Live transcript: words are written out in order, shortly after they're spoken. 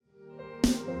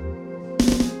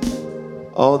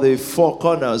all the four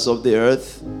corners of the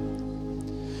earth.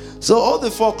 So all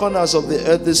the four corners of the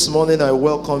earth this morning, I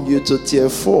welcome you to tier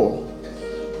 4.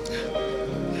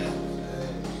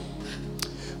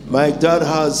 My dad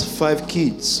has 5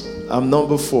 kids. I'm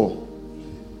number 4.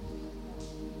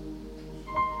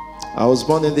 I was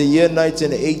born in the year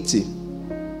 1980.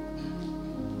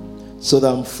 So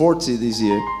that I'm 40 this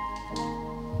year.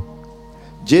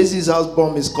 Jay-Z's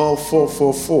album is called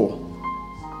 444.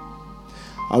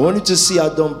 I want you to see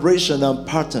adumbration and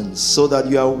patterns so that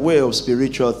you are aware of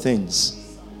spiritual things.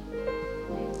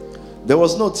 There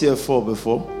was no tier 4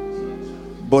 before,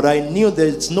 but I knew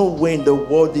there's no way in the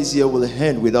world this year will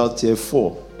end without tier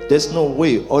 4. There's no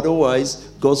way. Otherwise,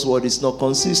 God's word is not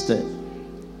consistent.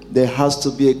 There has to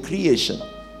be a creation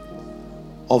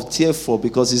of tier 4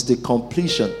 because it's the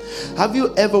completion. Have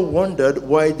you ever wondered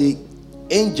why the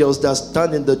angels that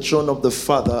stand in the throne of the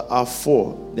Father are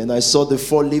 4? Then I saw the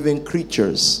 4 living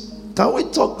creatures. Can we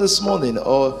talk this morning,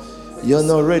 or you're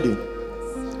not ready?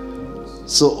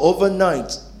 So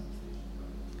overnight,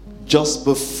 just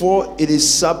before it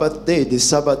is Sabbath day, the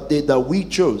Sabbath day that we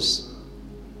chose,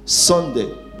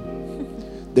 Sunday,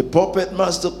 the puppet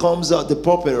master comes out, the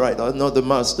puppet, right, not the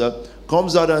master,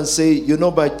 comes out and say,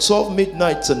 by 12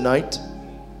 midnight tonight,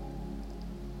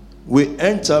 we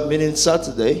enter, meaning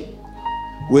Saturday,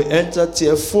 we enter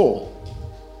tier 4.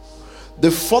 The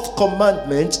 4th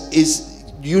commandment is,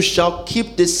 you shall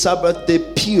keep the Sabbath day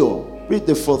pure. Read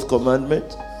the 4th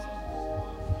commandment.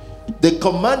 The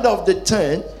commander of the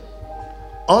 10,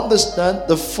 understand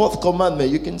the 4th commandment.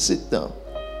 You can sit down.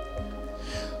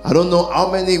 I don't know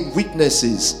how many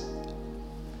witnesses.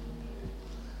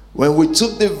 When we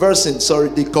took the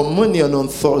the communion on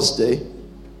Thursday,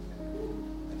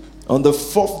 on the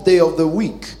 4th day of the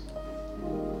week,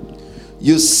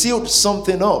 you sealed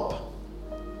something up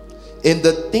in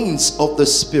the things of the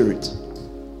Spirit.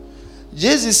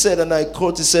 Jesus said, and I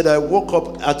quote, he said, I woke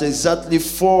up at exactly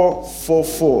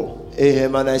 4:44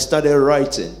 a.m. and I started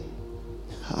writing.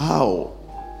 How?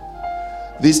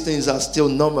 These things are still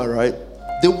normal, right?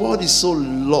 The world is so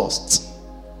lost.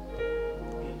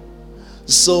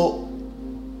 So,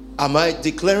 am I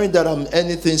declaring that I'm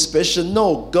anything special?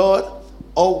 No, God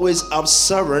always have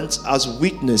servants as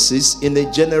witnesses in a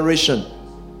generation.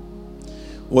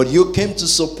 What you came to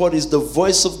support is the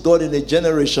voice of God in a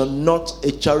generation, not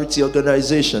a charity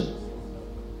organization.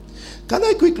 Can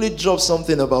I quickly drop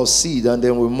something about seed and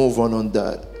then we'll move on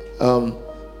that?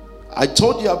 I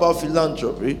told you about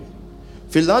philanthropy.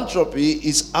 Philanthropy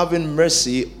is having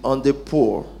mercy on the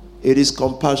poor. It is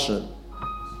compassion.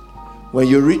 When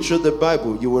you read through the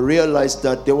Bible, you will realize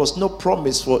that there was no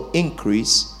promise for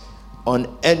increase on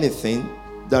anything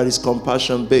that is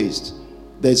compassion based.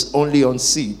 There's only on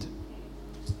seed.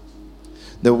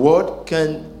 The word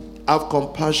can have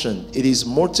compassion. It is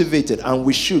motivated, and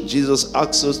we should. Jesus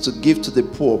asked us to give to the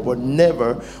poor, but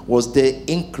never was there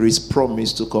increase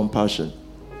promised to compassion.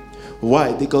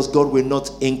 Why? Because God will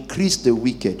not increase the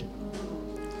wicked.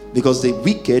 Because the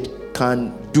wicked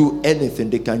can do anything.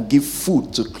 They can give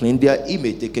food to clean their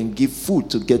image. They can give food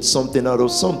to get something out of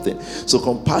something. So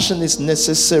compassion is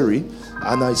necessary.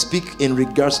 And I speak in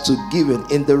regards to giving.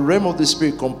 In the realm of the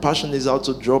Spirit, compassion is how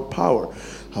to draw power.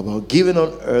 How about giving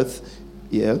on earth?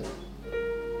 Yeah.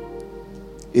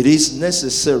 It is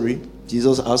necessary.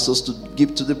 Jesus asked us to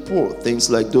give to the poor. Things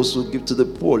like those who give to the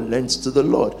poor lends to the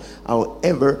Lord.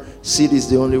 However, seed is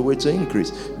the only way to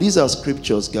increase. These are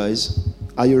scriptures, guys.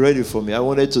 Are you ready for me? I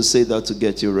wanted to say that to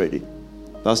get you ready.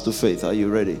 Pastor Faith, are you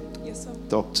ready? Yes, sir.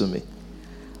 Talk to me.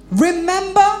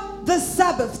 Remember the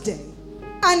Sabbath day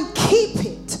and keep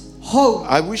it holy.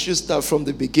 I wish you start from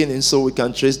the beginning so we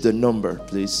can trace the number,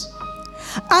 please.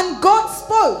 And God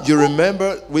spoke. You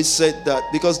remember we said that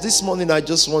because this morning I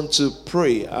just want to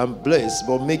pray and bless,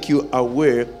 but make you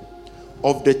aware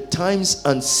of the times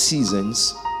and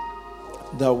seasons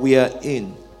that we are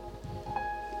in.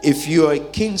 If you are a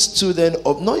keen student,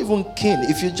 or not even keen,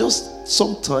 if you just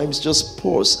sometimes just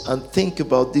pause and think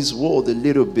about this world a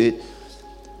little bit,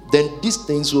 then these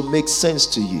things will make sense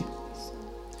to you.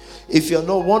 If you're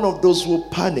not one of those who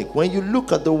panic, when you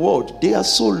look at the world, they are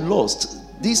so lost.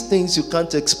 These things you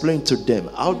can't explain to them.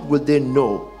 How will they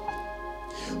know?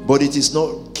 But it is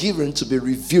not given to be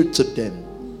revealed to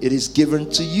them. It is given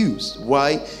to you.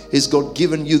 Why is God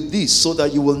giving you this? So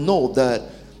that you will know that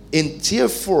in tier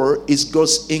 4 is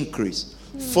God's increase.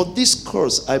 For this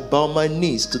cause I bow my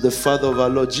knees to the Father of our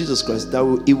Lord Jesus Christ,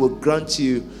 that He will grant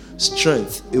you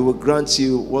strength. It will grant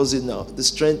you, what's it now? The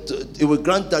strength. It will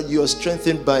grant that you are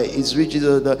strengthened by His riches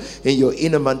in your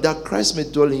inner man, that Christ may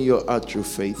dwell in your heart through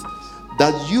faith.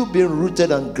 That you, being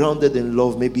rooted and grounded in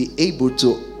love, may be able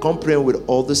to comprehend with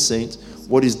all the saints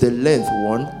What is the length?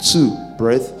 1. 2.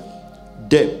 Breadth,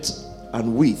 depth,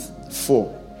 and width.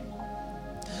 4.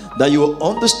 That you will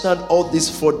understand all these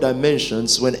 4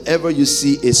 dimensions. Whenever you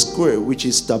see a square, which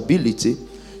is stability,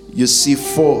 you see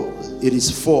 4. It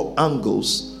is 4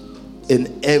 angles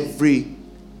in every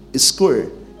square.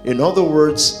 In other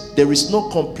words, there is no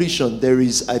completion.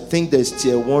 I think there's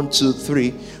tier 1, 2,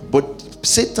 3, but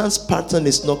Satan's pattern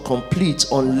is not complete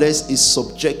unless it's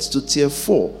subject to tier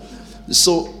 4.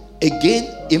 So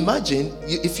again, imagine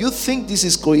if you think this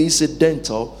is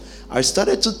coincidental. I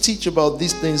started to teach about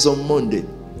these things on Monday.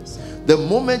 The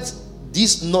moment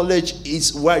this knowledge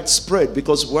is widespread,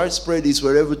 because widespread is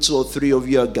wherever 2 or 3 of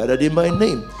you are gathered in my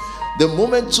name. The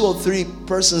moment 2 or 3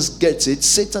 persons get it,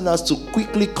 Satan has to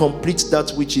quickly complete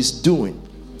that which he's doing.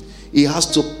 He has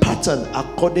to pattern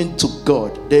according to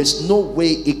God. There's no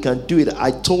way he can do it.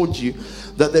 I told you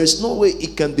that there's no way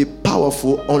it can be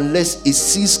powerful unless he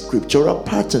sees scriptural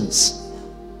patterns.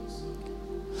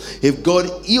 If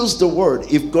God heals the word,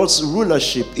 if God's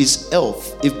rulership is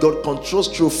health, if God controls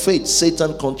through faith,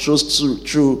 Satan controls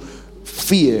through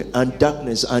fear and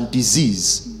darkness and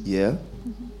disease. Yeah.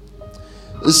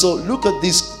 So look at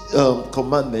this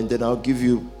commandment, and I'll give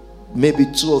you maybe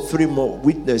 2 or 3 more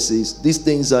witnesses. These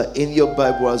things are in your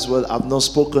Bible as well. I've not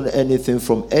spoken anything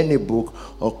from any book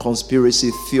or conspiracy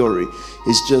theory.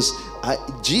 It's just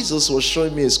Jesus was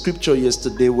showing me a scripture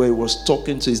yesterday where he was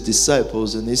talking to his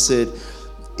disciples, and he said,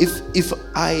 if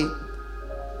I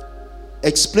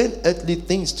explain earthly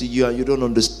things to you and you don't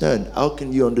understand, how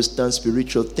can you understand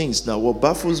spiritual things? Now, what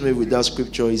baffles me with that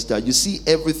scripture is that you see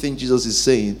everything Jesus is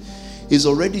saying is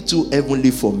already too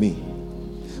heavenly for me.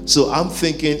 So I'm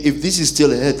thinking, if this is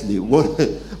still earthly,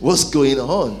 what's going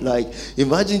on? Like,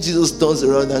 imagine Jesus turns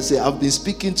around and says, I've been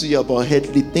speaking to you about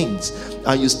earthly things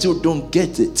and you still don't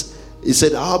get it. He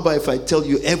said, how about if I tell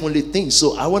you heavenly things?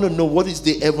 So I want to know, what is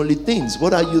the heavenly things?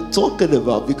 What are you talking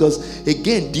about? Because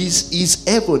again, this is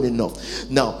heaven enough.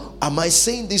 Now, am I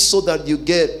saying this so that you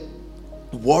get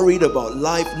worried about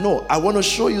life? No, I want to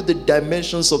show you the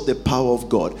dimensions of the power of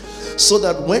God, so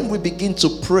that when we begin to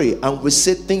pray and we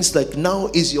say things like, now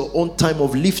is your own time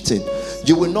of lifting,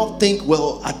 you will not think,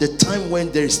 well, at the time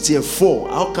when there is tier 4,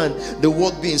 how can the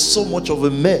world be in so much of a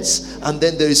mess, and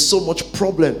then there is so much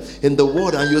problem in the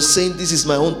world, and you're saying this is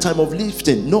my own time of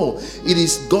lifting? No, it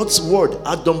is God's word,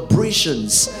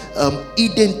 adumbrations,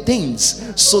 hidden things,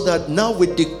 so that now we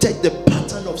detect the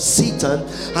pattern of Satan,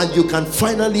 and you can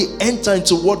finally enter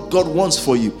into what God wants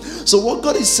for you. So what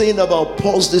God is saying about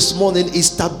Pulse this morning is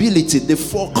stability, the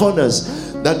 4 corners.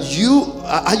 That you,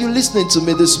 are you listening to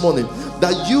me this morning?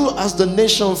 That you as the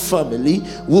nation family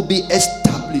will be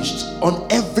established on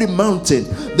every mountain,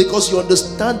 because you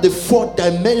understand the 4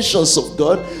 dimensions of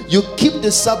God. You keep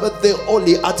the Sabbath day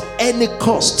holy at any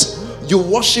cost. You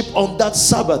worship on that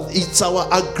Sabbath. It's our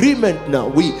agreement now.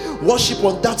 We worship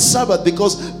on that Sabbath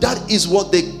because that is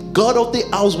what the God of the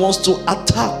house wants to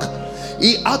attack.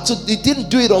 He didn't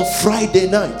do it on Friday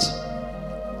night.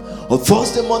 On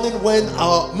Thursday morning, when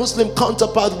our Muslim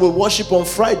counterpart will worship on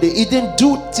Friday, he didn't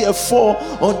do tier 4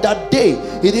 on that day.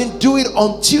 He didn't do it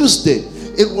on Tuesday.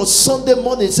 It was Sunday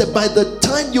morning. He said, by the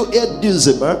time you hear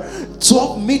December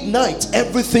 12 midnight,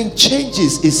 everything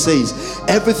changes. It says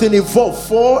everything evolves.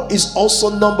 4 is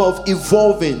also number of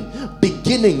evolving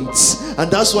beginnings, and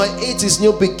that's why 8 is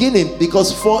new beginning,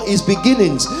 because 4 is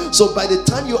beginnings. So by the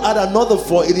time you add another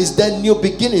 4, it is then new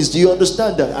beginnings. Do you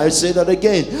understand that? I say that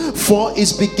again. 4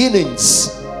 is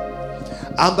beginnings,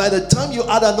 and by the time you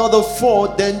add another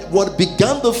 4, then what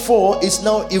began the 4 is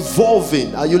now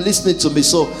evolving. Are you listening to me?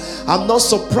 So I'm not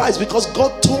surprised, because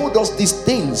God told us these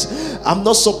things. I'm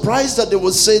not surprised that they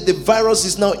will say the virus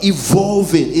is now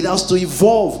evolving. It has to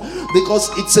evolve because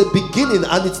it's a beginning,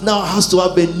 and it now has to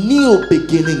have a new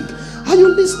beginning. Are you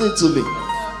listening to me?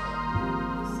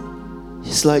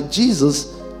 It's like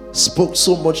Jesus spoke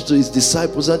so much to his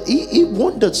disciples, and he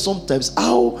wondered sometimes,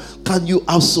 how can you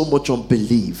have so much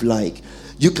unbelief? Like,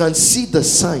 you can see the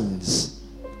signs.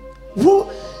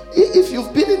 Well, if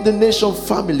you've been in the nation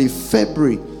family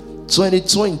February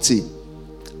 2020,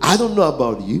 I don't know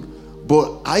about you,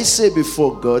 but I say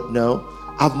before God now,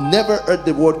 I've never heard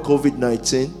the word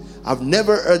COVID-19. I've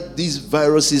never heard these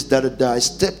viruses that I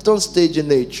stepped on stage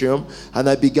in Atrium, and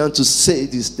I began to say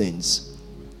these things.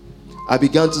 I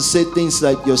began to say things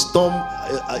like, your storm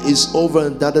is over,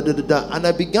 and da-da-da-da-da. And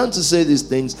I began to say these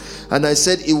things, and I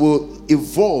said it will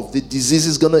evolve. The disease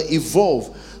is going to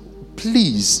evolve.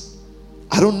 Please,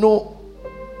 I don't know,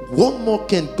 what more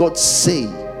can God say?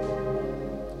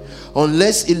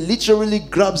 Unless it literally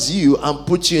grabs you and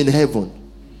puts you in heaven.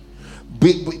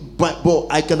 But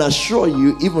I can assure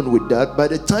you, even with that, by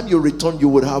the time you return, you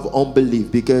would have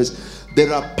unbelief, because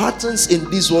There are patterns in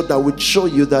this world that would show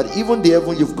you that even the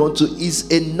heaven you've gone to is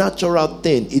a natural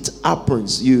thing. It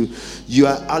happens. You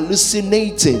are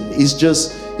hallucinating.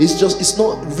 It's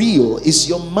not real. It's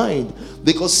your mind.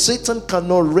 Because Satan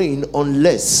cannot reign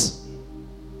unless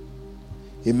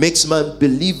he makes man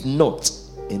believe not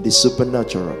in the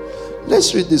supernatural.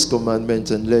 Let's read this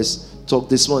commandment and let's talk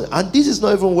this morning. And this is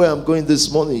not even where I'm going this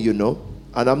morning, you know.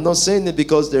 And I'm not saying it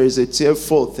because there is a tier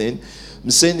 4 thing. I'm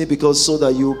saying it because so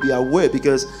that you will be aware,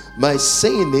 because my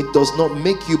saying it does not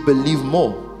make you believe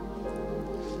more.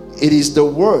 It is the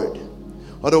word.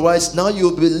 Otherwise, now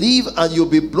you'll believe and you'll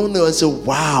be blown away and say,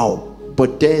 wow.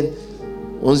 But then,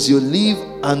 once you leave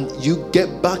and you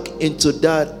get back into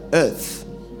that earth,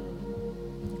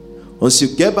 once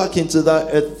you get back into that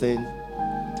earth thing,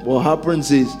 what happens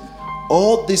is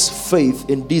all this faith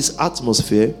in this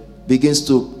atmosphere begins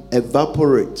to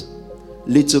evaporate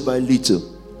little by little.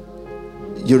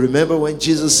 You remember when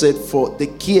Jesus said, for the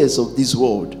cares of this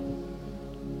world,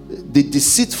 the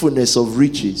deceitfulness of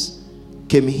riches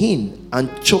came in and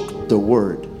choked the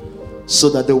word, so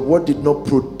that the word did not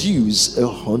produce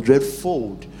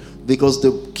 100-fold. Because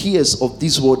the cares of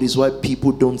this world is why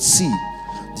people don't see.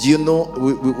 Do you know,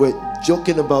 we were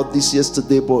joking about this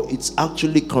yesterday, but it's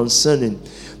actually concerning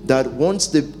that once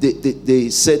they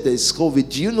said there's COVID,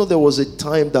 do you know there was a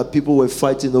time that people were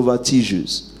fighting over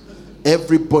tissues?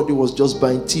 Everybody was just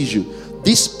buying tissue.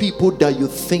 These people that you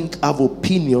think have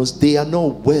opinions, they are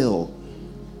not well.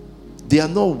 They are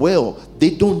not well.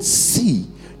 They don't see.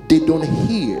 They don't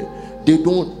hear. They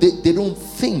don't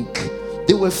think.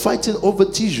 They were fighting over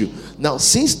tissue. Now,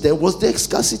 since then, was there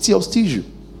scarcity of tissue?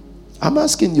 I'm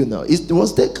asking you now.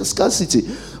 Was there scarcity?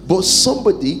 But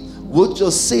somebody will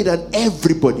just say that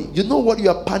everybody, you know what you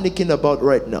are panicking about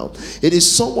right now? It is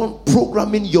someone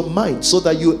programming your mind so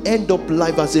that you end up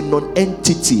life as a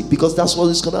non-entity, because that's what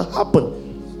is going to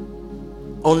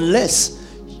happen unless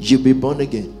you be born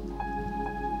again.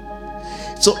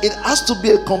 So it has to be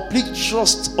a complete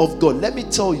trust of God. Let me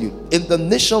tell you, in the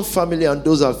Nation family and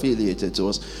those affiliated to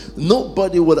us,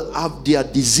 nobody will have their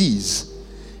disease.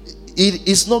 It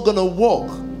is not going to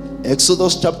work.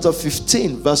 Exodus chapter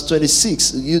 15 verse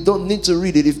 26. You don't need to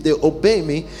read it. If they obey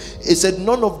me, it said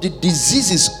none of the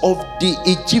diseases of the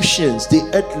Egyptians, the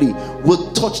earthly,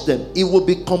 will touch them. It will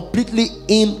be completely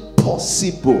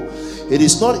impossible. It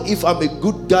is not if I'm a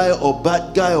good guy or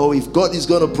bad guy, or if God is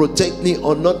going to protect me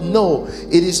or not. No,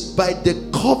 it is by the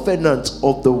covenant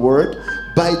of the word,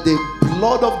 by the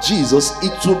blood of Jesus,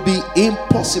 it will be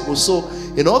impossible. So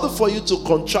in order for you to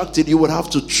contract it, you would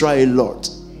have to try a lot.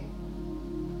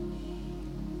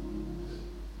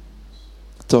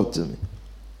 Talk to me.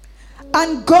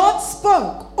 And God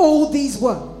spoke all these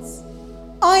words.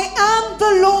 I am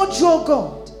the Lord your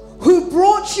God, who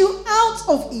brought you out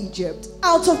of Egypt,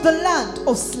 out of the land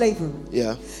of slavery.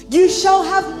 Yeah. You shall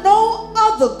have no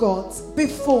other gods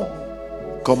before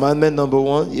me. Commandment number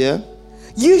 1, yeah.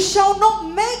 You shall not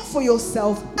make for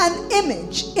yourself an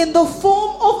image in the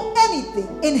form of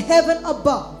anything in heaven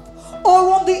above,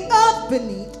 or on the earth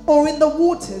beneath, or in the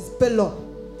waters below.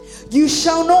 You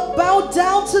shall not bow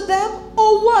down to them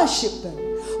or worship them.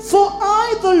 For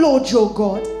I, the Lord your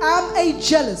God, am a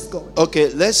jealous God. Okay,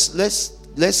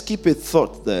 let's keep a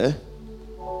thought there.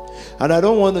 And I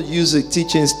don't want to use a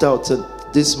teaching style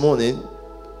this morning,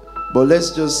 but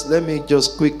let me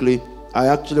just quickly, I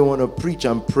actually want to preach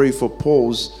and pray for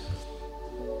Paul's.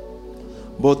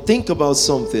 But think about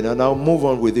something, and I'll move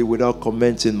on with it without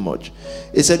commenting much.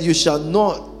 It said, you shall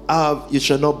not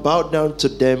bow down to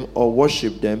them or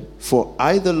worship them, for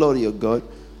I, the Lord your God,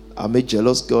 am a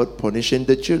jealous God, punishing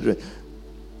the children.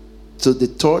 So the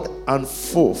third and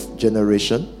fourth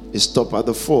generation, is stop at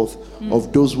the fourth,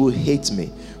 of those who hate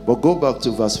me. But go back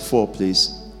to verse 4,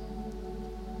 please.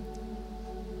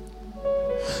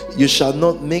 You shall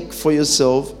not make for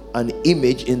yourself an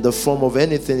image in the form of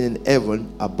anything in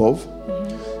heaven above.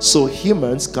 So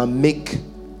humans can make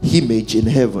image in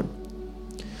heaven.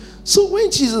 So when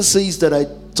Jesus says that I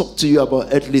talk to you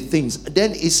about earthly things,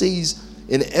 then he says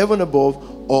in heaven above,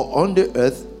 or on the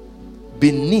earth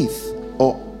beneath,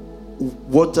 or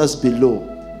waters below.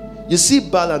 You see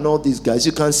Baal and all these guys,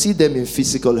 you can see them in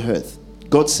physical earth.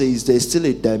 God says there's still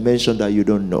a dimension that you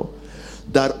don't know.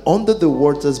 That under the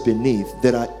waters beneath,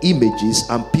 there are images,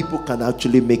 and people can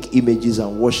actually make images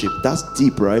and worship. That's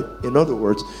deep, right? In other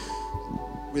words,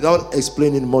 without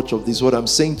explaining much of this, what I'm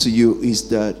saying to you is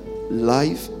that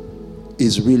life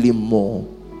is really more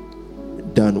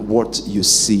than what you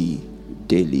see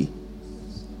daily.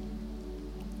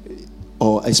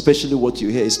 Or especially what you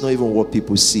hear. It's not even what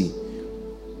people see.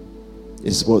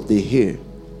 It's what they hear.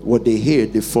 What they hear,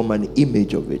 they form an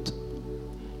image of it.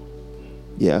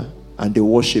 Yeah. and they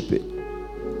worship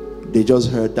it. They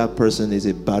just heard that person is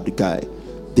a bad guy.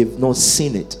 They've not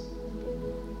seen it.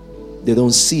 They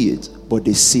don't see it, but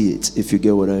they see it, if you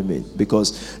get what I mean.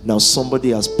 Because now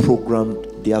somebody has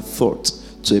programmed their thought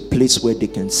to a place where they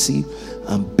can see,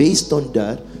 and based on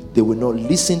that, they will not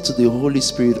listen to the Holy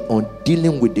Spirit on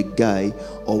dealing with the guy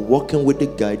or working with the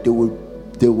guy. They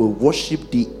will worship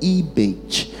the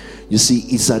image. You see,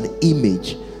 it's an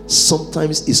image.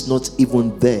 Sometimes it's not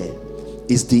even there.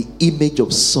 It's the image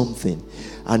of something.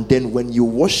 And then when you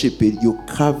worship it, you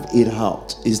carve it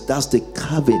out. That's the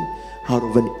carving out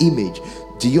of an image.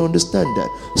 Do you understand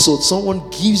that? So someone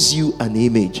gives you an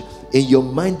image. In your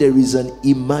mind, there is an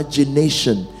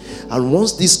imagination. And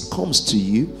once this comes to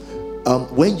you,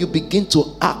 when you begin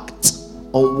to act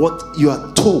on what you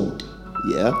are told,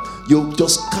 you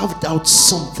just carved out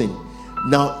something.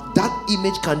 Now that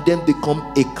image can then become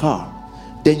a car.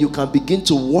 Then you can begin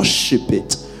to worship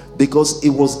it, because it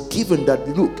was given that,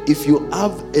 look, if you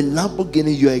have a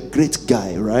Lamborghini, you're a great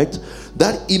guy, right?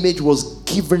 That image was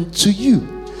given to you.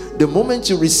 The moment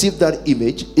you receive that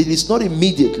image, it is not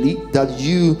immediately that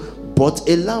you bought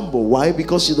a Lambo. Why?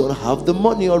 Because you don't have the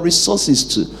money or resources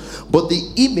to. But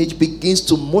the image begins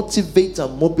to motivate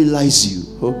and mobilize you.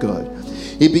 Oh God.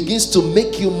 It begins to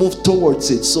make you move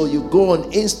towards it. So you go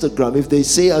on Instagram. If they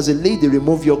say as a lady,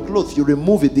 remove your clothes, you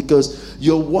remove it because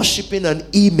you're worshiping an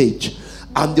image.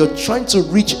 And you're trying to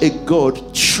reach a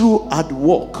God through hard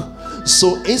work.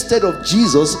 So instead of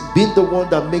Jesus being the one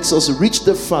that makes us reach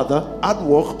the Father, hard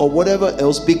work or whatever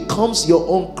else becomes your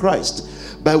own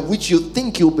Christ, by which you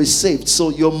think you'll be saved. So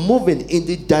you're moving in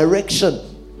the direction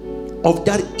of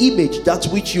that image, that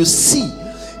which you see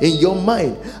in your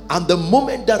mind. And the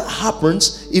moment that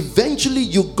happens, eventually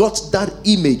you got that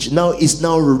image. Now it's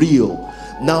now real.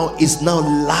 Now it's now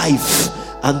life.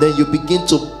 And then you begin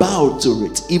to bow to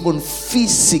it, even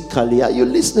physically. Are you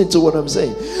listening to what I'm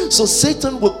saying? So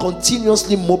Satan will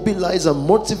continuously mobilize and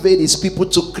motivate his people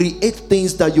to create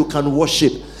things that you can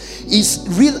worship. His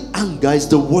real anger is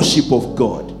the worship of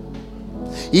God.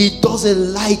 He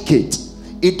doesn't like it.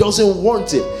 He doesn't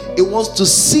want it. He wants to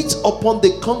sit upon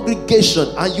the congregation,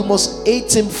 and you must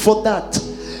hate him for that.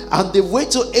 And the way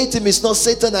to hate him is not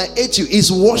Satan, I hate you.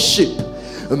 It's worship.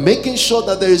 Making sure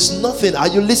that there is nothing. Are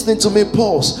you listening to me?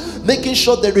 Pause. Making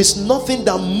sure there is nothing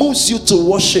that moves you to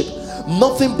worship.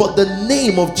 Nothing but the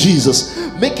name of Jesus.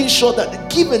 Making sure that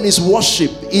giving is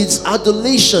worship, is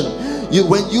adulation.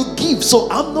 When you give, so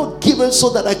I'm not giving so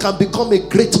that I can become a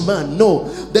great man. No,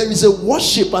 there is a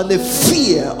worship and a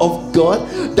fear of God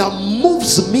that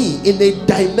moves me in a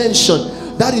dimension.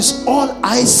 That is all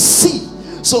I see.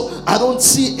 So I don't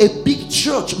see a big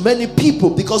church, many people,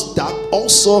 because that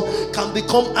also can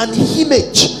become an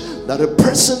image that a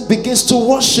person begins to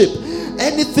worship.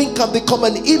 Anything can become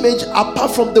an image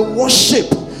apart from the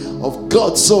worship of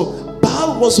God. So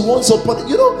Baal was once upon,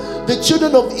 the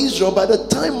children of Israel, by the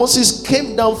time Moses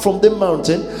came down from the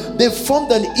mountain, they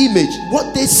formed an image.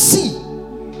 What they see,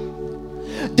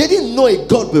 they didn't know a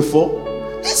God before.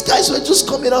 These guys were just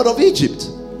coming out of Egypt.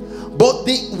 But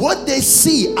what they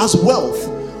see as wealth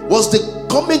was the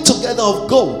coming together of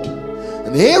gold.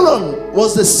 And Aaron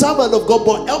was the servant of God,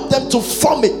 but helped them to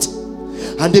form it.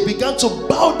 And they began to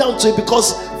bow down to it,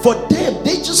 because for them,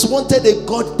 they just wanted a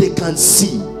God they can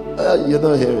see. You're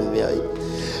not hearing me.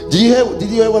 Did you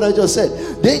hear what I just said?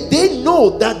 They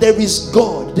know that there is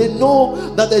God. They know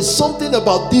that there's something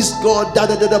about this God.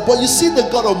 But you see the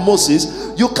God of Moses,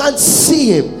 you can't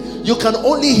see him. You can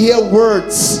only hear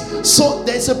words. So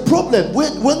there's a problem.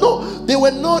 They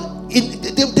were not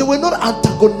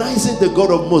antagonizing the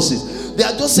God of Moses. They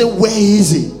are just saying, where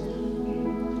is he?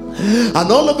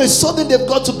 And all of a sudden they've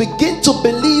got to begin to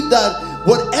believe that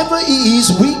whatever he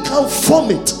is, we can form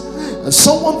it. And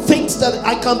someone thinks that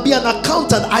I can be an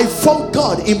accountant. I form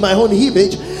God in my own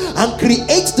image and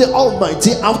create the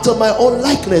Almighty after my own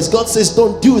likeness. God says,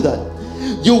 don't do that.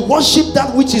 You worship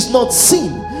that which is not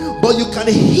seen, but you can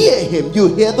hear him. You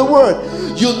hear the word.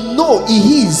 You know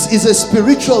he is a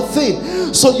spiritual thing.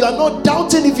 So you are not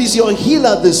doubting if he's your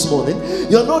healer this morning.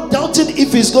 You're not doubting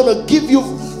if he's going to give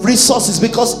you resources,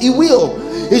 because he will.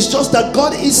 It's just that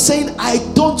God is saying, I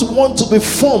don't want to be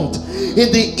formed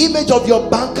in the image of your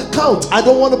bank account. I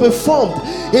don't want to be formed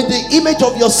in the image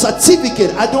of your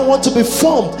certificate. I don't want to be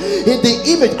formed in the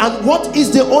image. And what is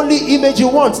the only image he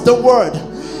wants? The word.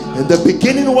 In the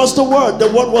beginning was the word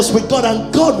was with God,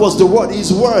 and God was the word,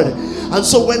 his word. And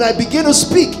so when I begin to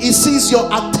speak, he sees your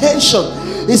attention.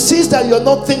 He sees that you're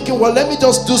not thinking, well, let me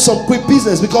just do some quick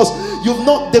business, because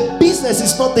the business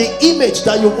is not the image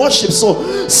that you worship. So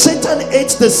Satan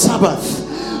hates the Sabbath.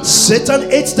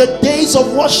 Satan hates the days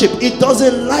of worship. He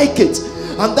doesn't like it.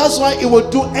 And that's why it will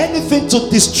do anything to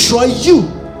destroy you.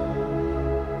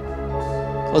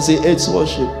 Because it hates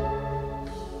worship.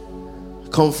 I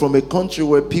come from a country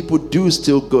where people do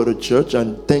still go to church,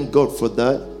 and thank God for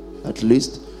that, at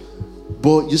least.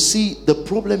 But you see, the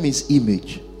problem is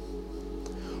image.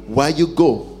 Why you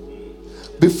go?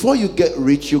 Before you get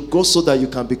rich, you go so that you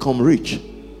can become rich.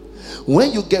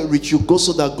 When you get rich, you go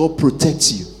so that God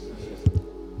protects you.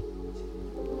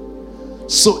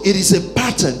 So it is a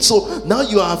pattern. So now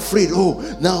you are afraid. Oh,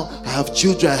 now I have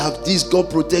children, I have this, God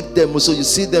protect them. So you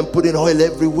see them putting oil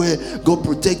everywhere, God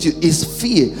protect you. It's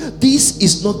fear. This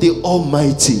is not the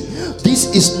Almighty.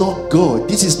 This is not God.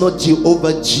 This is not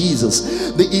Jehovah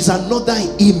Jesus. There is another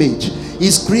image.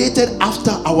 He's created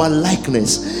after our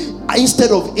likeness,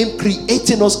 instead of him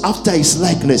creating us after his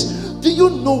likeness. Do you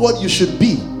know what you should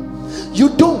be?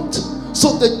 You don't.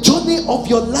 So the journey of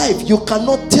your life, you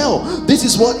cannot tell this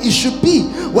is what it should be.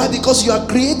 Why? Because you are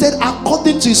created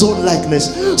according to his own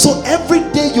likeness. So every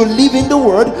day you live in the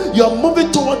world, you are moving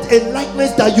towards a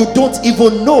likeness that you don't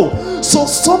even know. So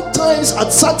sometimes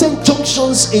at certain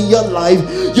junctions in your life,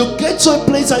 you get to a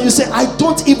place and you say, I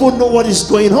don't even know what is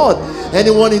going on.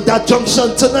 Anyone in that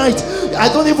junction tonight? I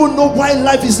don't even know why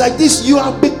life is like this. You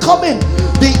are becoming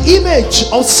the image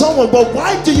of someone. But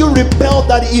why do you repel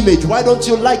that image? Why don't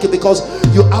you like it? Because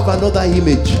you have another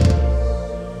image.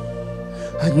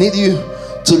 I need you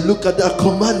to look at that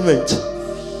commandment.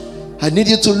 I need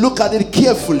you to look at it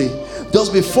carefully.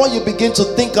 Just before you begin to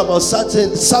think about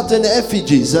certain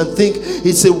effigies and think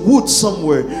it's a wood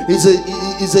somewhere,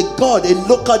 it's a god, a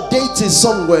local deity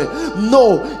somewhere.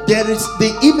 No, there is,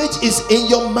 the image is in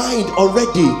your mind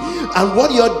already, and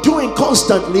what you're doing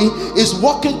constantly is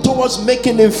working towards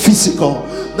making it physical.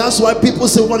 That's why people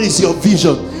say, what is your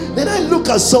vision? Then I look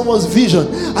at someone's vision.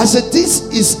 I said, this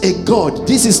is a god.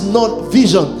 This is not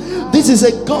vision. This is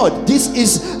a god. This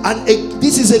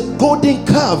is a golden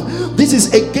calf. This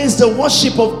is against the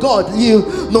worship of God. You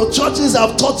know, churches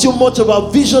have taught you much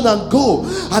about vision and goal,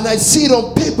 and I see it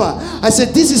on paper. I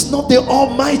said, this is not the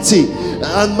Almighty.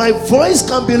 And my voice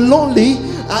can be lonely,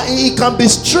 it can be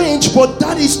strange, but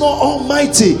that is not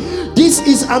Almighty. This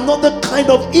is another kind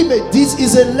of image. This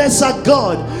is a lesser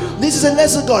God. This is a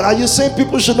lesser God. Are you saying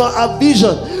people should not have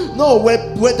vision? No, where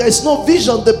there is no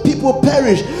vision, the people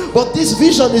perish. But this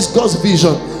vision is God's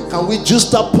vision. Can we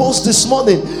just post this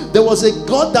morning? There was a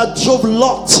God that drove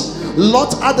Lot.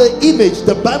 Lot had an image.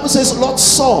 The Bible says Lot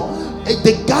saw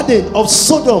the garden of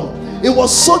Sodom. It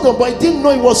was Sodom, but he didn't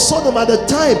know it was Sodom at the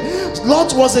time.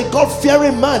 Lot was a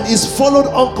God-fearing man. He followed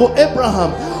Uncle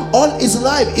Abraham all his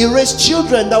life. He raised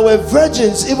children that were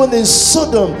virgins, even in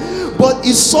Sodom. But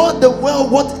he saw the well,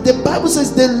 what the Bible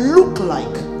says they look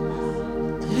like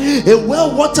a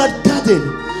well-watered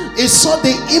garden. He saw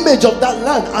the image of that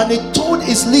land, and he told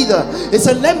his leader, he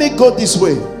said, let me go this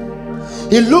way.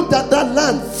 He looked at that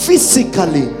land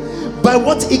physically by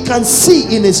what he can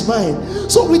see in his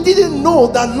mind. So we didn't know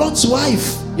that Lot's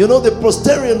wife, you know, the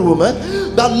Prosterian woman,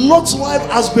 that Lot's wife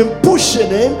has been pushing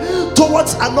him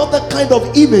towards another kind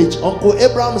of image. Uncle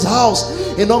Abraham's house.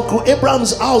 In Uncle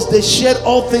Abraham's house, they shared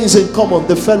all things in common,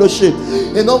 the fellowship.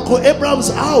 In Uncle Abraham's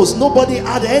house, nobody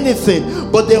had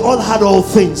anything, but they all had all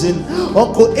things. In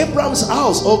Uncle Abraham's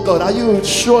house, oh God, are you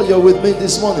sure you're with me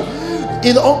this morning?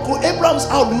 In Uncle Abraham's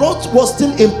house, Lot was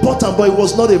still important, but he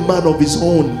was not a man of his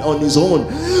own, on his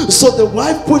own. So the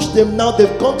wife pushed them. Now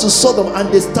they've gone to Sodom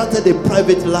and they started a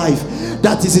private life.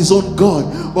 That is his own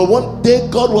God. But one day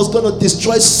God was going to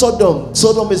destroy Sodom.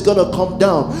 Sodom is going to come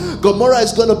down. Gomorrah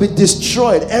is going to be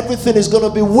destroyed. Everything is going to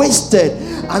be wasted.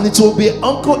 And it will be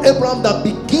Uncle Abraham that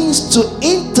begins to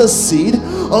intercede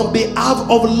on behalf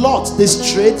of Lot, the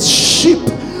straight sheep.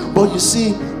 But you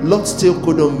see, Lot still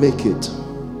couldn't make it.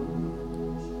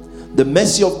 The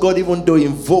mercy of God, even though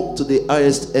invoked to the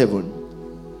highest heaven,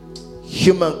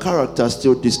 human character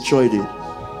still destroyed it.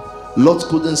 Lot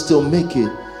couldn't still make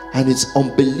it. And it's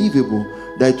unbelievable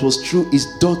that it was through his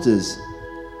daughters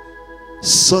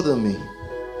sodomy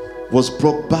was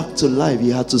brought back to life. He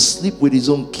had to sleep with his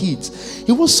own kids.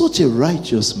 He was such a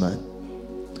righteous man,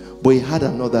 but he had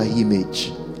another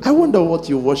image. I wonder what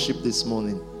you worship this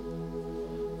morning.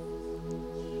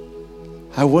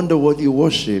 I wonder what you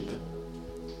worship.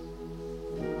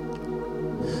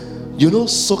 You know,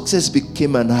 success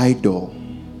became an idol.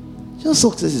 You know,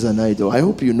 success is an idol. I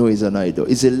hope you know it's an idol.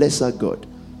 It's a lesser God.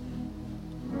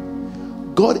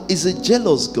 God is a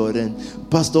jealous God,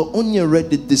 and Pastor Onya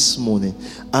read it this morning,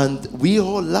 and we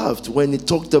all laughed when he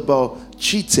talked about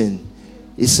cheating.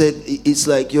 He said it's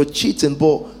like you're cheating,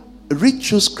 but read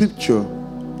through scripture,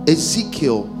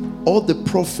 Ezekiel, all the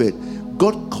prophet,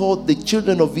 God called the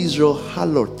children of Israel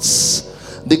harlots.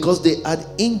 because they had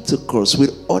intercourse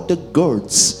with other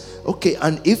gods. Okay,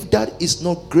 and if that is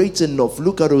not great enough,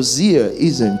 look at Hosea,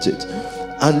 isn't it?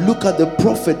 And look at the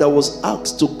prophet that was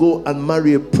asked to go and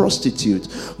marry a prostitute.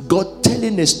 God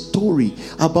telling a story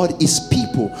about his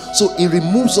people. So he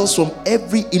removes us from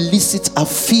every illicit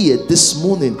affair this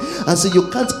morning and say you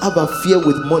can't have affair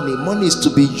with money. Money is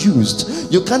to be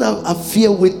used. You can't have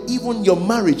affair with even your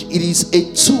marriage. It is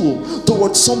a tool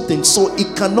towards something. So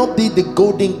it cannot be the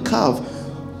golden calf.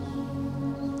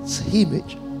 It's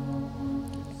image.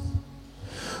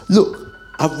 Look,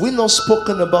 have we not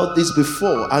spoken about this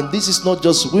before? And this is not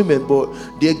just women, but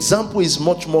the example is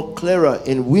much more clearer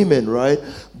in women, right?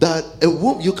 That a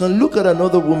woman, you can look at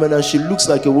another woman and she looks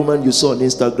like a woman you saw on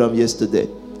Instagram yesterday.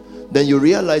 Then you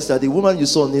realize that the woman you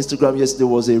saw on Instagram yesterday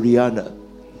was a Rihanna.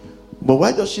 But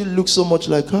why does she look so much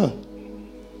like her?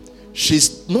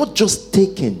 She's not just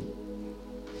taking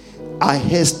her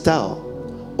hairstyle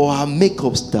or her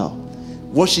makeup style.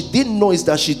 What she didn't know is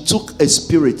that she took a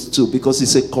spirit too, because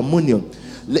it's a communion.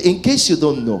 In case you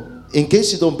don't know, in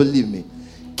case you don't believe me,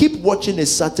 keep watching a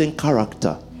certain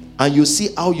character and you see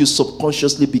how you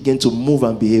subconsciously begin to move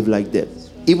and behave like them,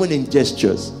 even in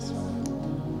gestures.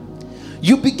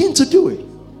 You begin to do it.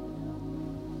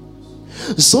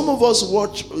 Some of us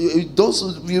watch, those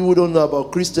of you who don't know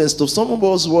about Christian stuff, some of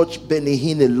us watch Benny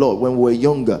Hinn a lot when we were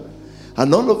younger.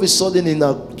 And all of a sudden in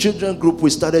our children group we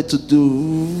started to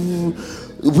do,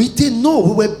 we didn't know,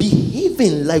 we were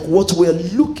behaving like what we're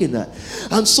looking at.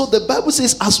 And so the Bible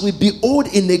says, as we behold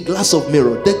in a glass of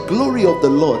mirror the glory of the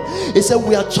Lord, it said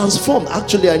we are transformed.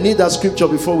 Actually, I need that scripture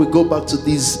before we go back to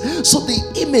this. So the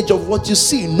image of what you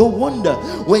see, no wonder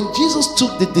when Jesus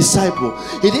took the disciple,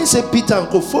 he didn't say, Peter and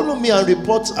go follow me and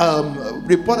report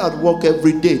at work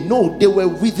every day. No, they were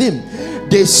with him.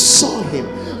 They saw him.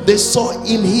 They saw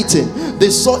him eating. They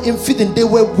saw him feeding. They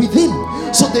were with him.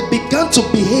 So they began to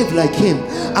behave like him.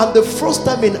 And the first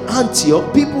time in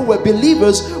Antioch, people were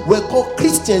believers, were called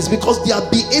Christians because their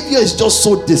behavior is just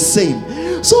so the same.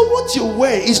 So what you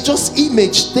wear is just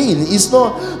image thing. It's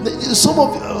not, some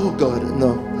of you, oh God,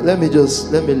 no. Let me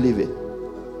leave it.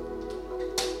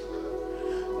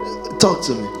 Talk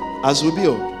to me. As we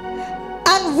build.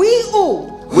 And we all,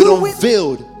 who with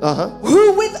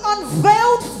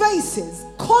unveiled faces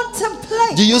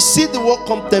contemplate. Do you see the word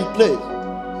contemplate?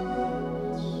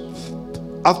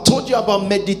 I've told you about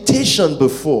meditation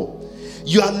before.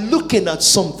 You are looking at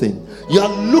something. You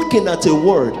are looking at a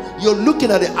word. You're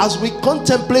looking at it as we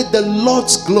contemplate the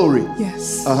Lord's glory.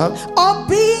 Yes. Are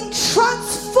being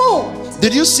transformed.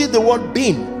 Did you see the word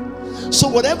being? So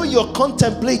whatever you're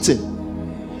contemplating,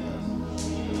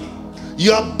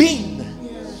 you are being.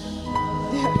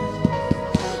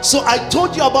 So I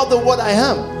told you about the word I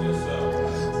am.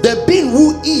 The being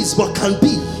who is but can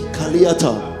be.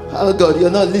 Kaliata. Oh God, you're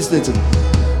not listening to me.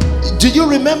 Do you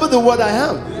remember the word I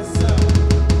am? Yes,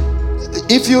 sir.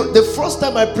 If you, the first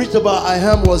time I preached about I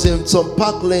am was in some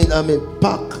Park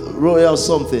Royal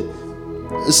something.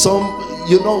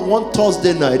 One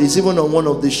Thursday night, it's even on one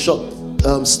of the short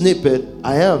snippet,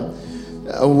 I am.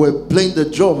 And we're playing the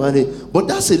drum, but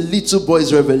that's a little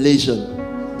boy's revelation.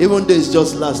 Even though it's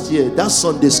just last year, that's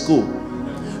Sunday school.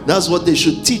 That's what they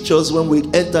should teach us when we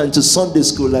enter into Sunday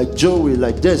school, like Joey,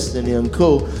 like Destiny and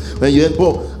Co. When you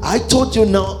enter, I told you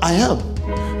now I am.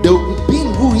 The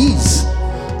being who is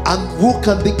and who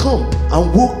can become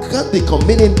and who can become.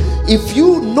 Meaning, if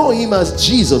you know him as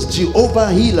Jesus,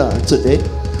 Jehovah Healer today,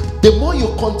 the more you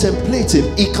contemplate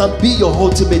him, he can be your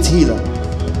ultimate healer.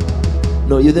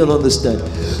 No, you didn't understand.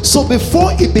 So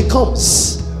before it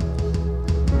becomes,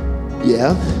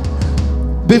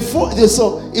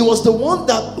 so it was the one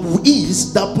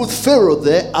that put Pharaoh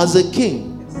there as a king.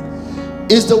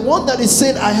 Is the one that is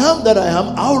saying, I am that I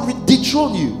am, I'll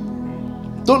dethrone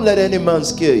you. Don't let any man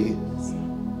scare you,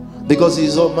 because he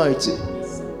is almighty.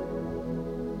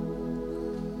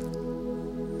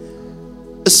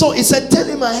 So he said, tell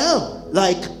him I am.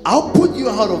 Like, I'll put you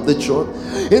out of the throne.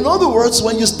 In other words,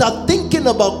 when you start thinking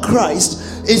about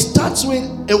Christ, it starts with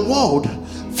a world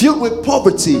filled with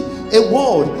poverty, a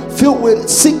world filled with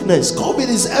sickness. COVID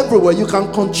is everywhere. You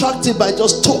can contract it by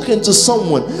just talking to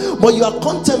someone, but you are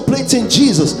contemplating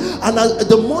Jesus. And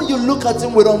the more you look at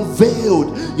him with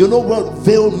unveiled, you know what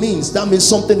veil means? That means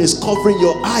something is covering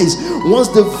your eyes. Once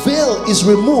the veil is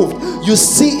removed, you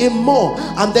see him more,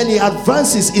 and then he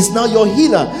advances. Is now your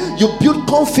healer. You build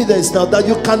confidence now that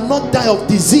you cannot die of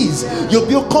disease. You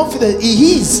build confidence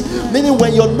he is, meaning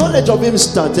when your knowledge of him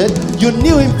started, you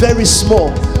knew him very small,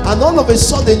 and all of a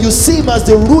sudden you see him as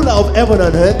the ruler of heaven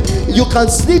and earth. You can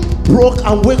sleep broke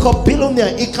and wake up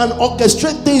billionaire. He can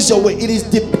orchestrate things your way. It is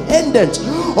dependent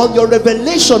on your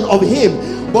revelation of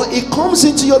him. But it comes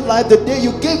into your life the day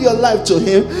you gave your life to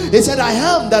him. He said, I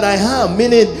am that I am.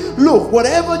 Meaning, look,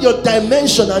 whatever your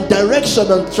dimension and direction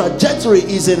and trajectory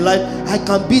is in life, I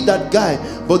can be that guy.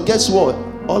 But guess what?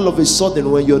 All of a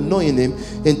sudden, when you're knowing him,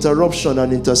 interruption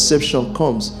and interception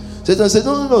comes. Satan says,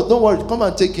 no, don't worry. Come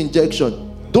and take injection.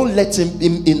 Don't let him,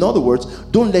 in other words,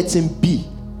 don't let him be.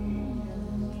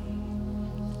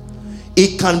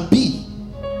 It can be.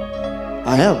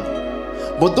 I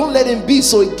am. But don't let him be,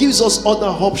 so it gives us other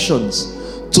options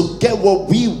to get what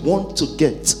we want to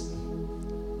get.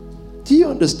 Do you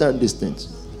understand these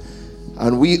things?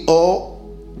 And we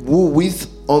all who with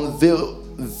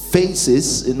unveiled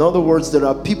faces, in other words, there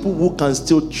are people who can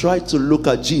still try to look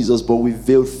at Jesus but with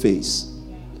veiled face.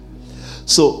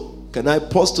 So, can I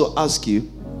pause to ask you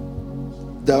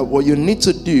that what you need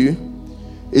to do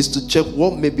is to check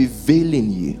what may be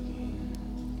veiling you.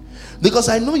 Because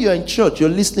I know you're in church, you're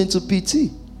listening to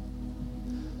PT,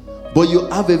 but you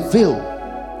have a veil.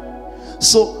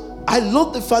 So I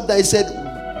love the fact that I said,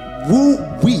 woo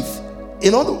with.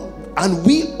 And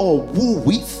we all woo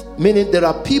with, meaning there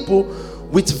are people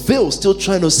with veil still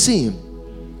trying to see him.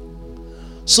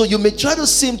 So you may try to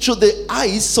see him through the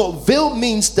eyes. So veil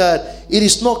means that it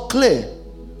is not clear.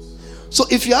 So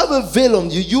if you have a veil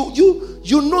on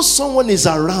you know someone is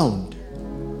around.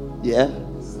 Yeah.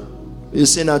 You've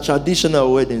seen our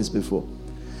traditional weddings before.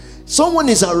 Someone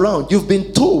is around. You've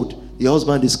been told the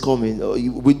husband is coming. Or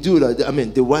we do that. I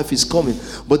mean, the wife is coming.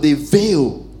 But they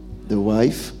veil the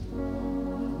wife.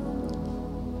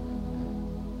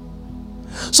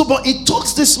 So, but it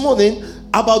talks this morning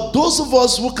about those of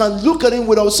us who can look at him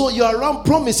without. So you're around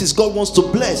promises. God wants to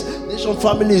bless. Nation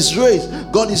family is raised.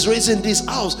 God is raising this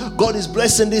house. God is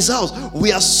blessing this house.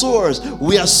 We are sowers.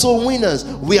 We are soul winners.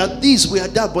 We are this. We are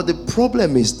that. But the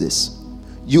problem is this.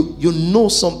 You know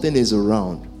something is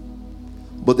around,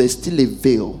 but there's still a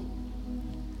veil.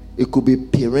 It could be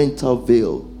parental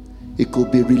veil. It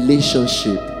could be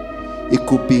relationship. It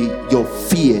could be your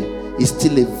fear. It's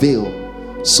still a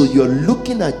veil. So you're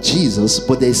looking at Jesus,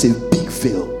 but there's a big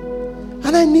veil.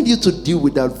 And I need you to deal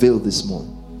with that veil this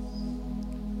morning.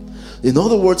 In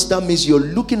other words, that means you're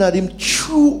looking at him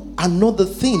through another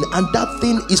thing, and that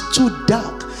thing is too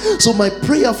dark. So my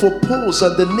prayer for Pulse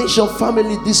and the Nation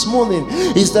family this morning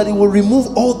is that it will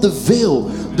remove all the veil.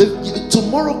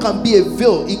 Tomorrow can be a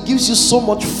veil. It gives you so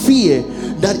much fear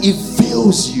that it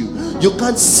veils you. You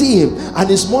can't see him. And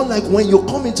it's more like when you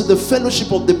come into the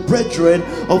fellowship of the brethren,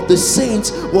 of the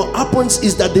saints, what happens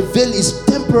is that the veil is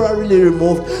temporarily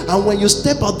removed, and when you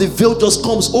step out, the veil just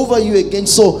comes over you again.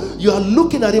 So you are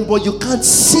looking at him, but you can't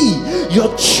see.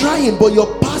 You're trying, but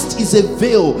your past is a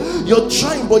veil. You're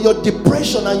trying, but your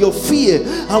depression and your fear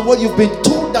and what you've been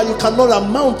told that you cannot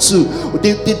amount to,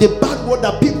 the bad word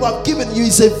that people have given you,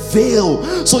 is a veil.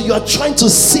 So you are trying to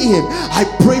see him. I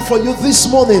pray for you this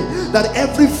morning that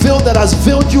every veil that has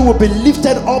veiled you will be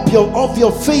lifted off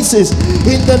your faces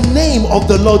in the name of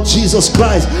the Lord Jesus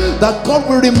Christ. That God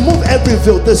will remove every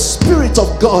veil. The Spirit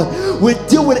of God will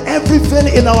deal with every veil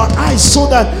in our eyes, so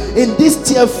that in this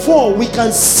tier 4 we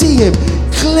can see him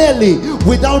clearly,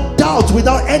 without doubt,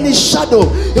 without any shadow.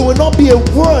 It will not be a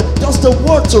word, just a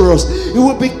word to us. It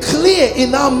will be clear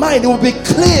in our mind. It will be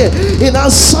clear in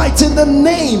our sight, in the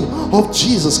name of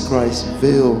Jesus Christ.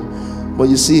 Veil. But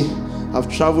you see, I've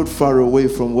traveled far away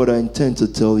from what I intend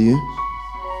to tell you.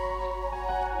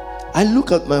 I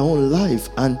look at my own life,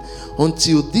 and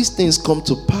until these things come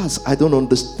to pass, I don't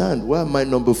understand. Why am I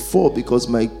number 4? Because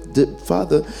my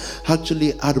father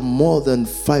actually had more than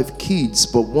 5 kids,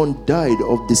 but one died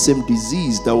of the same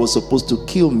disease that was supposed to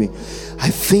kill me. I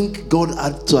think God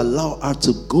had to allow her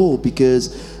to go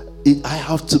because I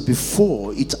have to be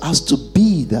 4. It has to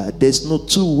be that. There's no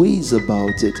two ways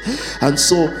about it. And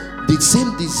so the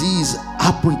same disease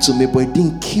happened to me, but it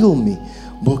didn't kill me,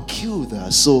 but killed her.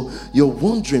 So you're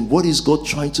wondering, what is God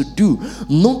trying to do?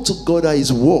 Not to God are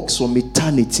his works from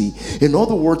eternity. In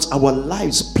other words, our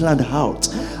lives planned out.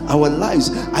 Our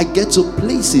lives, I get to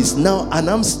places now and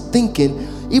I'm thinking,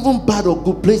 even bad or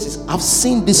good places, I've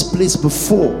seen this place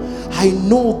before. I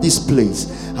know this place.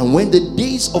 And when the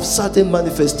days of certain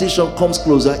manifestation comes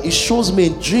closer, it shows me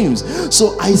in dreams.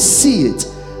 So I see it.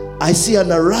 I see an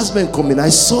harassment coming. I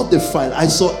saw the file. I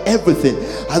saw everything.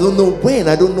 I don't know when.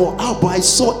 I don't know how. But I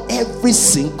saw every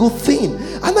single thing.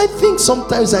 And I think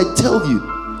sometimes I tell you,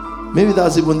 maybe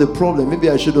that's even the problem.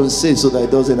 Maybe I shouldn't say so that it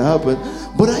doesn't happen.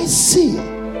 But I see.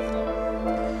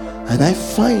 And I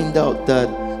find out that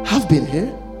I've been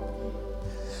here.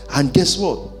 And guess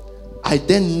what? I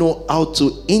then know how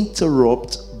to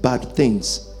interrupt bad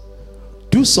things.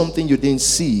 Do something you didn't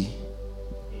see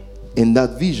in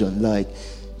that vision. Like,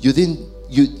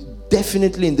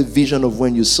 definitely in the vision of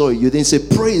when you saw it. You didn't say,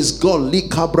 praise God, li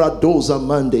cabra doza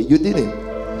mande. You didn't.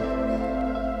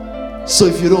 So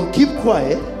if you don't keep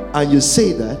quiet and you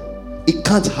say that, it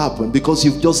can't happen because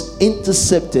you've just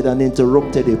intercepted and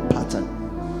interrupted a pattern.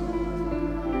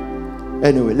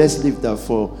 Anyway, let's leave that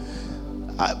for...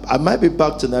 I might be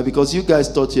back tonight because you guys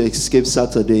thought you escaped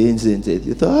Saturday, isn't it?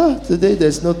 You thought, today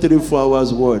there's no 3-4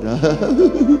 hours word.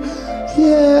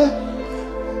 Yeah.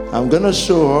 I'm going to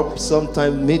show up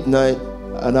sometime midnight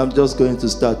and I'm just going to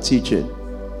start teaching.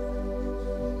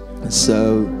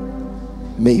 So,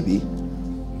 maybe.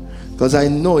 Because I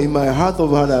know in my heart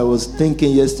of heart, I was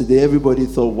thinking yesterday, everybody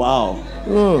thought, wow,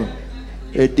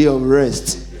 a day of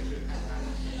rest.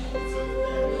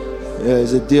 Yeah,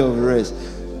 it's a day of rest.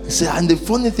 See, and the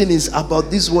funny thing is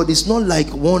about this word, it's not like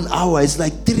 1 hour, it's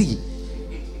like 3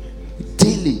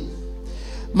 daily.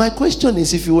 My question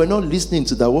is, if you were not listening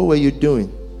to that, what were you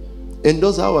doing? In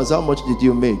those hours, how much did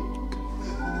you make?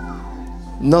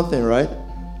 Nothing, right?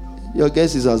 Your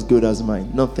guess is as good as mine.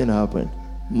 Nothing happened.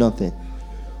 Nothing.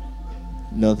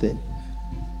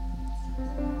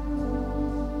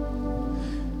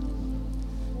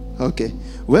 Okay.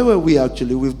 Where were we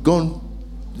actually? We've gone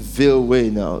Veil way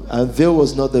now. And Veil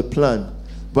was not the plan.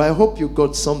 But I hope you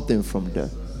got something from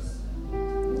that.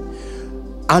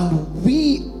 And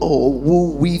we all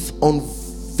who with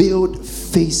unveiled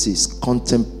faces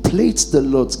contemplate the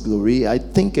Lord's glory. I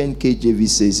think NKJV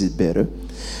says it better.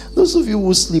 Those of you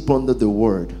who sleep under the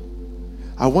word,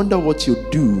 I wonder what you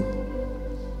do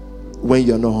when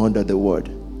you're not under the word.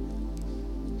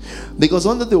 Because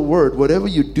under the word, whatever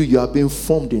you do, you are being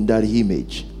formed in that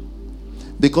image.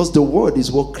 Because the word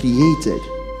is what created.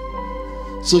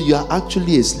 So you are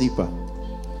actually a sleeper.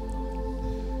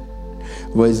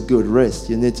 Well, it's good. Rest.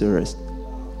 You need to rest.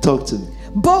 Talk to me.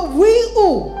 But we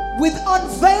all, with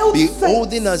unveiled face,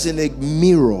 beholding as in a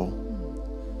mirror.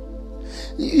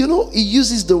 You know, it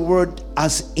uses the word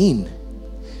as in,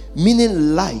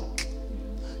 meaning like.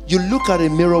 You look at a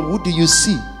mirror, who do you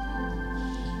see?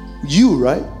 You,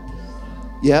 right?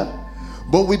 Yeah.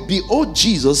 But we behold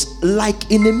Jesus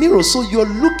like in a mirror. So you're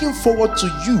looking forward to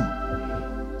you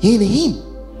in him.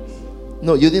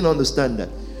 No, you didn't understand that.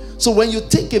 So when you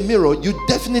take a mirror, you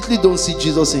definitely don't see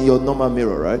Jesus in your normal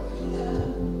mirror, right?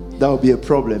 That would be a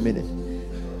problem, innit?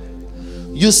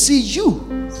 You see you.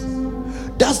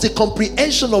 That's the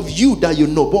comprehension of you that you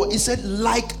know. But it said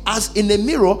like as in a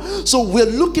mirror. So we're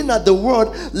looking at the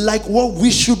world like what we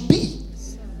should be.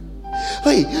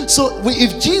 Hey, so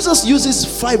if Jesus uses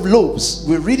 5 loaves,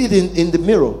 we read it in the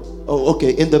mirror. Oh,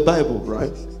 okay, in the Bible,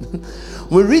 right?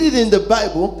 We read it in the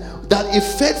Bible that it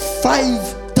fed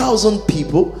 5,000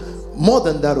 people, more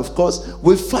than that, of course,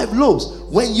 with 5 loaves.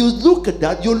 When you look at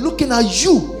that, you're looking at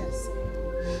you.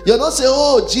 You're not saying,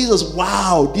 oh, Jesus,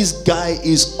 wow, this guy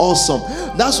is awesome.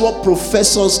 That's what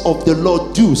professors of the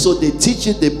Lord do. So they teach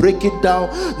it, they break it down.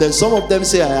 Then some of them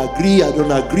say, I agree, I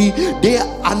don't agree. They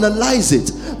analyze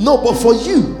it. No, but for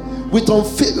you, with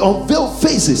unveiled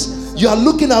faces, you are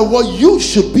looking at what you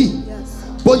should be.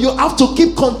 But you have to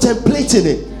keep contemplating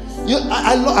it.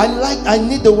 I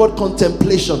need the word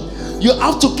contemplation. You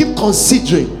have to keep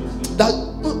considering that,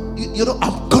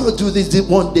 I'm going to do this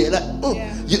one day. Like,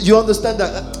 you understand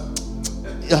that?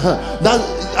 That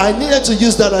I needed to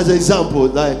use that as an example.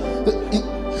 Like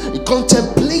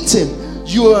contemplating,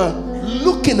 you are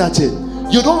looking at it.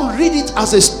 You don't read it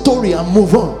as a story and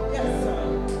move on.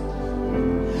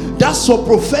 That's for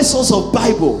professors of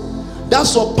Bible.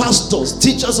 That's for pastors,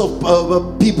 teachers of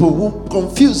people who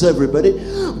confuse everybody.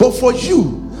 But for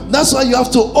you, that's why you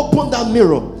have to open that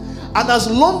mirror. And as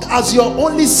long as you're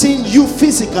only seeing you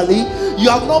physically, you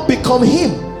have not become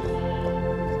him.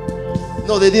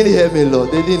 No, they didn't hear me,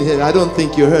 Lord. They didn't hear me. I don't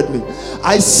think you heard me.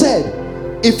 I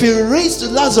said, if he raised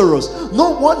Lazarus,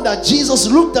 no wonder Jesus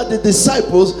looked at the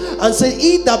disciples and said,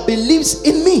 he that believes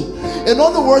in me. In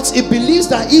other words, he believes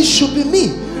that he should be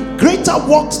me. Greater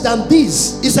works than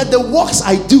these. He said, the works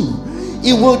I do,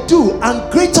 he will do,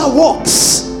 and greater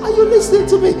works. Are you listening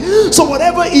to me? So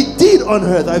whatever he did on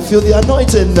earth, I feel the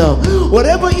anointing now.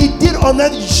 Whatever he did on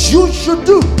earth, you should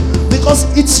do. Because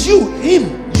it's you,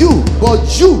 him, you,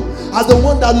 but you are the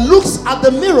one that looks at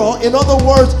the mirror. In other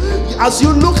words, as you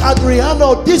look at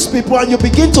Rihanna or these people and you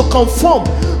begin to conform,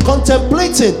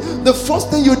 contemplating, the first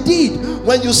thing you did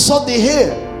when you saw the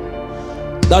hair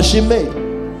that she made,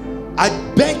 I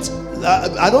bet,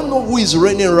 I don't know who is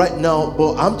reigning right now,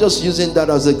 but I'm just using that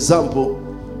as an example.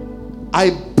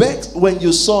 I bet when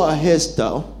you saw a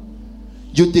hairstyle,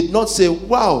 you did not say,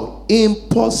 wow,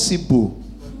 impossible.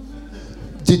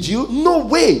 Did you? No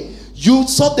way. You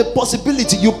saw the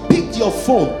possibility. You picked your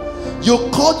phone. You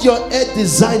called your hair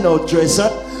designer or dresser.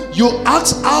 You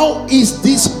asked, how is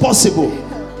this possible?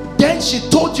 Then she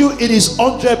told you it is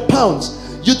 100 pounds.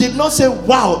 You did not say,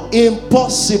 wow,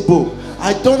 impossible,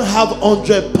 I don't have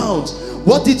 100 pounds.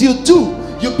 What did you do?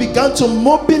 You began to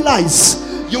mobilize.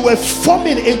 You were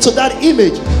forming into that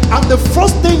image. And the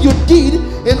first thing you did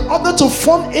in order to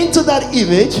form into that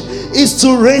image is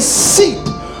to raise seed.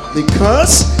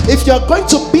 Because if you are going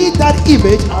to be that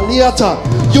image, Aliyata,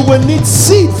 you will need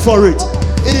seed for it.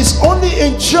 It is only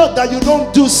in church that you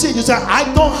don't do seed. You say,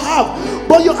 I don't have.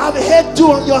 But you have a hairdo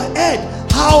on your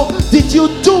head. How did you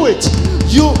do it?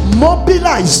 You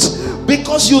mobilized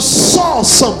because you saw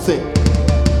something.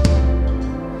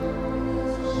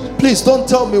 Please don't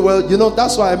tell me, well, you know,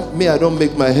 that's why I don't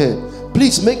make my hair.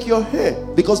 Please make your hair,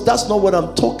 because that's not what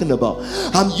I'm talking about.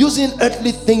 I'm using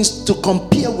earthly things to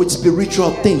compare with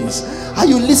spiritual things. Are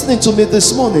you listening to me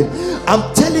this morning?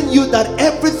 I'm telling you that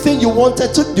everything you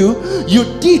wanted to do, you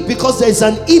did, because there's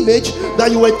an image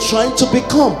that you were trying to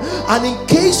become. And in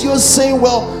case you're saying,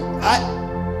 well,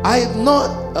 I'm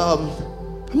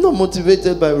not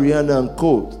motivated by Rihanna and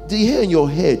Co. The hair in your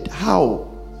head, how?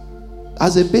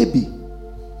 As a baby,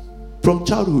 from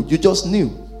childhood, you just knew.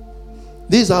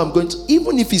 This is how I'm going to,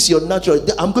 even if it's your natural,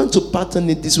 I'm going to pattern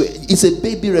it this way. It's a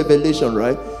baby revelation,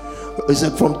 right? It's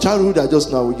like from childhood, I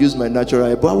just now use my natural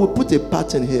hair, but I will put a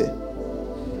pattern here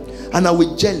and I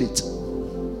will gel it.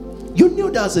 You knew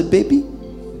that as a baby?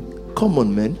 Come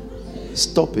on, man.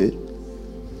 Stop it.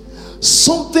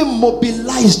 Something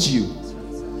mobilized you.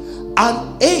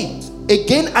 And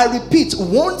again, I repeat,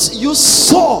 once you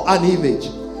saw an image,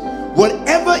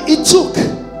 whatever it took,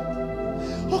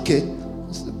 okay,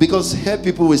 because here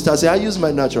people will start saying, I use my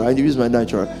natural, I use my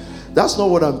natural. That's not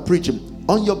what I'm preaching.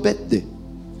 On your birthday,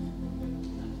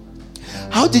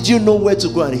 how did you know where to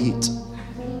go and eat?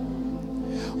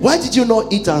 Why did you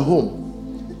not eat at home?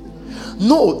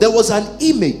 No, there was an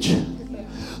image.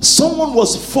 Someone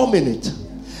was forming it.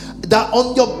 That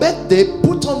on your birthday,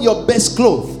 put on your best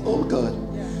clothes. Oh God.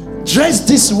 Dress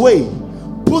this way.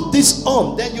 Put this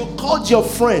on. Then you called your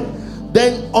friend.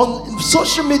 Then on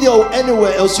social media or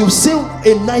anywhere else, you've seen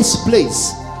a nice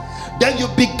place. Then you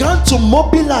began to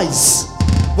mobilize.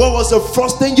 What was the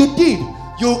first thing you did?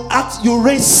 You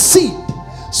raised seed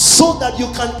so that you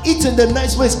can eat in the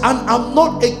nice place. And I'm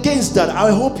not against that.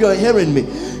 I hope you're hearing me.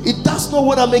 That's not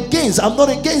what I'm against. I'm not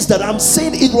against that. I'm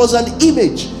saying it was an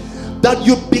image that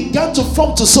you began to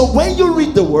form to. So when you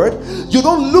read the word, you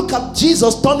don't look at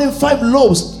Jesus turning 5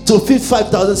 loaves to feed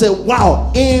 5,000 and say,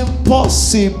 wow,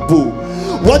 impossible.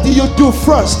 What do you do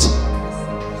first?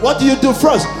 What do you do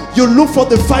first? You look for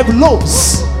the 5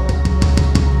 loaves.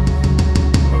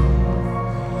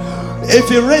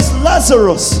 If you raise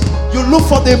Lazarus, you look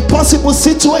for the impossible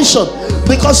situation,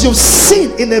 because you've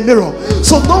seen in a mirror.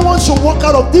 So no one should walk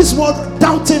out of this world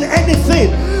doubting anything,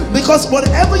 because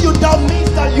whatever you doubt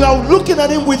means that you are looking at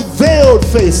him with veiled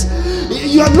face.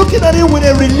 You are looking at him with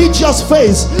a religious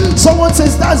face. Someone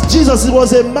says that's Jesus. He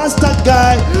was a master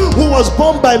guy who was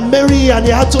born by Mary and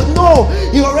he had to. No,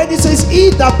 he already says, he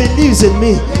that believes in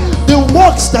me, the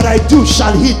works that I do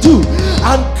shall he do,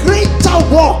 and greater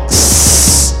works.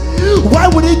 Why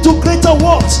would he do greater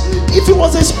works? If he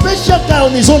was a special guy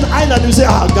on his own island, you say,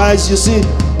 guys, you see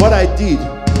what I did.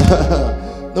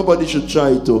 Nobody should try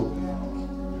it though.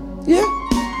 Yeah,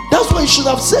 that's what he should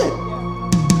have said.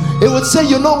 He would say,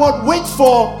 you know what, wait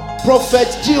for Prophet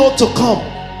Gio to come,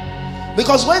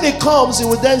 because when he comes, he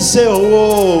would then say,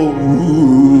 oh,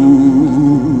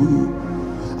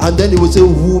 and then he would say,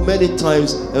 who, many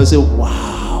times, and he would say,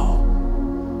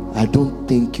 wow, I don't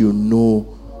think you know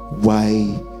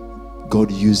why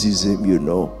God uses him, you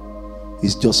know.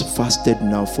 He's just fasted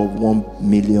now for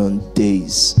 1,000,000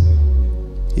 days.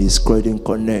 He's creating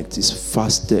connect. He's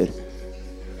fasted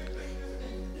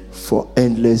for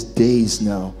endless days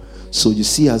now. So you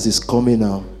see, as he's coming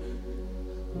out,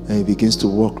 and he begins to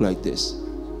walk like this,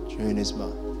 train his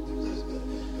mouth.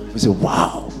 We say,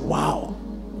 wow, wow,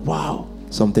 wow.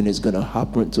 Something is going to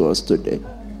happen to us today.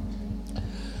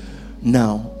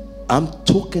 Now, I'm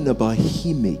talking about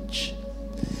image.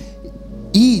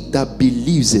 He that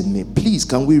believes in me. Please,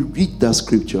 can we read that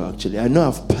scripture actually? I know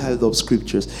I've piled up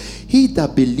scriptures. He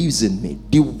that believes in me,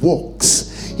 the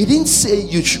works. He didn't say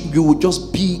you will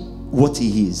just be what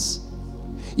he is.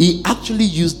 He actually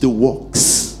used the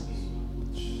works.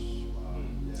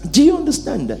 Do you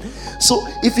understand that? So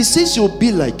if he says you'll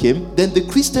be like him, then the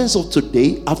Christians of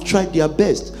today have tried their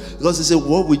best. Because they say,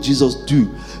 what would Jesus do?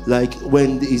 Like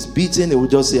when he's beaten, they will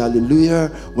just say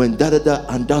hallelujah. When da-da-da,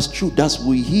 and that's true. That's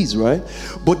who he is, right?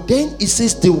 But then it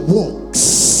says the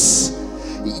works.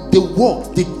 The works,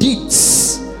 the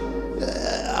deeds.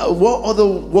 What other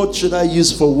word should I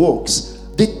use for works?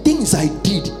 The things things I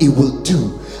did, it will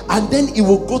do. And then it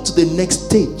will go to the next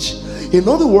stage. In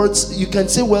other words, you can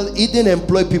say, well, he didn't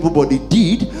employ people, but he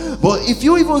did. But if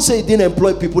you even say he didn't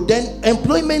employ people, then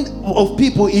employment of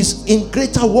people is in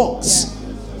greater works.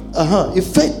 It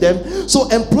fed them. So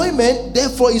employment,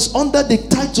 therefore, is under the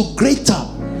title greater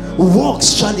works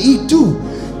shall he do.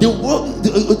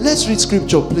 Let's read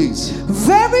scripture, please.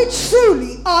 Very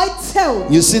truly, I tell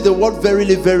you. You see, the word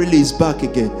verily, verily is back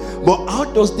again. But how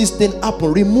does this thing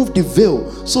happen? Remove the veil.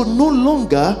 So no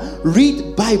longer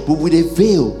read Bible with a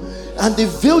veil. And the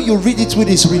veil you read it with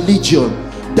is religion.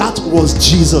 That was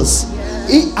Jesus.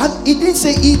 And it didn't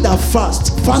say eat that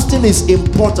fast. Fasting is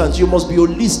important. You must be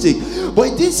holistic. But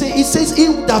it didn't say, it says he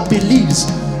that believes.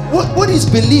 What is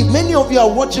believe? Many of you are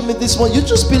watching me this one. You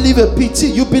just believe a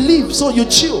PT. You believe, so you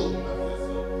chill.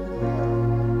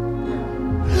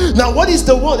 Now, what is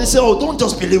the word? They say, oh, don't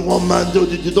just believe one man.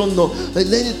 You don't know. A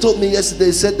lady told me yesterday,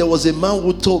 he said there was a man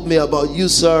who told me about you,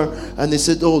 sir. And he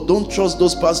said, oh, don't trust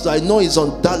those pastors. I know he's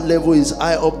on that level. He's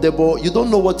high up there, but you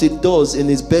don't know what he does in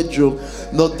his bedroom.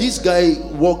 Now, this guy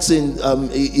walks in,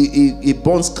 he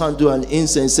burns candle and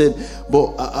incense. Said,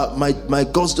 but my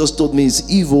God just told me he's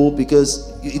evil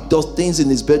because he does things in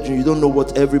his bedroom. You don't know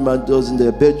what every man does in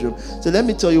their bedroom. So let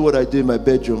me tell you what I do in my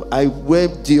bedroom. I wear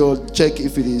Dior, check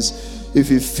if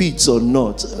it fits or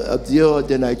not. Dior,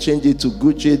 then I change it to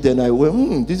Gucci. Then I wear,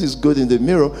 this is good in the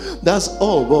mirror. That's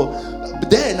all. But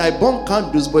then I burn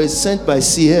candles, but it's sent by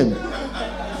CM.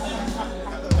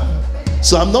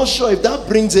 So I'm not sure if that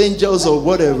brings angels or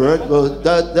whatever, but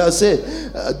that's it.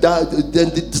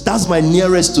 That's my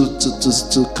nearest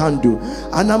to candle.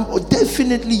 And I'm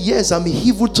definitely, yes, I'm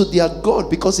evil to their God,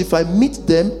 because if I meet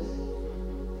them,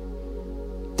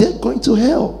 they're going to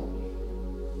hell.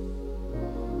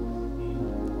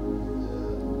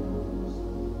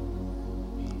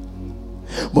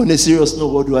 But on a serious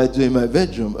note, what do I do in my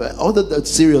bedroom? Other than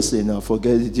seriously now,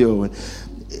 forget it.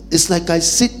 It's like I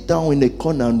sit down in a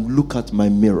corner and look at my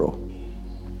mirror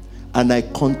and I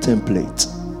contemplate.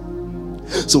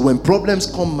 So when problems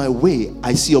come my way,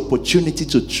 I see opportunity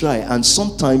to try, and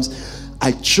sometimes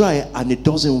I try and it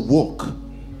doesn't work.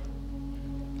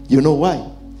 You know why?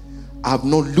 I've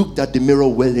not looked at the mirror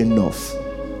well enough.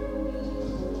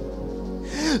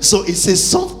 So it says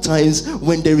sometimes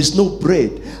when there is no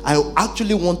bread, I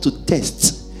actually want to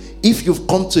test if you've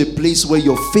come to a place where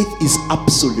your faith is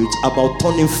absolute about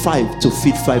turning 5 to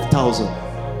feed 5,000.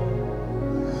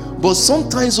 But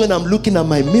sometimes when I'm looking at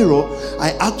my mirror,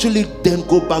 I actually then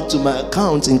go back to my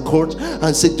account in court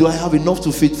and say, do I have enough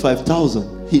to feed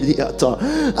 5,000?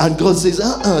 And God says,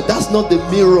 that's not the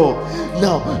mirror.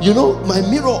 Now, you know, my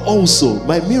mirror,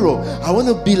 I want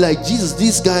to be like Jesus.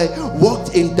 This guy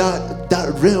walked in that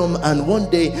realm, and one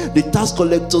day the tax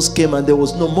collectors came and there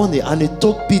was no money, and he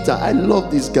told Peter, I love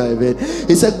this guy, man.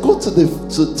 He said, go to the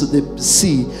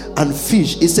sea and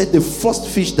fish. He said, the first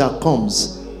fish that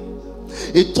comes.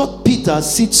 He taught Peter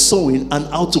seed sowing and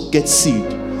how to get seed.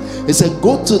 He said,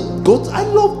 go to. I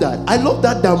love that. I love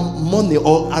that money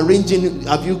or arranging.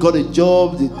 Have you got a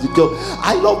job?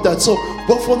 I love that. So,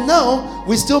 but for now,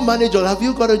 we still manage. Or have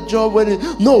you got a job? What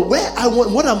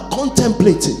I'm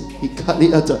contemplating.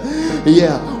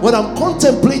 Yeah, what I'm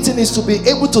contemplating is to be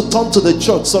able to turn to the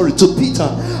church. To Peter,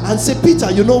 and say, Peter,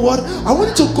 you know what? I want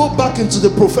you to go back into the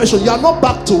profession. You are not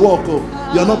back to work.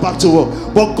 You're not back to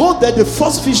work. But go there, the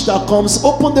first fish that comes,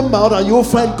 open the mouth and you'll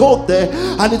find gold there,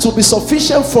 and it will be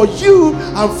sufficient for you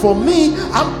and for me.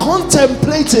 I'm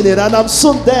contemplating it, and I'm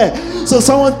soon there. So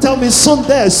someone tell me, soon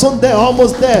there,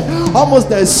 almost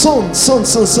there, soon.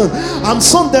 I'm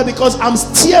soon there because I'm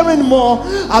staring more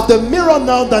at the mirror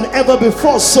now than ever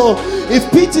before. So if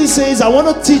PT says I want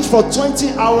to teach for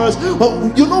 20 hours,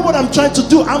 but you know what I'm trying to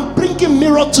do? I'm bringing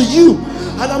mirror to you.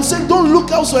 And I'm saying, don't look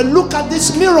elsewhere, look at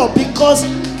this mirror, because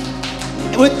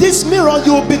with this mirror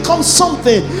you will become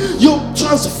something. You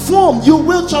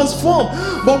will transform.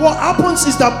 But what happens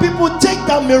is that people take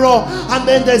that mirror, and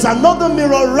then there's another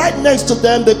mirror right next to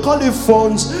them. They call it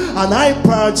phones and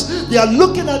iPads. They are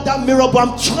looking at that mirror, but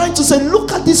I'm trying to say,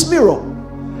 look at this mirror.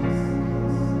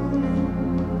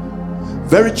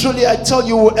 Very truly I tell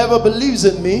you, whoever believes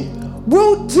in me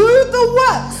will do the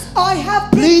works I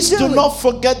have been Please doing. do not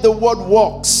forget the word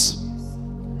works.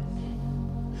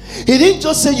 He didn't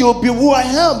just say you'll be who I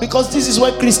am, because this is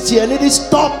where Christianity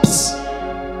stops.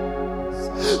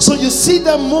 So you see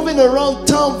them moving around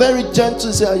town very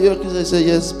gentle. Say, are you okay? They say,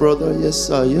 yes, brother, yes,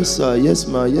 sir, yes, sir, yes,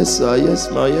 ma, yes, sir, yes,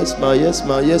 ma, yes, ma, yes,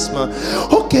 ma, yes, ma.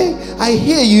 Okay, I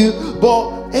hear you,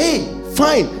 but hey,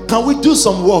 fine. Can we do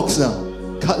some works now?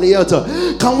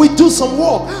 Can we do some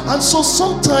work? And so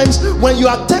sometimes when you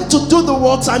attempt to do the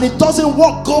works and it doesn't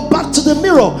work, go back to the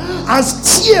mirror and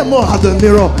stare more at the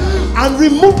mirror and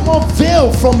remove more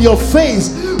veil from your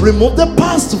face. Remove the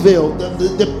past veil,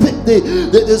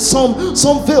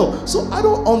 some veil. So I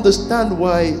don't understand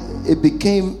why it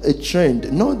became a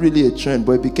trend. Not really a trend,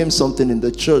 but it became something in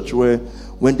the church where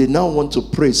when they now want to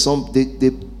pray,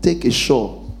 they take a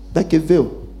shawl, like a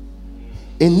veil.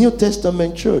 In New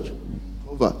Testament church,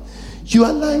 you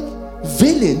are like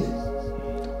veiling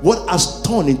what has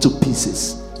torn into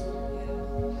pieces.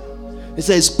 It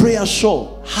says prayer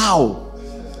shawl. How?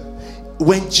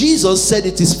 When Jesus said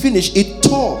it is finished, it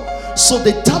tore. So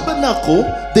the tabernacle,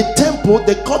 the temple,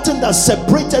 the curtain that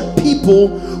separated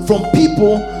people from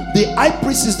people, the high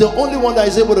priest is the only one that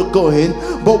is able to go in.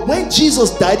 But when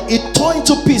Jesus died, it tore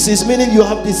into pieces, meaning you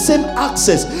have the same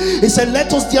access. He said,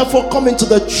 let us therefore come into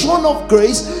the throne of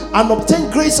grace and obtain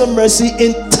grace and mercy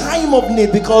in time of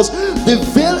need, because the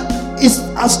veil is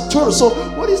as torn. So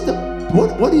what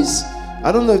is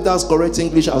I don't know if that's correct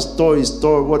English, as tore is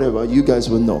tore, whatever, you guys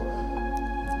will know.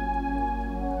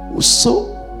 So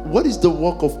what is the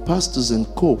work of pastors and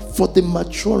co? For the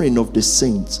maturing of the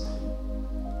saints.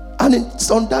 And it's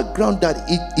on that ground that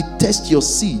it tests your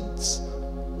seeds.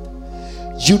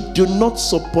 You do not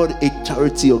support a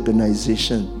charity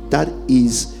organization. That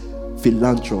is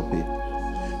philanthropy.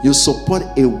 You support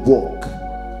a work.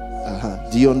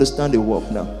 Do you understand the work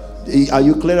now? Are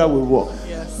you clear with work?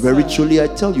 Yes. Very truly, I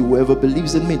tell you, whoever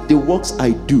believes in me, the works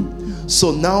I do.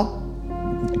 So now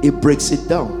it breaks it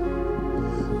down.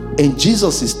 In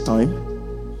Jesus' time,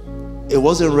 it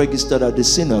wasn't registered at the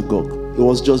synagogue. It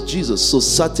was just Jesus. So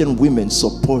certain women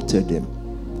supported him.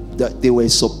 That they were a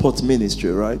support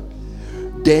ministry, right?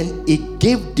 Then he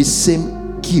gave the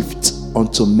same gift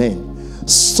unto men.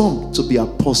 Some to be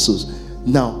apostles.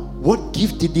 Now, what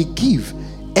gift did he give?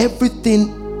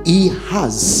 Everything he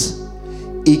has,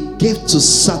 he gave to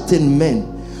certain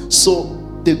men. So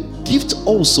the gift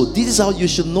also, this is how you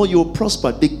should know you'll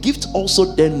prosper. The gift also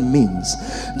then means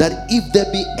that if there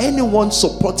be anyone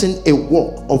supporting a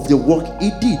work of the work he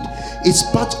did, it's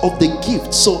part of the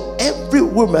gift. So every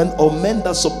woman or man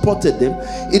that supported them,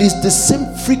 it is the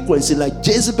same frequency. Like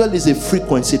Jezebel is a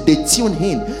frequency, they tune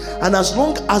in. And as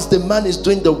long as the man is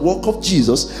doing the work of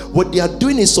Jesus, what they are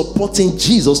doing is supporting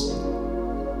Jesus.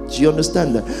 Do you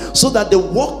understand that? So that the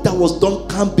work that was done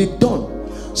can be done.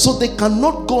 So they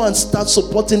cannot go and start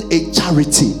supporting a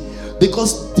charity,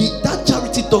 because that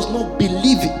charity does not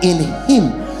believe in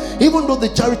him. Even though the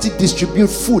charity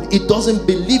distributes food, it doesn't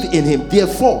believe in him.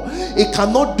 Therefore, it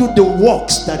cannot do the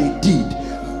works that he did.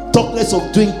 Talk less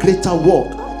of doing greater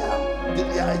work.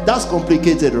 That's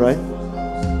complicated, right?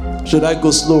 Should I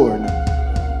go slower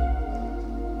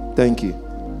now? Thank you.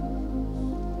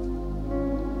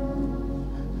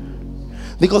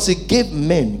 Because he gave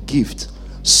men gift.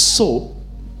 So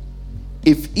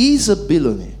if he's a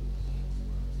billionaire,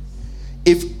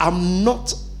 if I'm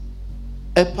not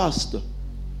a pastor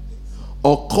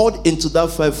or called into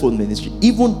that fivefold ministry,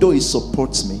 even though he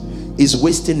supports me, he's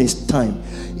wasting his time.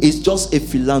 He's just a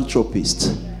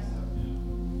philanthropist.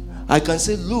 I can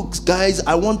say, look, guys,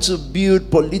 I want to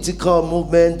build political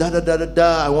movement,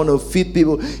 I want to feed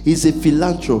people. He's a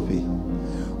philanthropy.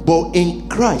 But in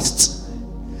Christ,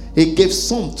 he gave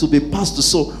some to be pastors.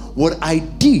 So what I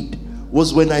did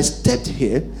was, when I stepped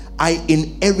here, I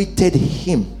inherited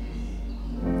him.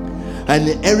 And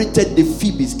inherited the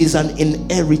Phoebes is an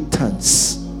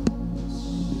inheritance,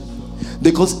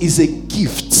 because it's a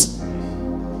gift.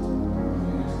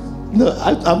 No,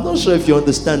 I'm not sure if you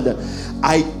understand that.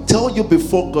 I tell you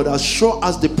before God, as sure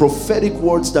as the prophetic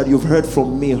words that you've heard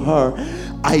from me are,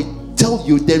 I tell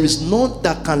you there is none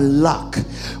that can lack.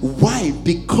 Why?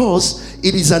 Because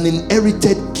it is an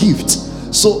inherited gift.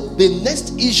 So the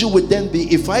next issue would then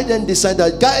be, if I then decide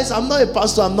that, guys, I'm not a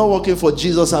pastor, I'm not working for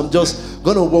Jesus, I'm just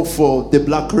going to work for the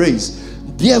black race.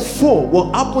 Therefore,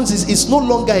 what happens is, it's no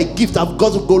longer a gift. I've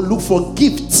got to go look for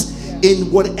gifts in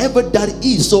whatever that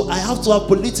is. So I have to have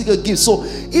political gifts. So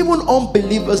even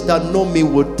unbelievers that know me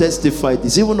will testify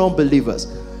this. Even unbelievers,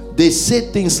 they say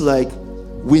things like,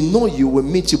 we know you, we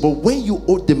meet you, but when you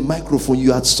hold the microphone,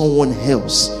 you are someone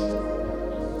else.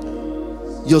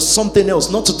 You're something else.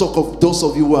 Not to talk of those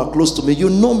of you who are close to me. You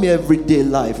know me everyday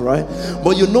life, right?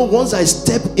 But you know, once I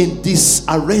step in this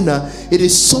arena, it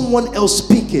is someone else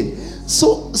speaking.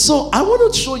 So I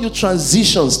want to show you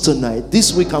transitions tonight.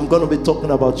 This week I'm going to be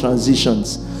talking about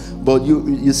transitions. But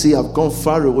you see, I've gone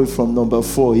far away from number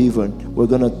 4 even. We're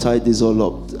going to tie this all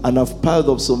up. And I've piled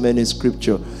up so many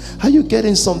scripture. Are you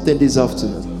getting something this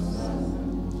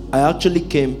afternoon? I actually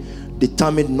came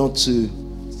determined not to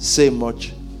say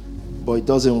much. But it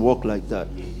doesn't work like that.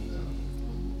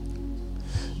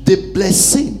 The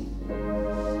blessing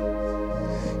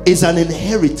is an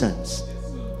inheritance.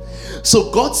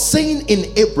 So God saying in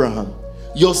Abraham,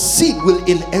 your seed will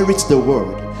inherit the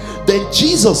world. Then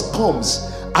Jesus comes.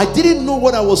 I didn't know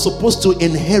what I was supposed to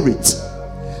inherit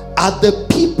are the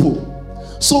people.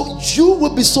 So you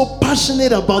will be so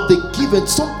passionate about the giving,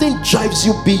 something drives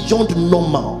you beyond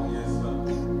normal.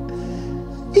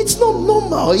 It's not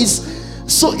normal.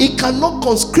 So it cannot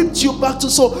conscript you back to.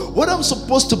 So what I'm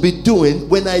supposed to be doing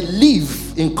when I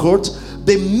leave in court,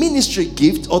 the ministry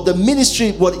gift or the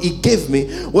ministry what he gave me,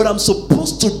 what I'm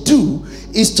supposed to do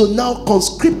is to now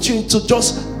conscript you into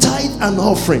just tithe and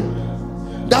offering.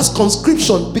 That's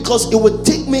conscription, because it would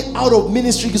take me out of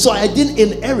ministry. So I didn't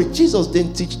inherit. Jesus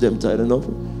didn't teach them tithe and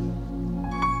offering.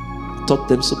 Taught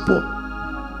them support.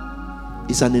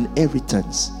 It's an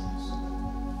inheritance.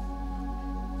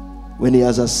 When he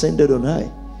has ascended on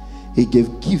high, he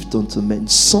gave gift unto men,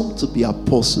 some to be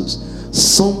apostles,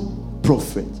 some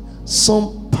prophets,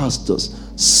 some pastors,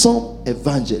 some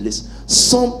evangelists,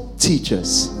 some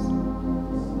teachers,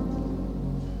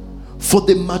 for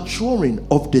the maturing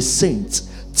of the saints,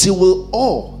 till we'll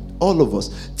all of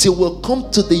us, till we'll come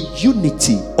to the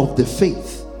unity of the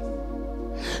faith.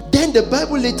 Then the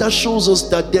Bible later shows us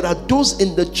that there are those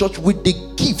in the church with the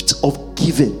gift of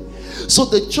giving. So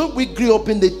the church we grew up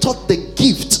in, they taught the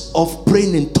gift of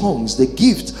praying in tongues, the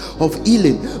gift of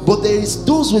healing. But there is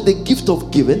those with the gift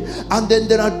of giving, and then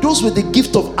there are those with the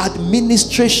gift of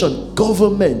administration,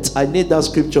 government. I need that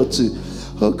scripture too.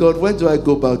 Oh God, where do I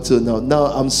go back to now? Now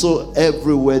I'm so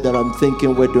everywhere that I'm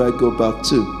thinking, where do I go back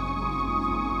to?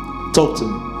 Talk to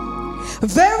me.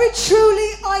 Very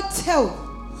truly I tell you,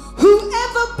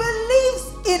 whoever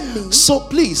believes in me. So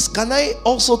please, can I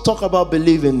also talk about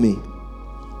believe in me?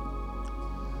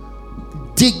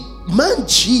 The man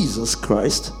Jesus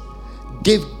Christ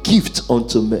gave gift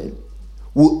unto men.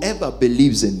 Whoever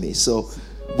believes in me. So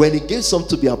when he gave some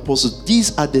to be apostles,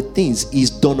 these are the things he's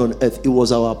done on earth. He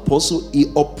was our apostle.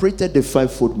 He operated the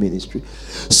fivefold ministry.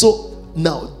 So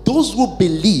now those who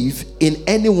believe in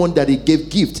anyone that he gave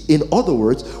gift, in other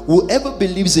words, whoever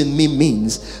believes in me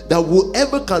means that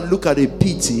whoever can look at a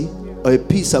PT or a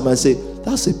PSAM and say,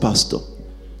 that's a pastor,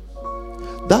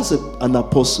 that's an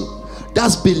apostle,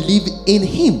 that's believe in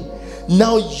him.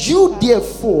 Now you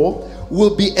therefore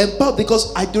will be empowered,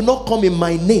 because I do not come in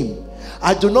my name.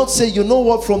 I do not say, you know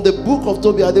what, from the book of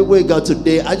Toby Adewega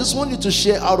today, I just want you to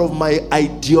share out of my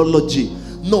ideology.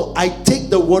 No, I take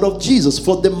the word of Jesus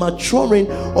for the maturing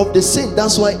of the saint.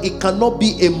 That's why it cannot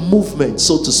be a movement,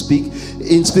 so to speak.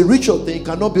 In spiritual thing, it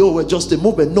cannot be, oh, we're just a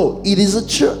movement. No, it is a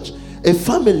church, a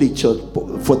family church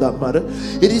for that matter.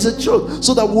 It is a church.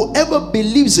 So that whoever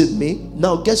believes in me,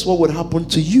 now guess what would happen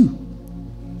to you?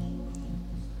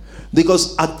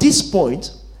 Because at this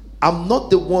point, I'm not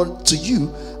the one to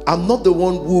you. I'm not the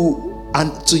one who,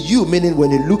 and to you, meaning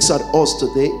when it looks at us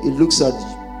today, it looks at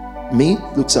me,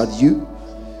 looks at you.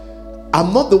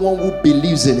 I'm not the one who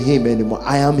believes in him anymore.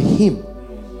 I am him.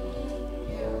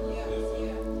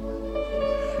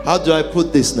 How do I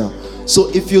put this now? So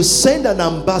if you send an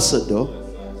ambassador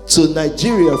to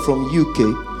Nigeria from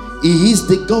UK, he is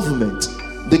the government,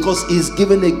 because he's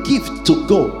given a gift to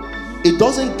go. It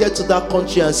doesn't get to that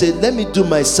country and say, let me do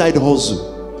my side hustle.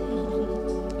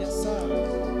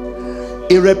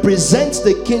 He represents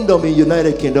the kingdom in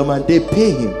United Kingdom, and they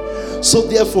pay him. So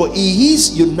therefore, he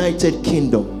is United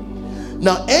Kingdom.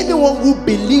 Now, anyone who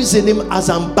believes in him as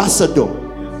ambassador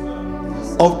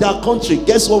of that country,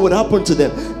 guess what would happen to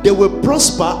them? They will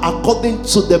prosper according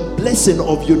to the blessing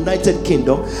of United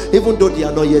Kingdom, even though they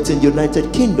are not yet in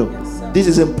United Kingdom. This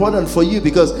is important for you,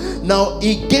 because now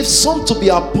he gave some to be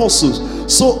apostles.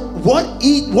 So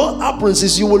what happens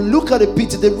is, you will look at a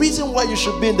PT. The reason why you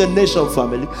should be in the nation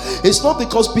family, it's not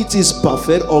because PT is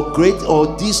perfect or great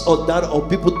or this or that, or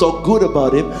people talk good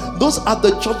about him. Those are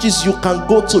the churches you can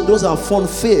go to. Those are fun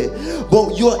fair.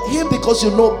 But you're here because you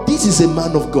know this is a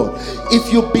man of God.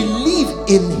 If you believe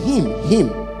in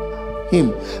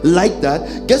him like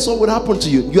that, guess what would happen to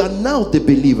you? You are now the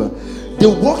believer. The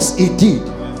works he did,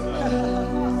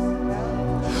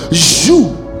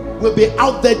 you will be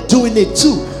out there doing it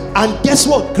too. And guess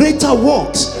what? Greater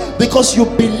works, because you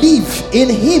believe in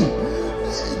him.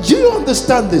 Do you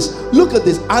understand this? Look at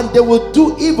this. And they will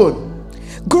do even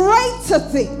greater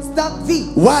things than these.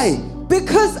 Why?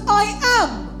 Because I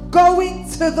am going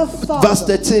to the Father. Verse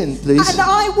 13, please. And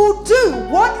I will do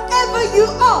whatever you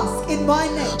ask in my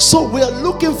name. So we are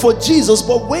looking for Jesus,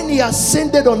 but when he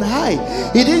ascended on high,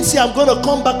 he didn't say, I'm going to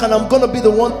come back and I'm going to be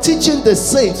the one teaching the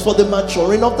saints for the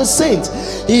maturing of the saints.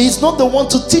 He is not the one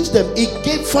to teach them. He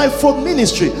gave fivefold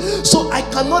ministry. So I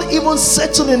cannot even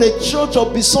settle in a church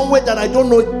or be somewhere that I don't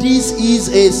know this is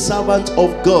a servant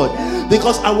of God,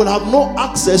 because I will have no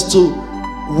access to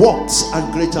works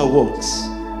and greater works.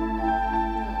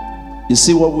 You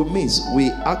see what we miss? We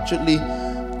actually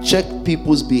check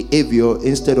people's behavior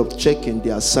instead of checking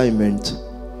the assignment,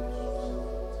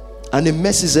 and it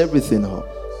messes everything up.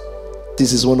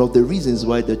 This is one of the reasons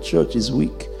why the church is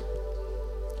weak.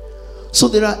 So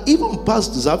there are even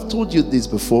pastors, I've told you this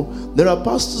before, there are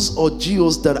pastors or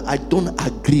GOs that I don't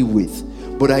agree with,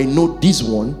 but I know this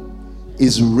one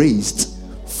is raised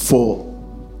for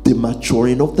the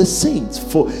maturing of the saints,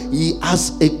 for he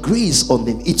has a grace on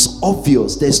him. It's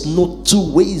obvious. There's no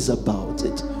two ways about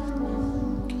it.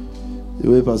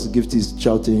 The way Pastor Gift is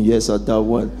shouting yes at that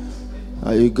one.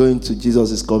 Are you going to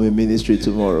Jesus is Coming ministry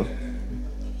tomorrow?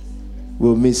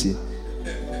 We'll miss you.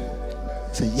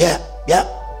 Say yeah.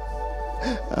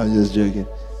 I'm just joking.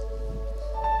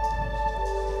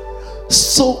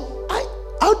 So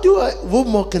what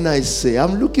more can I say?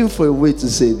 I'm looking for a way to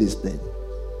say this thing.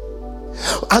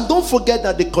 And don't forget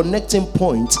that the connecting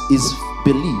point is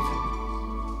belief.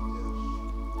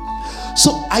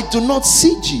 So I do not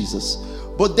see Jesus,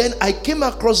 but then I came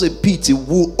across a PT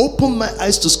who opened my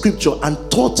eyes to scripture and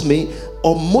taught me,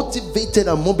 or motivated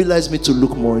and mobilized me to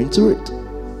look more into it,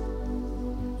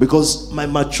 because my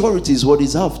maturity is what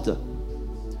he's after.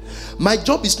 My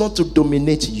job is not to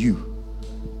dominate you.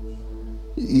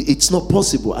 It's not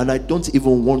possible, and I don't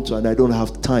even want to, and I don't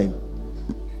have time,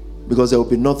 because there will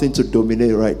be nothing to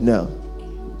dominate right now.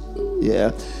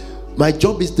 Yeah. My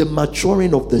job is the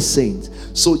maturing of the saints.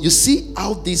 So you see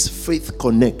how this faith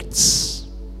connects.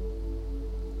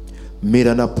 Made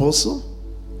an apostle,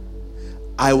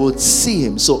 I would see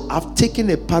him. So I've taken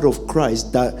a part of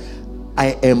Christ that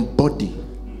I embody.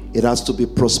 It has to be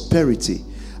prosperity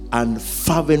and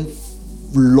fervent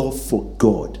love for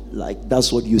God. Like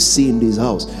that's what you see in this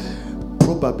house.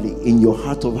 Probably in your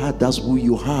heart of heart, that's who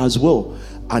you are as well.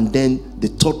 And then the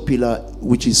third pillar,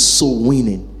 which is soul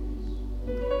winning.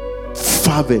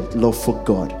 Fervent love for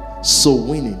God, soul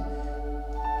winning,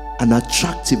 and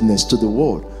attractiveness to the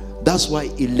world. That's why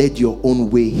he led your own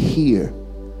way here.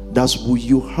 That's who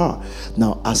you are.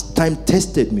 Now, as time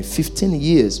tested me, 15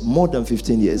 years, more than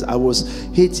 15 years. I was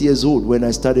 8 years old when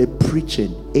I started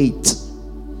preaching. 8.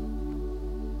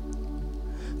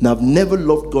 Now, I've never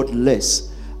loved God less.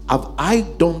 Have I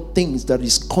done things that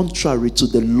is contrary to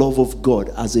the love of God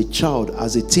as a child,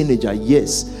 as a teenager?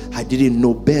 Yes, I didn't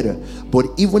know better. But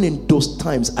even in those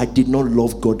times, I did not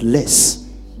love God less.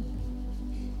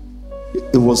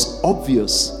 It was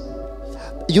obvious.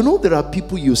 You know, there are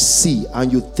people you see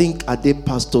and you think, are they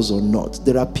pastors or not?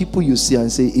 There are people you see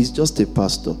and say, he's just a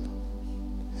pastor.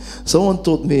 Someone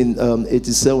told me in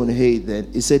 87, hey,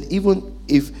 then, he said, even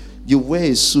if you wear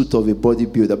a suit of a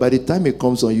bodybuilder, by the time it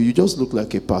comes on you, you just look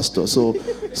like a pastor. So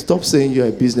stop saying you're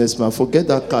a businessman. Forget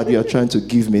that card you are trying to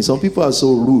give me. Some people are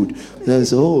so rude. They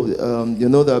say, you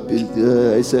know that.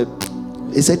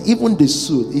 He said, even the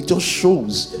suit, it just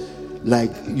shows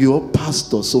like you're a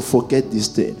pastor. So forget this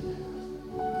thing.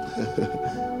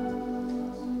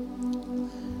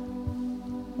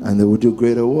 And they will do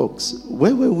greater works.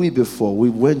 Where were we before?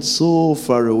 We went so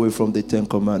far away from the 10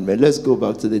 Commandments. Let's go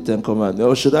back to the 10 Commandments.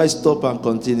 Or should I stop and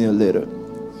continue later?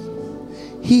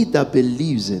 He that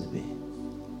believes in me,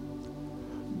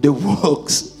 the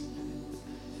works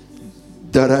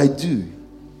that I do,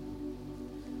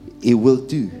 he will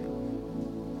do.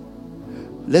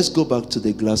 Let's go back to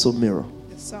the glass of mirror.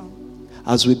 Yes, sir.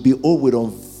 As we behold with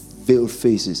unveiled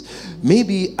faces.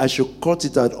 Maybe I should cut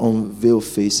it at unveiled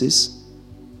faces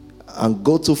and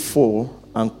go to 4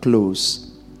 and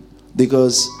close,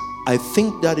 because I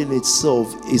think that in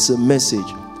itself is a message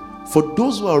for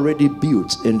those who are already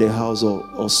built in the house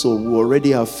or so, who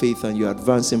already have faith and you're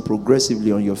advancing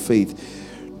progressively on your faith.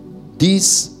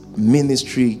 This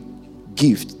ministry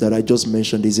gift that I just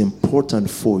mentioned is important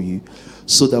for you,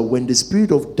 so that when the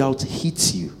spirit of doubt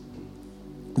hits you,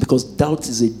 because doubt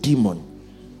is a demon,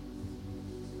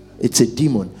 it's a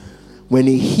demon. When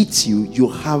it hits you, you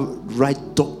have right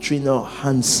doctrinal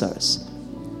answers.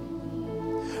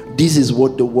 This is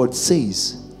what the word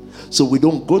says. So we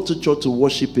don't go to church to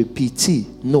worship a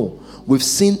PT. No. We've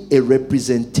seen a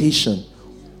representation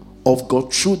of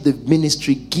God through the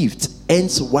ministry gift.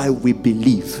 Hence why we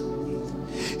believe.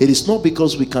 It is not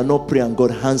because we cannot pray and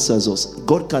God answers us.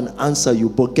 God can answer you,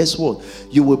 but guess what?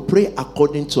 You will pray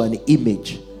according to an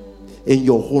image in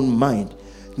your own mind.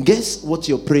 Guess what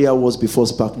your prayer was before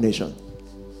Spark Nation?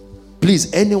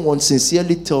 Please, anyone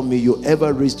sincerely tell me you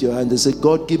ever raised your hand and said,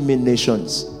 God, give me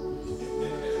nations.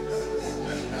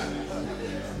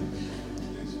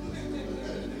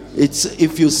 It's,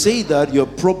 if you say that, you're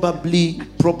probably,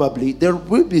 there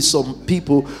will be some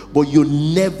people, but you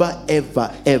never,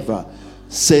 ever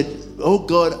said, oh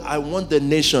God, I want the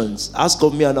nations. Ask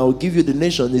of me and I will give you the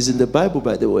nation. It's in the Bible,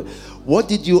 by the way. What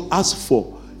did you ask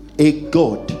for? A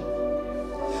God.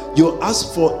 You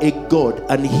asked for a God,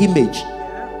 an image.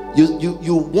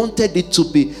 You wanted it to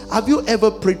be. Have you ever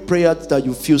prayed prayers that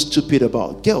you feel stupid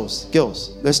about? Girls,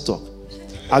 let's talk.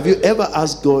 Have you ever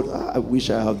asked God, I wish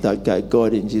I have that guy,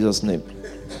 God, in Jesus' name?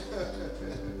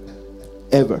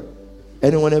 Ever?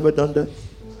 Anyone ever done that?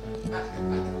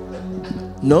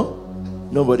 No?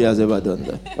 Nobody has ever done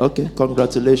that. Okay,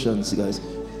 congratulations, guys.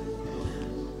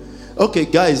 Okay,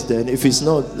 guys, then, if it's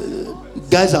not,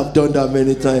 guys have done that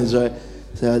many times, right?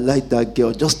 Say, I like that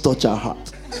girl, just touch her heart.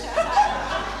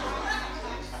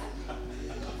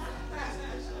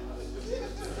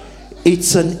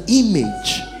 It's an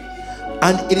image.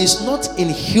 And it is not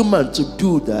inhuman to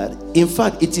do that. In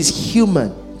fact, it is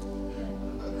human.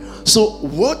 So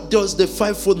what does the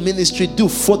fivefold ministry do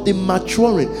for the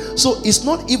maturing? So it's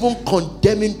not even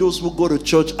condemning those who go to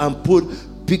church and put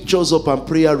pictures up and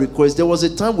prayer requests. There was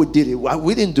a time we did it.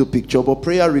 We didn't do picture, but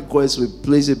prayer requests, we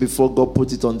place it before God,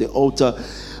 put it on the altar.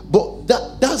 But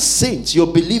that's saints.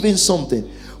 You're believing something.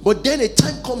 But then a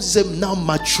time comes, you say, now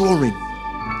maturing.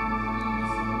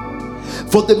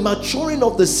 For the maturing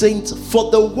of the saints,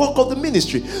 for the work of the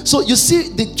ministry. So you see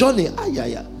the journey.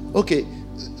 Okay,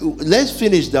 let's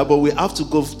finish that, but we have to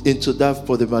go into that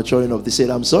for the maturing of the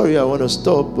saint. I'm sorry, I want to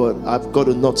stop, but I've got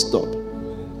to not stop.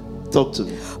 Talk to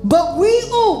me. But we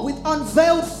all with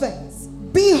unveiled face,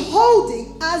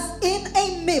 beholding as in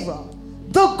a mirror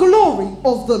the glory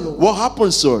of the Lord. What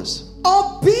happens to us?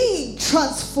 Are being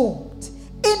transformed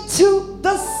into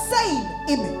the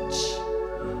same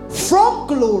image, from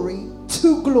glory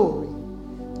to glory,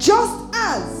 just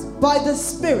as by the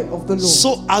Spirit of the Lord.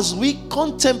 So as we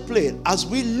contemplate, as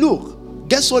we look,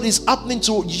 guess what is happening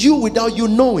to you without you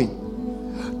knowing?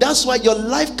 That's why your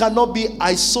life cannot be,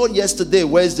 I saw yesterday,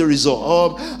 where's the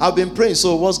result? I've been praying,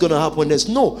 so what's going to happen next?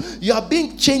 No, you are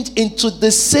being changed into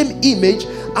the same image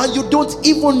and you don't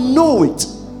even know it.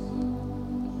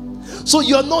 So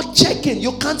you're not checking.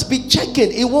 You can't be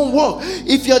checking. It won't work.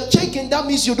 If you're checking, that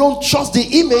means you don't trust the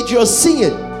image you're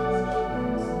seeing.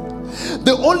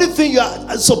 The only thing you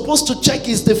are supposed to check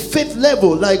is the faith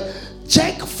level. Like,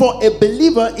 check for a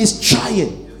believer is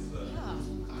trying.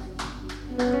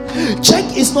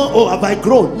 Check is not, oh, have I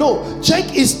grown? No,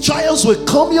 check is trials will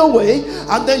come your way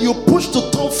and then you push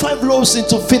to turn 5 loaves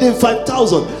into feeding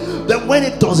 5,000. Then when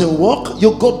it doesn't work,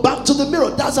 you go back to the mirror.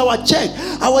 That's our check.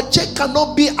 Our check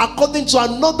cannot be according to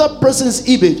another person's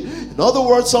image. In other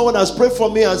words, someone has prayed for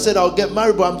me and said, I'll get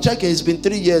married, but I'm checking, it's been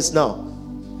 3 years now.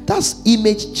 That's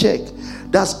image check.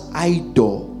 That's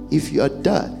idol. If you are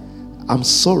that, I'm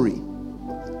sorry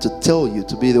to tell you,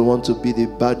 to be the one to be the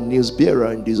bad news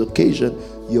bearer in this occasion.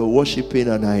 You're worshiping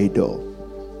an idol.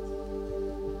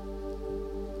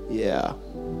 Yeah.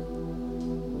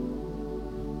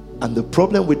 And the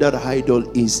problem with that idol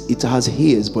is it has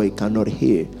ears but it cannot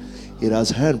hear. It has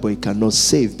hand but it cannot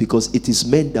save, because it is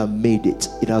men that made it.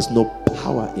 It has no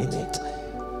power in it.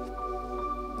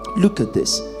 Look at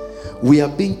this. We are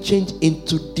being changed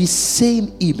into the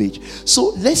same image.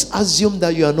 So let's assume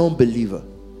that you are an unbeliever,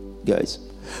 guys.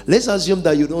 Let's assume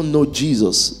that you don't know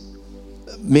Jesus,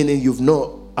 meaning you've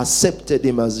not accepted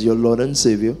him as your Lord and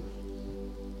Savior.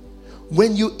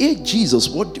 When you hear Jesus,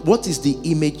 what is the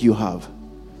image you have?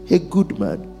 A good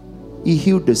man. He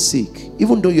healed the sick.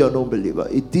 Even though you're an unbeliever,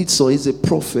 he did so. He's a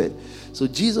prophet. So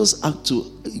Jesus had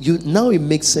to, now it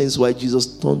makes sense why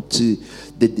Jesus turned to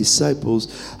the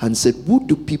disciples and said, who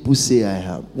do people say I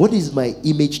am? What is my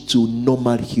image to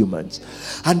normal humans?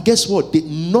 And guess what?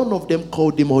 None of them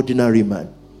called him ordinary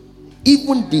man.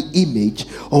 Even the image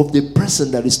of the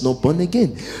person that is not born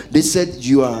again. They said,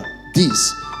 you are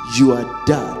this, you are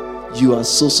that, you are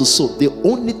so. The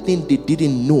only thing they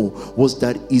didn't know was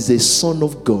that he's a son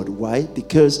of God. Why?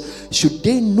 Because should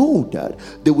they know that,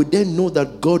 they would then know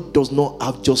that God does not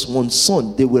have just one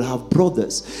son. They will have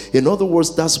brothers. In other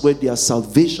words, that's where their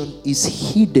salvation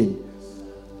is hidden.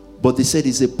 But they said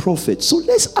he's a prophet. So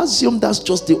let's assume that's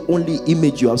just the only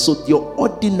image you have. So your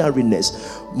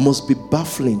ordinariness must be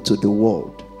baffling to the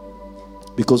world.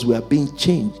 because we are being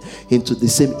changed into the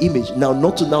same image. Now,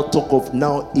 not to now talk of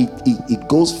now it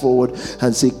goes forward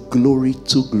and say glory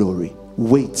to glory,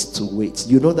 weight to weight.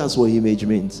 You know that's what image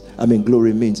means. I mean,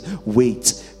 glory means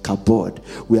weight, kabod.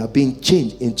 We are being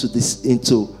changed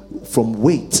into from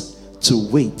weight to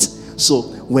weight. So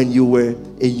when you were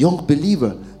a young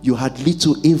believer, you had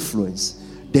little influence.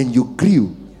 Then you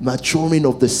grew, maturing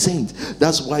of the saints.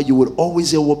 That's why you would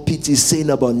always hear what Pete is saying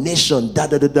about nation,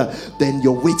 Then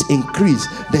your weight increased,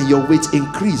 then your weight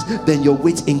increased, then your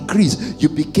weight increased. You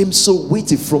became so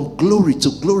weighty from glory to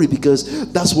glory,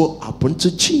 because that's what happened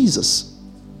to Jesus.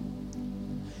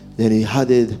 Then he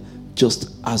added, just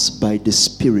as by the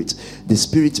Spirit. The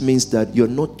Spirit means that you're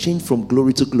not changed from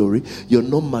glory to glory. You're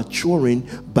not maturing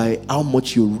by how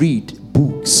much you read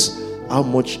books, how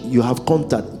much you have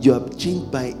contact. You are changed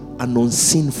by an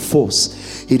unseen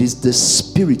force. It is the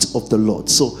Spirit of the Lord.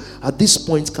 So at this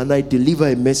point, can I deliver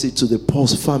a message to the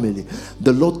Paul's family?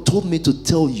 The Lord told me to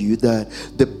tell you that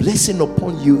the blessing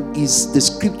upon you is the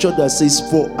scripture that says,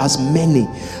 for as many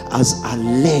as are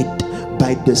led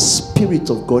by the Spirit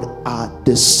of God are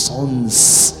the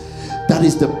sons. That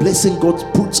is the blessing God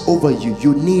puts over you.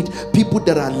 You need people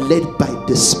that are led by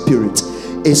the Spirit,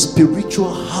 a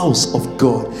spiritual house of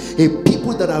God, a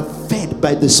people that are fed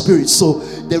by the Spirit. So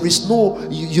there is no,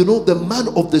 you know, the man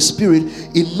of the Spirit,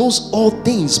 he knows all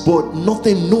things, but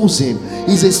nothing knows him.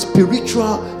 He's a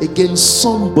spiritual, again,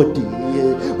 somebody.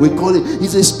 We call it,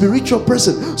 he's a spiritual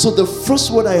person. So the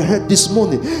first word I heard this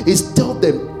morning is tell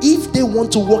them, if they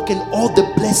want to walk in all the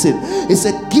blessing, he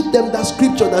said, give them that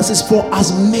scripture that says, for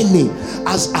as many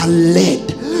as are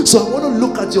led. So I want to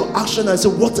look at your action and say,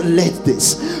 what led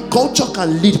this? Culture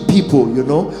can lead people, you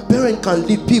know. Parent can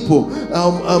lead people.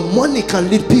 Money can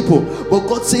lead people. But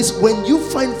God says, when you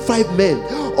find 5 men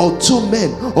or 2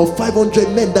 men or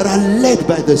 500 men that are led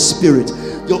by the Spirit,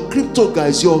 your crypto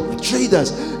guys, your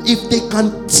traders, if they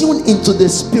can tune into the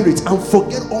Spirit and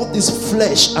forget all this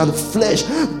flesh,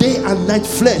 day and night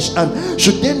flesh, and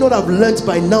should they not have learned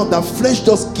by now that flesh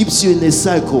just keeps you in a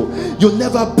cycle, you'll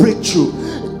never break through.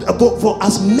 But for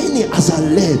as many as are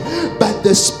led by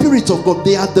the Spirit of God,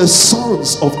 they are the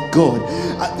sons of God.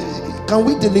 Can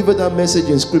we deliver that message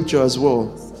in scripture as well?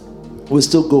 We'll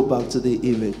still go back to the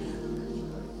image.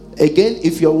 Again,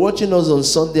 if you're watching us on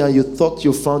Sunday and you thought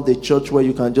you found a church where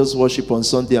you can just worship on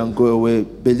Sunday and go away,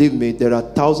 believe me, there are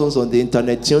thousands on the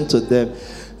internet. Tune to them.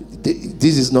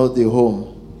 This is not the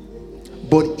home.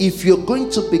 But if you're going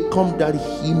to become that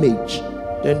image,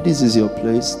 then this is your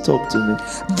place. Talk to me.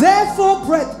 Therefore,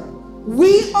 brethren,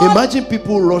 we are... Imagine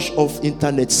people rush off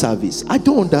internet service. I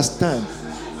don't understand.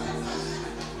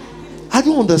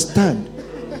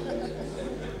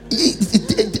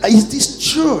 Is this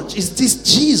church? Is this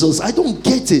Jesus? I don't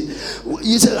get it.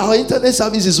 You said our internet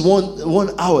service is one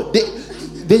hour.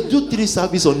 They do 3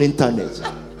 services on internet.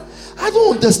 I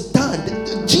don't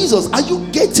understand. Jesus, are you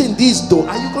getting this though?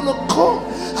 Are you gonna come?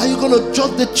 Are you gonna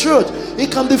judge the church?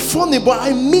 It can be funny, but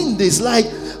I mean this. Like,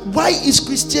 why is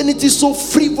Christianity so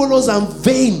frivolous and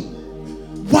vain?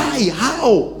 Why?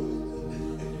 How?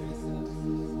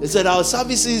 They said our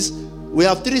services, we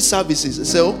have 3 services. I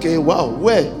said, okay, wow,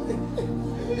 where?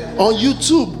 On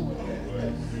YouTube,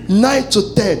 9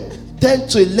 to 10, 10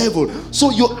 to 11. So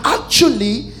you're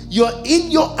in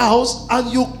your house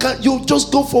and you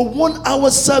just go for 1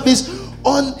 hour service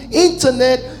on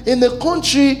internet in a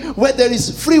country where there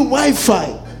is free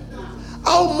Wi-Fi.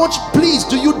 How much, please,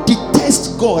 do you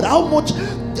detest God? How much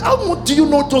do you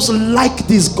not just like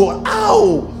this God?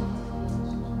 How?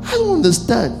 I don't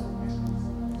understand.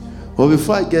 But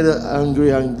before I get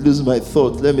angry and lose my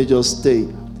thought, let me just stay.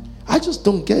 I just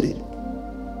don't get it.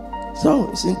 So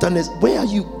it's internet. Where are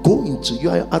you going to? You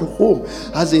are at home.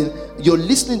 As in, you're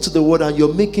listening to the word and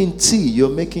you're making tea. You're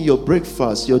making your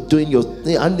breakfast. You're doing your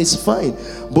thing and it's fine.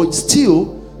 But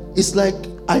still, it's like,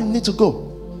 I need to go.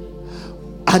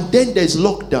 And then there's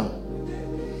lockdown.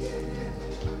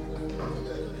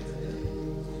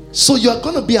 So you're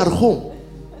going to be at home.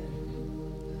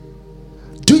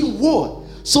 Doing what?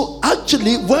 So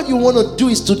actually, what you want to do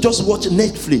is to just watch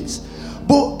Netflix.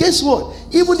 But guess what?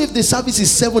 Even if the service is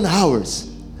 7 hours,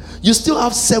 you still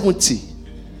have 70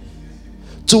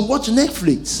 to watch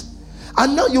Netflix.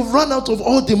 And now you've run out of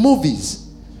all the movies.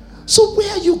 So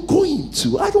where are you going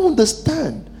to? I don't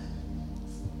understand.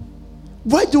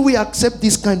 Why do we accept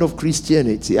this kind of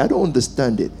Christianity? I don't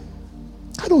understand it.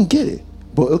 I don't get it.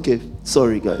 But okay,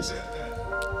 sorry guys.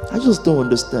 I just don't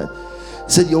understand.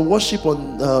 He said your worship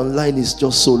online is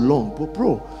just so long. But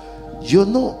bro, you're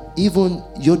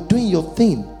doing your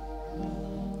thing.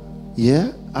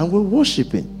 Yeah? And we're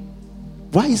worshiping.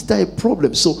 Why is that a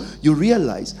problem? So you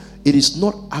realize it is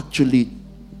not actually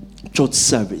church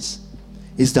service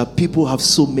is that people have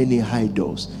so many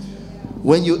idols.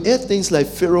 When you hear things like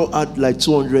Pharaoh had like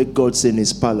 200 gods in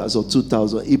his palace or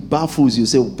 2,000, it baffles you.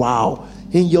 Say, wow.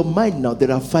 In your mind now,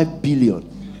 there are 5 billion.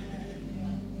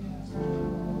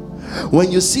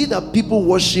 When you see that people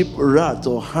worship rat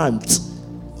or ants,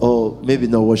 or maybe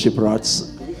not worship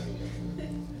rats,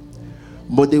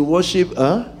 but they worship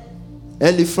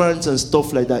elephants and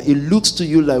stuff like that, it looks to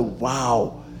you like,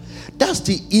 wow. That's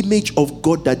the image of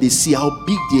God that they see, how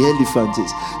big the elephant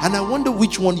is. And I wonder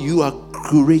which one you are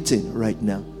curating right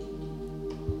now.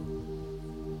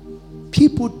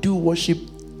 People do worship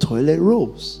toilet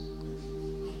rolls.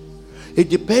 It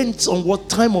depends on what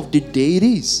time of the day it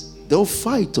is. They'll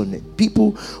fight on it.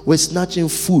 People were snatching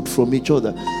food from each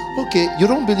other. Okay, you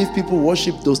don't believe people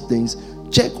worship those things?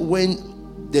 Check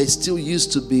when there still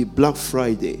used to be Black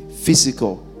Friday,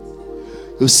 physical.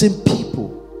 You've seen people,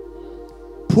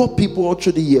 poor people all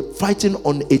through the year, fighting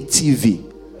on a TV.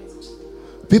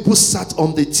 People sat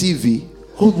on the TV,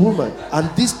 old woman, and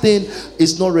this thing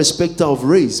is not respecter of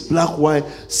race, black, white,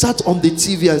 sat on the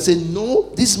TV and said, no,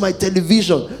 this is my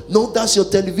television. No, that's your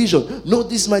television. No,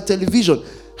 this is my television.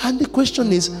 And the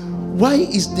question is, why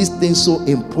is this thing so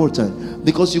important?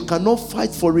 Because you cannot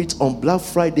fight for it on Black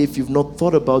Friday if you've not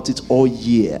thought about it all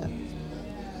year.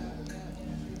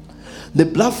 The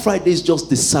Black Friday is just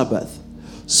the Sabbath.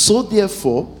 So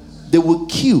therefore, they will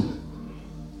queue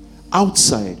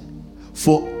outside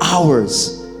for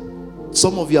hours.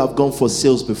 Some of you have gone for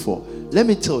sales before. Let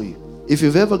me tell you, if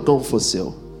you've ever gone for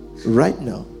sale, right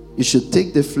now, you should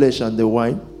take the flesh and the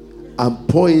wine and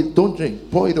pour it, don't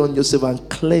drink, pour it on yourself and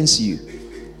cleanse you.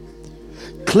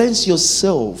 Cleanse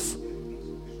yourself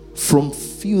from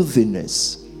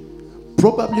filthiness.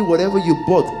 Probably whatever you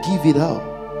bought, give it out.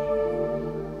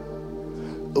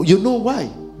 You know why?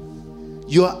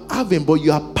 You are having, but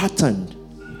you are patterned.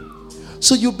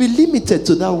 So you'll be limited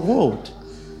to that world.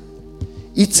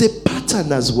 It's a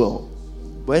pattern as well.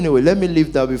 But anyway, let me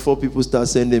leave that before people start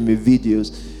sending me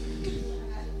videos.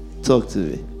 Talk to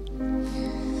me.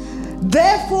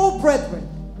 Therefore, brethren,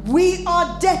 we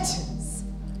are debtors,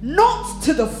 not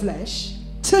to the flesh,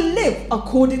 to live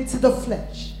according to the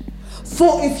flesh.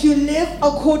 For if you live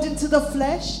according to the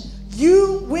flesh,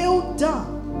 you will die.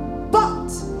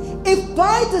 But if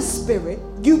by the Spirit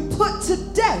you put to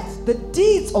death the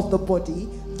deeds of the body,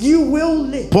 you will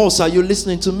live. Pulse, are you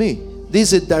listening to me?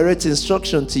 This is a direct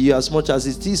instruction to you as much as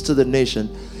it is to the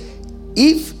nation.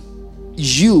 If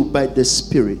you by the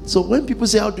Spirit, so when people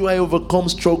say, how do I overcome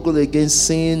struggle against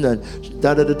sin and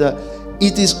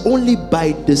it is only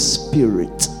by the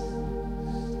Spirit.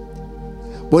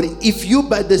 But if you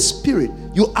by the Spirit,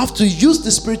 you have to use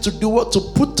the Spirit to do what? To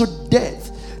put to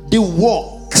death the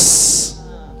works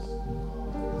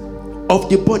of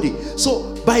the body. So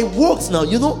by works now,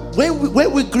 you know,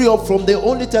 when we grew up from, they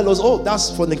only tell us, oh,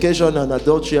 that's fornication and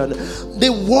adultery, and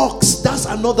the works, that's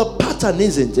another pattern,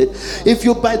 isn't it? If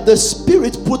you by the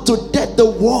Spirit put to death the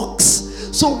works.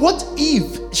 So what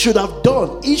Eve should have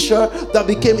done, Isha that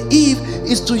became Eve,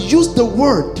 is to use the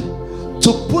word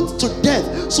to put to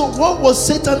death. So what was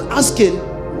Satan asking?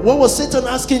 What was Satan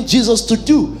asking Jesus to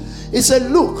do? He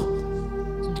said, look,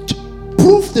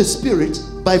 prove the Spirit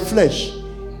by flesh.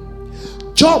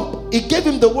 Jump. He gave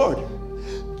him the word.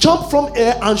 Jump from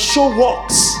air and show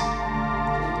works.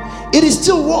 It is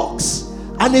still works.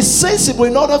 And it's sensible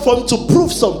in order for him to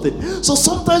prove something. So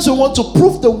sometimes we want to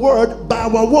prove the word by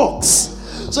our works.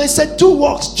 So he said, do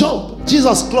works, jump.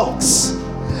 Jesus clocks.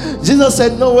 Jesus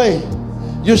said, no way.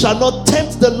 You shall not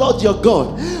tempt the Lord your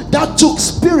God. That took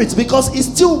spirit because it's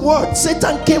still word.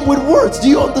 Satan came with words. Do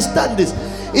you understand this?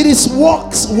 It is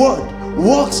works, word.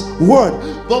 Works, word.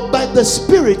 But by the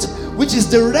Spirit, which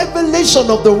is the revelation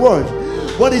of the word.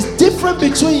 What is different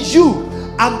between you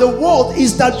and the world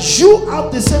is that you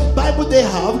have the same Bible they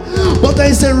have, but there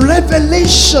is a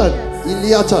revelation.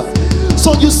 Iliata.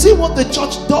 So you see what the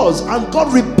church does, and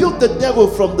God rebuked the devil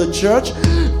from the church.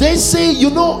 They say,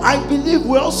 you know, I believe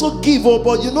we also give up,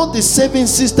 but you know the saving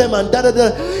system and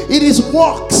it is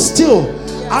work still,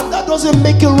 and that doesn't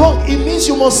make it wrong. It means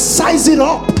you must size it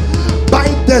up by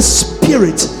the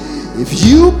Spirit. If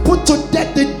you put to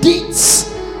death the deeds,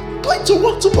 going to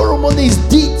work tomorrow morning is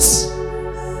deeds.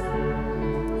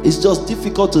 It's just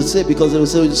difficult to say because they will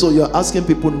say, so you're asking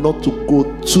people not to go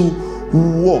to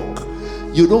work.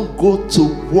 You don't go to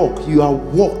work, you are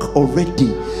work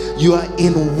already. You are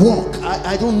in work.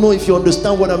 I don't know if you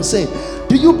understand what I'm saying.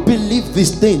 Do you believe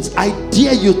these things? I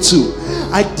dare you to.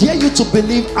 I dare you to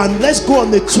believe, and let's go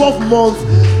on a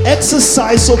 12-month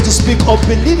exercise, so to speak, of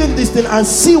believing this thing and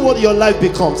see what your life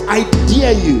becomes. I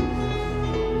dare you.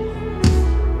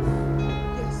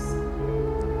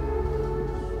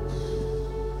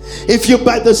 If you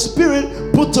by the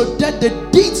Spirit put to death the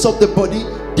deeds of the body,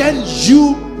 then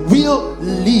you will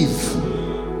live.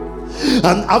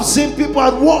 And I've seen people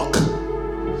at work,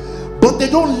 but they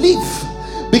don't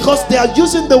live because they are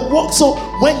using the work. So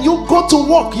when you go to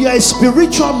work, you are a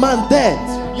spiritual man there.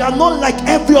 You are not like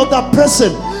every other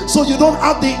person. So you don't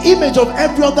have the image of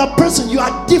every other person. You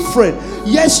are different.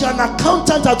 Yes, you are an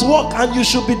accountant at work and you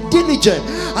should be diligent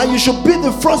and you should be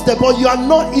the first there, but you are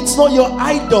not, it's not your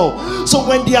idol. So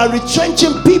when they are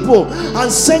retrenching people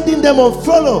and sending them on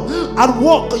furlough at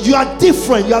work, you are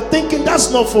different. You are thinking,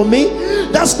 that's not for me,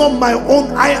 that's not my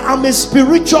own. I am a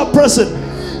spiritual person.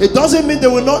 It doesn't mean they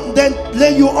will not then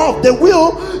lay you off. They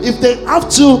will if they have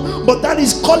to, but that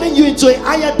is calling you into a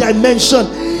higher dimension.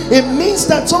 It means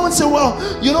that someone say, well,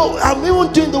 you know, I'm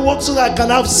even doing the work so that I can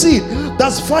have seed.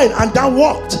 That's fine, and that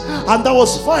worked, and that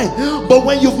was fine. But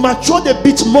when you've matured a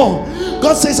bit more,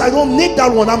 God says, I don't need that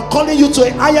one. I'm calling you to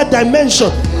a higher dimension.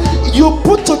 You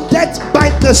put to death by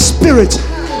the Spirit.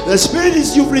 The Spirit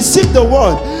is, you've received the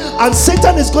word, and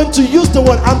Satan is going to use the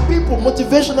word. And people,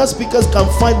 motivational speakers, can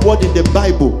find word in the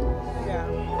Bible.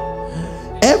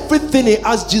 Everything he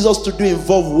asked Jesus to do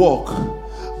involve walk.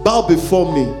 Bow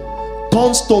before me,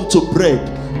 turn stone to bread,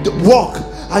 walk.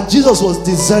 And Jesus was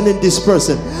designing this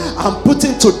person and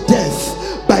putting to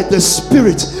death by the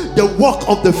Spirit the work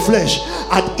of the flesh.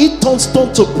 And he turned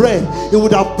stone to bread. He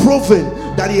would have proven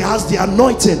that he has the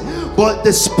anointing. But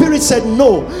the Spirit said,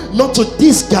 no, not to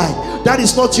this guy. That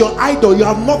is not your idol. You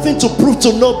have nothing to prove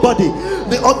to nobody.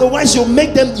 Otherwise you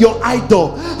make them your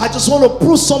idol. I just want to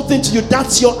prove something to you.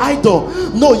 That's your idol.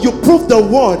 No, you prove the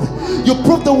word. You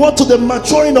prove the word to the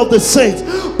maturing of the saints.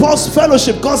 Paul's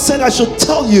fellowship, God said I should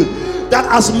tell you that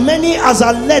as many as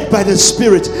are led by the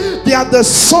Spirit, they are the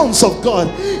sons of God.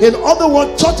 In other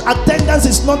words, church attendance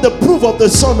is not the proof of the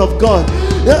Son of God.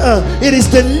 It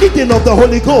is the leading of the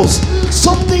Holy Ghost.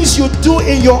 Some things you do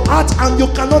in your heart and you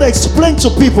cannot explain to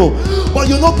people, but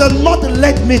you know the Lord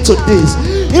led me to this.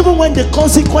 Even when the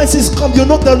consequences come, you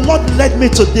know the Lord led me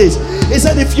to this. He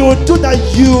said if you will do that,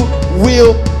 you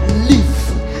will live.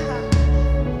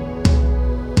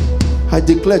 I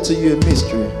declare to you a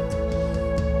mystery.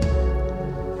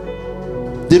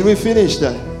 Did we finish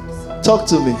that? Talk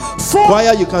to me.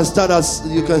 Choir, you can start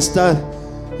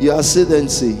your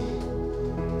ascendancy.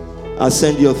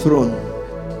 Ascend your throne.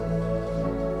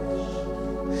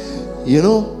 You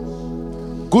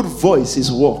know, good voice is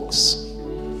works.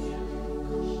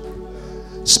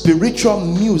 Spiritual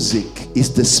music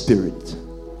is the Spirit.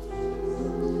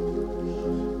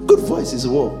 Good voice is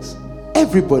works.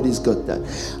 Everybody's got that.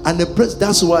 And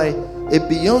that's why a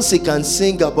Beyonce can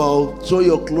sing about throw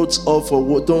your clothes off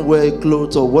or don't wear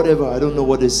clothes or whatever. I don't know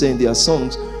what they say in their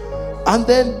songs. And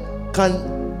then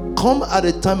can come at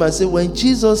a time and say, when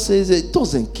Jesus says it,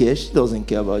 doesn't care. She doesn't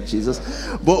care about Jesus.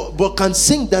 But can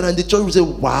sing that and the church will say,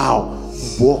 wow,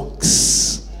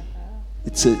 works.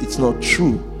 It's not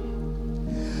true.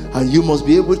 And you must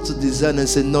be able to discern and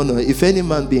say, no, if any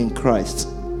man be in Christ,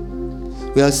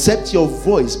 we accept your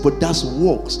voice, but that's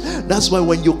works. That's why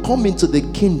when you come into the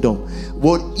kingdom,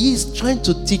 what he's trying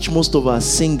to teach most of our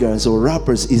singers or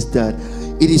rappers is that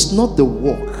it is not the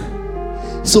work.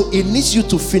 So it needs you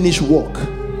to finish work.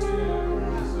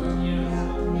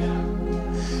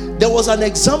 There was an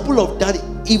example of that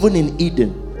even in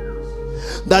Eden.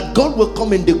 That God will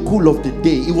come in the cool of the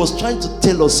day. He was trying to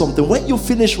tell us something. When you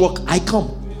finish work, I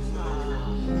come.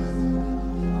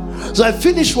 So I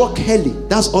finished work early.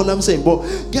 That's all I'm saying. But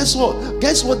guess what?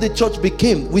 Guess what the church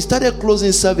became? We started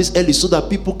closing service early so that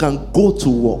people can go to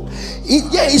work.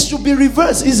 It should be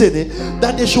reversed, isn't it?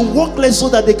 That they should work less so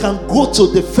that they can go to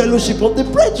the fellowship of the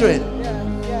brethren.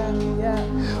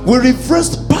 Yeah. We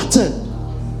reversed pattern.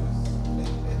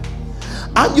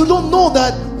 And you don't know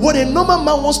that what a normal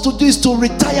man wants to do is to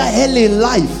retire early in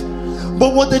life.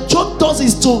 But what the church does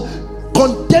is to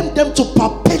condemn them to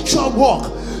perpetual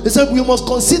work. They said we must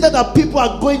consider that people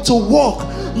are going to work.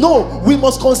 No, we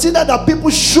must consider that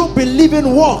people should be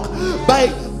living work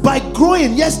by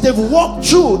growing. Yes, they've worked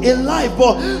through in life,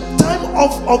 but time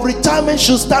of retirement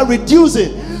should start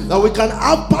reducing. Now we can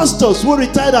have pastors who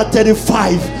retired at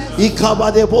 35.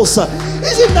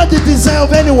 Isn't that the desire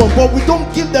of anyone? But we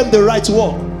don't give them the right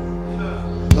work.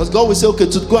 Because God will say, okay,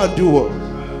 to go and do what?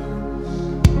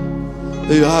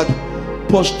 You had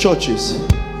posh churches.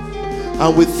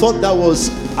 And we thought that was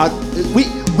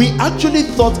we actually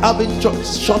thought having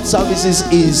short services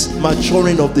is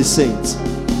maturing of the saints.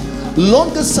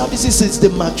 Longer services is the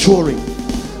maturing,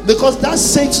 because that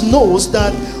saint knows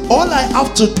that all I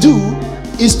have to do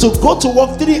is to go to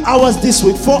work 3 hours this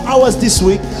week, 4 hours this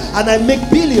week, and I make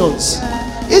billions.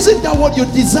 Isn't that what you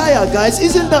desire, guys?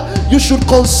 Isn't that you should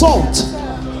consult?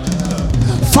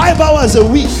 5 hours a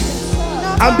week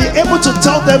and be able to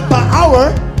tell them per hour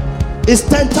is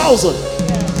 10,000,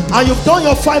 and you've done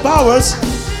your 5 hours.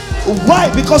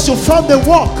 Why? Because you found the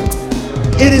work.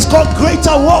 It is called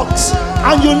greater works,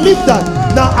 and you live that.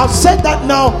 Now I've said that.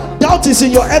 Now doubt is in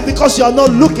your head because you are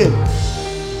not looking.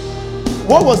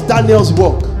 What was Daniel's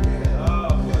work?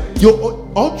 You,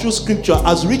 all through scripture,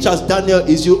 as rich as Daniel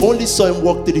is, you only saw him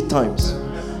work 3 times.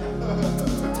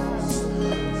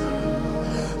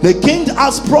 The king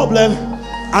asked problem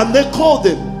and they called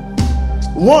him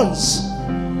once,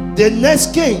 the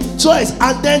next king twice,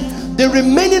 and then the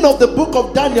remaining of the book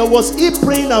of Daniel was he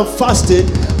praying and fasting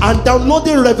and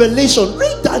downloading revelation.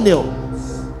 Read Daniel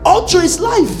all through his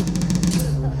life.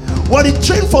 What he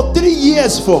trained for 3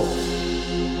 years for,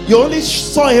 you only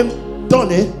saw him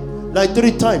done it like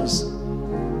 3 times.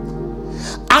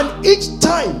 And each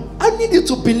time, I need you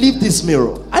to believe this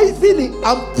mirror. I'm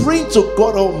praying to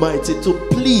God Almighty to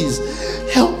please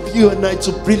help you and I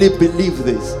to really believe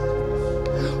this.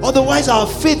 Otherwise, our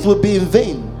faith will be in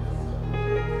vain.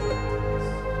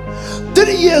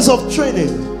 3 years of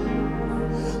training.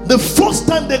 The first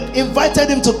time they invited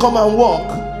him to come and walk,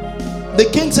 the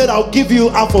king said, I'll give you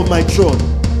half of my throne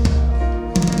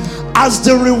as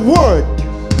the reward.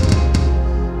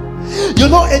 You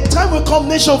know, a time will come,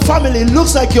 Nation family, it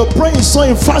looks like you're praying,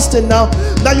 sowing, fasting now,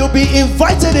 that you'll be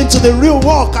invited into the real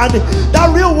work, and that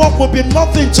real work will be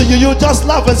nothing to you. You'll just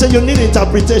laugh and say, you need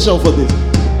interpretation for this.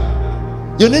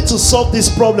 You need to solve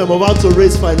this problem of how to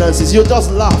raise finances. You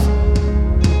just laugh.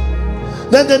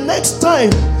 Then the next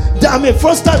time,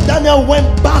 first time Daniel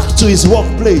went back to his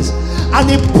workplace and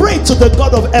he prayed to the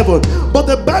God of heaven. But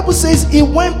the Bible says he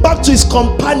went back to his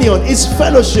companion, his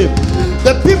fellowship,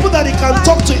 the people that he can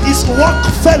talk to, his work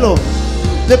fellow,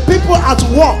 the people at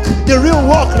work, the real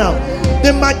work now.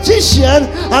 The magician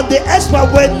and the expert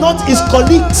were not his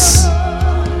colleagues.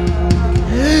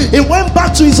 He went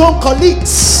back to his own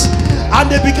colleagues and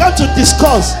they began to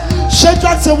discuss.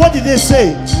 Shadrach said, what did they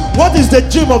say? What is the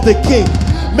dream of the king?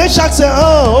 Meshach said,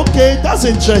 oh, okay, that's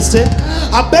interesting.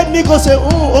 Abednego said,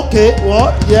 oh, okay,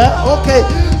 what? Yeah, okay,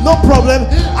 no problem.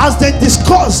 As they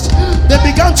discussed, they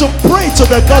began to pray to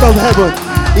the God of heaven.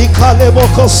 They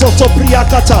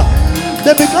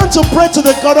began to pray to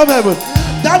the God of heaven.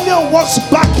 Daniel walks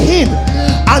back in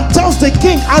and tells the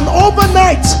king, and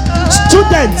overnight,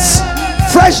 students,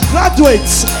 fresh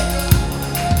graduates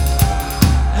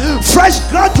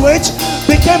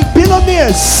became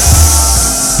billionaires.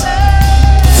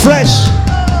 Fresh.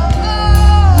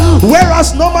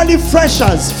 Whereas normally fresh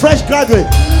graduate,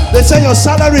 they say your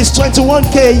salary is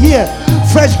 21k a year.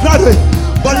 Fresh graduate.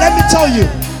 But let me tell you,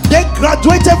 they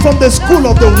graduated from the school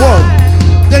of the world.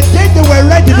 The day they were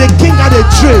ready, the king had a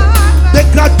dream. They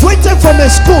graduated from a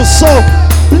school. So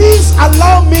please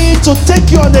allow me to take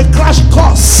you on a crash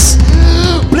course.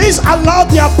 Please allow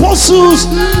the apostles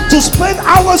to spend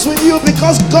hours with you,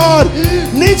 because God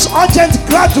needs urgent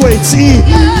graduates. He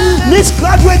needs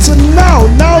graduates now.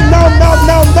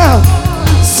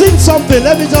 Sing something.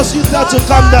 Let me just use that to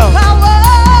calm down.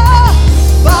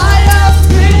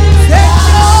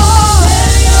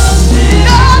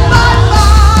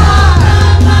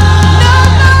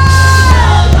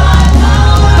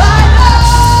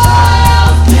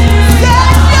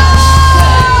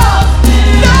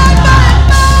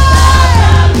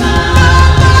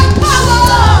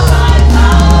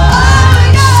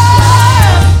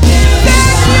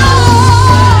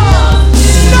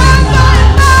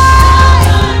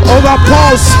 Over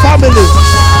Paul's family,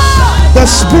 the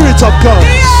Spirit of God.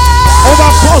 Over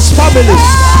Paul's family,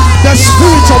 the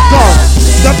Spirit of God,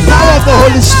 the power of the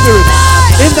Holy Spirit.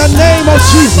 In the name of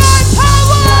Jesus.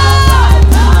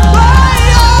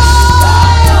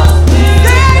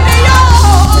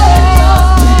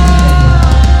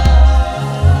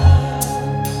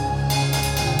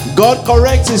 God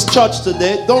corrects his church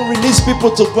today. Don't release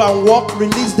people to go and walk,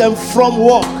 release them from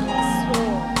walk.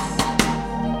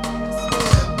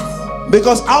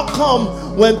 Because how come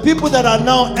when people that are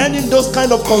now earning those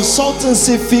kind of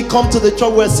consultancy fee come to the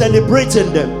church, we're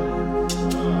celebrating them?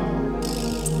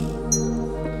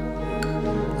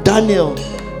 Daniel,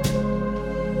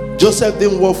 Joseph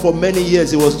didn't work for many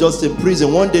years. He was just in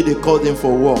prison. One day they called him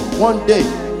for work. One day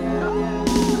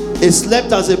he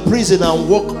slept as a prisoner and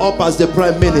woke up as the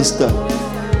prime minister.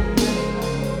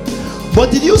 But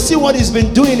did you see what he's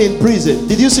been doing in prison?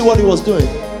 Did you see what he was doing?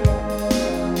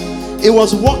 He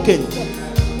was walking,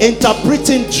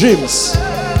 interpreting dreams,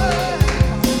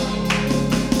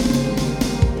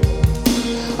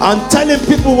 and telling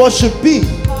people what should be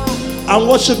and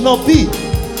what should not be.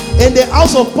 In the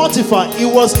house of Potiphar, he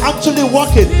was actually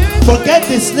working Forget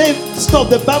the slave stuff.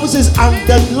 The Bible says, and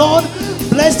the Lord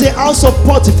blessed the house of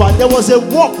Potiphar. There was a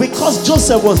walk because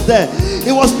Joseph was there.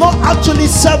 It was not actually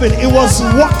serving, it was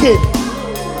walking.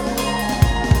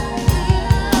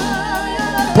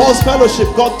 Paul's fellowship,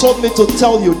 God told me to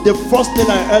tell you, the first thing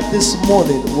I heard this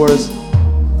morning was,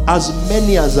 as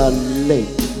many as are led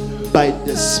by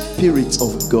the Spirit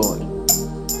of God.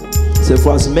 So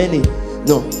for as many,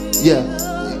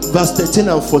 verse 13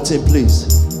 and 14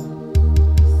 please.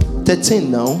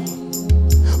 13 now.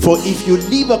 For if you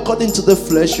live according to the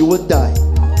flesh, you will die.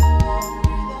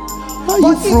 Are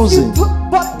you frozen?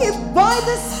 But if by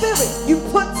the Spirit you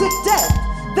put to death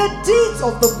the deeds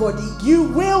of the body, you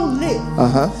will live.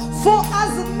 For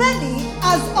as many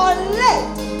as are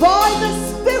led by the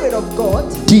Spirit of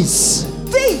God, these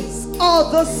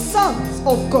are the sons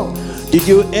of God. Did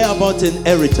you hear about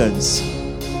inheritance?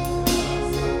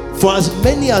 For as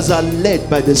many as are led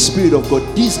by the Spirit of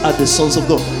God, these are the sons of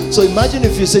God. So imagine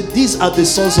if you say, these are the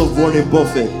sons of Warren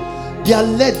Buffett. They are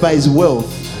led by his wealth.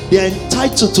 They are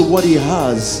entitled to what he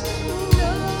has.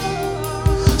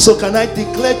 So can I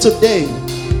declare today,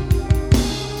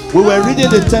 we were reading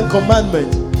the 10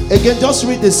 Commandments. Again, just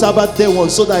read the Sabbath day one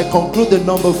so that I conclude the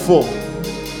number 4.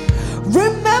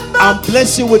 Remember, and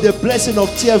bless you with the blessing of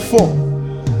tier 4.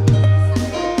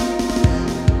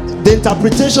 The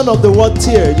interpretation of the word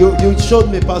tier, you showed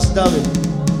me, Pastor David.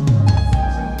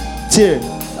 Tier,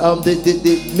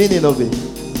 the meaning of it.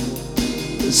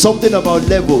 Something about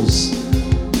levels.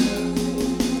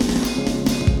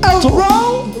 A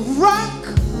row, rank,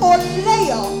 or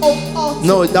layer of articles.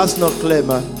 No, that's not clear,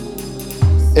 man.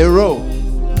 A row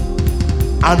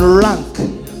and rank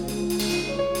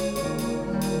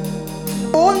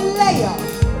or layer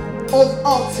of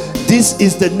articles. This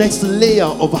is the next layer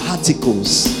of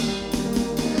articles.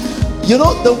 You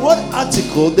know, the word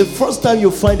article, the first time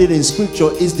you find it in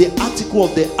scripture is the article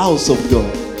of the house of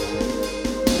God.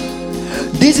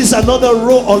 This is another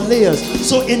row or layers.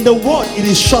 So in the word, it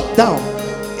is shut down.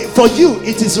 For you,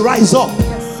 it is rise up.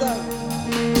 Yes,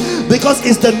 sir. Because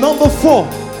it's the number 4.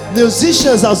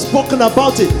 Musicians have spoken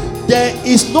about it. There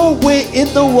is no way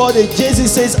in the world that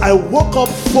Jesus says, I woke up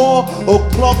 4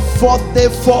 o'clock, 4th day,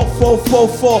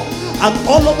 4. And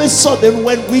all of a sudden,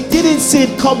 when we didn't see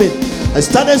it coming, I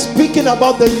started speaking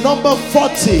about the number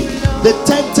 40, the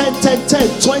 10,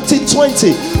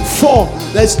 20. 4.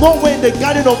 There's no way in the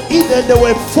Garden of Eden there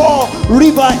were 4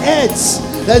 river heads.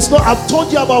 There's no, I've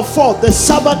told you about 4. The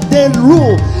Sabbath day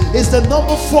rule is the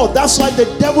number 4. That's why the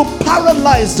devil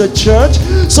paralyzed the church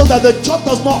so that the church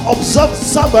does not observe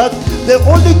Sabbath. They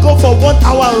only go for 1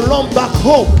 hour and run back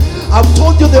home. I've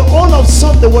told you the whole of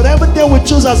Sunday, whatever day we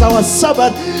choose as our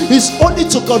Sabbath, is only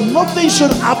to God. Nothing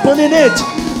should happen in it.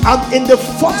 And in the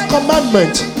 4th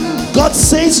commandment, God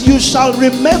says you shall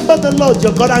remember the Lord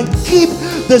your God and keep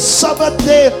the Sabbath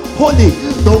day holy.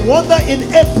 No wonder in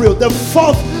April, the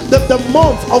 4th, the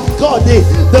month of God,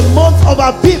 the month of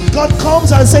Abib, God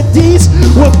comes and said, these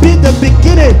will be the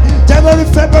beginning. January,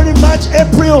 February, March,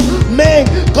 April, May.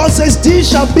 God says,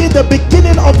 these shall be the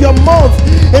beginning of your month.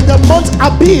 In the month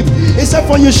Abib, he said,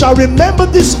 for you shall remember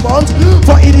this month,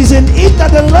 for it is in it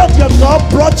that the Lord your God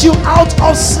brought you out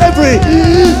of slavery.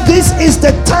 This is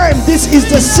the time, this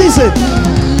is the season.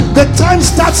 The time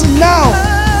starts now.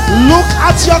 Look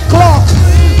at your clock.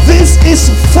 This is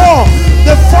 4,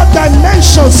 the 4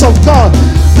 dimensions of God.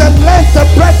 The length, the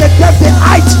breadth, the depth, the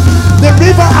height. The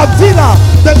river Avila,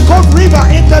 the God river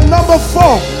in the number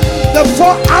 4. The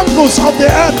 4 angles of the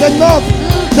earth, the north,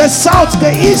 the south, the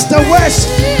east, the west.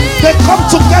 They come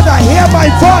together. Hear my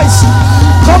voice.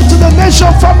 Come to the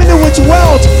nation family with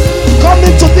wealth. Come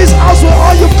into this house where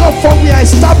all you come from we are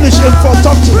established in for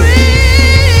doctrine.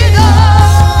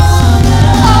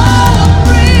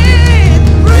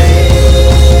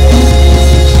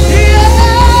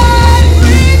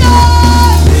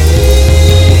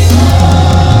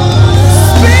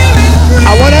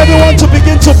 I want everyone to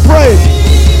begin to pray.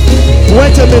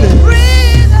 Wait a minute.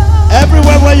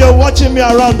 Everywhere where you're watching me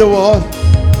around the world,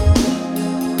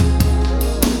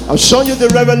 I've shown you the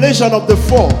revelation of the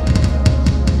 4.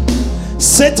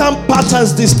 Satan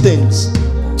patterns these things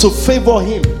to favor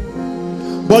him.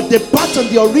 But the pattern,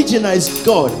 the original is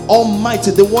God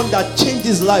Almighty, the one that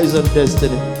changes lives and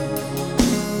destiny.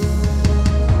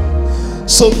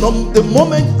 So the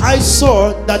moment I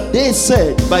saw that they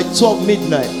said by 12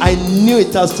 midnight, I knew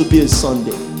it has to be a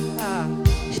Sunday.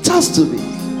 It has to be.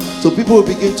 So people will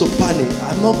begin to panic.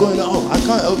 I'm not going out. I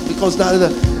can't, because they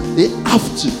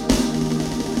have to.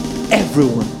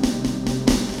 Everyone.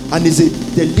 And it's a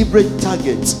deliberate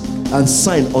target and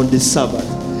sign on the Sabbath.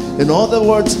 In other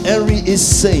words, Henry is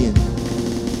saying,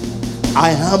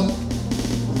 I am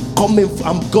coming.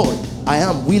 I'm God. I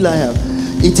am. Will I am.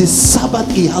 It is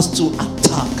Sabbath. He has to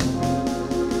attack.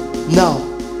 Now,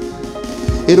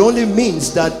 it only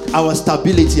means that our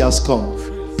stability has come.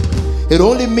 It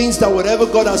only means that whatever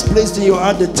God has placed in your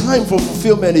heart, the time for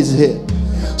fulfillment is here.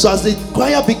 So as the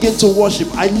choir begin to worship,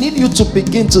 I need you to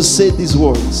begin to say these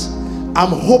words.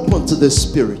 I'm open to the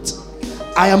Spirit.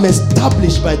 I am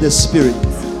established by the Spirit.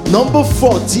 Number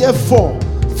 4, therefore,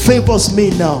 favors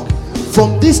me now.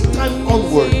 From this time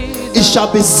onward, it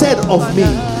shall be said of me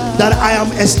that I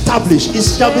am established. It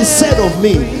shall be said of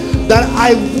me that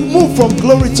I move from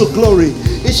glory to glory.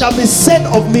 It shall be said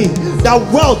of me that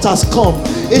wealth has come.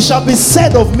 It shall be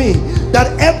said of me that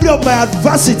every of my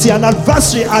adversity and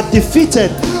adversary are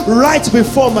defeated right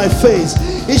before my face.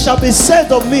 It shall be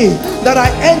said of me that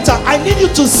I enter. I need you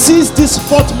to seize this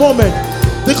 4th moment,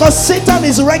 because Satan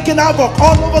is wreaking havoc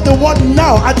all over the world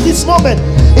now. At this moment,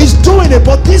 he's doing it,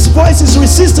 but this voice is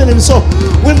resisting him. So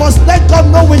we must let God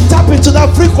know we tap into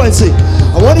that frequency.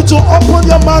 I want you to open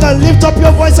your mouth and lift up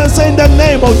your voice and say, in the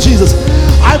name of Jesus,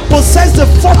 I possess the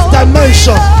 4th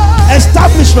dimension.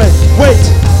 Establishment. Wait,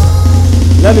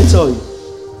 let me tell you,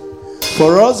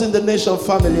 for us in the Nation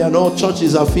family and all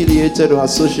churches affiliated or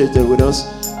associated with us,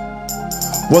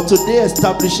 what today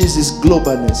establishes is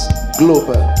globalness.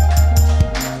 Global.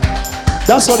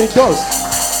 That's what it does.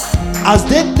 As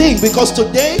they think, because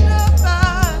today,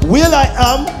 Will I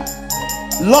Am,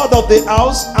 Lord of the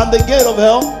house and the gate of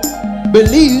hell,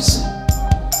 believes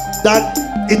that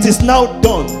it is now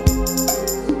done.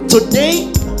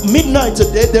 Today, midnight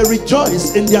today, they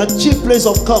rejoice in their chief place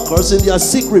of concourse, in their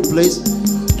secret place,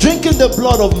 drinking the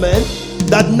blood of men,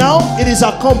 that now it is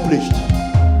accomplished.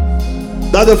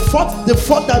 That the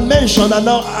fourth dimension are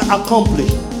now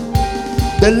accomplished.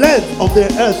 The length of the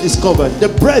earth is covered, the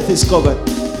breadth is covered,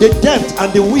 the depth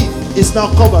and the width is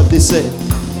now covered, they say.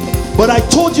 But I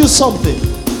told you something.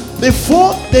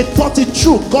 Before they thought it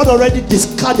true, God already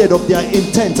discarded of their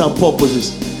intent and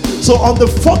purposes. So on the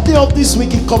 4th day of this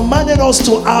week, He commanded us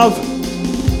to have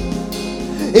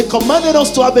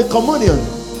a communion.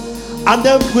 And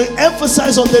then we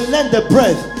emphasize on the length, the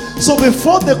breadth. So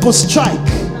before they could strike,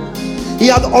 He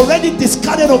had already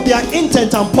discarded of their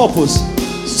intent and purpose.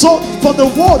 So for the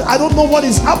world, I don't know what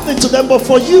is happening to them, but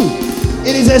for you,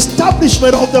 it is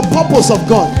establishment of the purpose of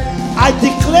God. I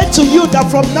declare to you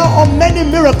that from now on, many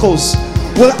miracles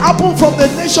will happen from the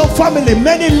Nation family,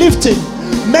 many lifting,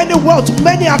 many wealth,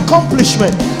 many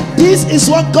accomplishment. This is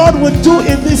what God will do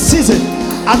in this season.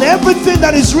 And everything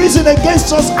that is risen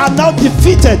against us are now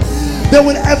defeated. They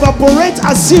will evaporate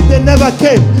as if they never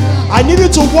came. I need you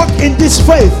to walk in this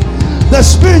faith. The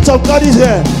Spirit of God is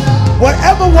here.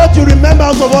 Whatever word you remember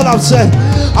out of all I've said,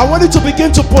 I want you to begin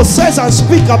to possess and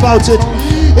speak about it.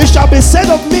 It shall be said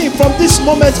of me from this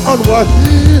moment onward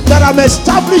that I'm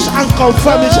established and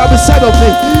confirmed. It shall be said of me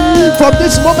from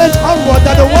this moment onward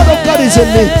that the word of God is in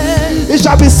me. It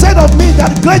shall be said of me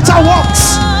that greater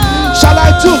works shall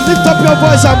I do. Lift up your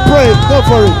voice and pray. Go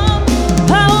for it.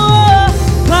 Power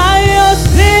by your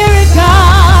Spirit,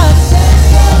 God.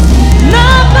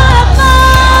 Not by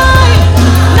might,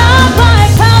 not by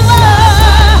power.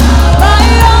 By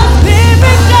your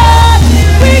Spirit, God.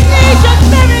 We need your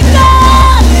Spirit,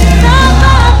 God. Not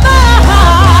by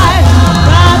might,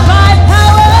 not by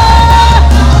power.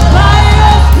 By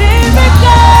your Spirit,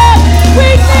 God. We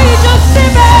need your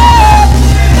Spirit.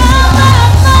 Not by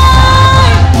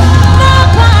might, not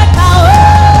by power.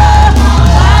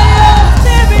 By your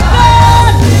Spirit,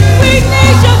 God. We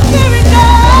need your Spirit,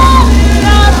 God.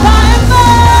 Not by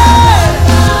might,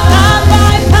 not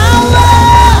by power.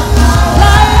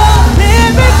 By your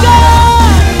Spirit,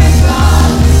 God.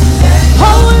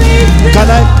 Holy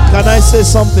Spirit. Can I say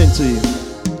something to you?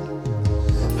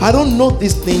 I don't know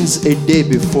these things a day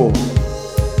before.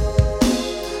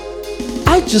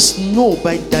 I just know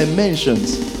by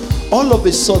dimensions. All of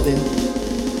a sudden,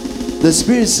 the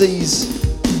Spirit says,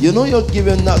 you know you're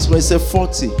giving nuts when I say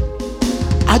 40.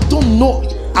 I don't know.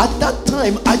 At that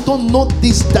time, I don't know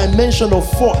this dimension of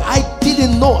 4. I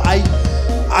didn't know.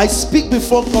 I speak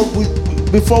before God,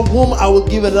 before whom I will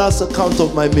give a last account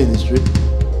of my ministry.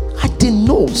 I didn't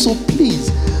know. So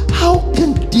please, how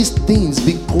can these things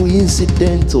be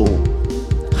coincidental?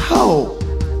 How?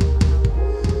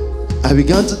 I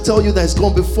began to tell you that it's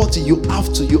going to be 40. You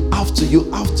have to.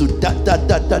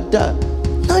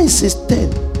 Now it says 10.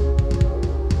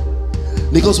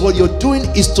 Because what you're doing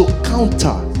is to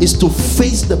counter, is to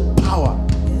face the power,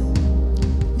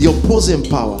 the opposing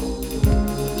power.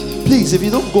 Please, if you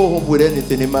don't go home with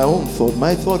anything, in my own thought,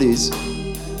 my thought is,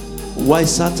 why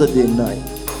Saturday night?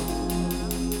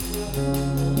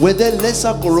 Were there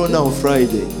lesser corona on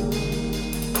Friday?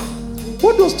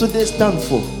 What does today stand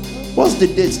for? What's the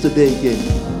date today again?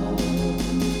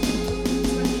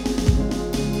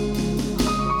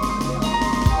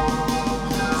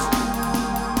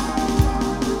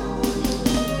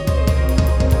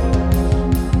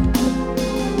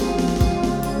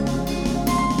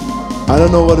 I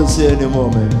don't know what to say anymore,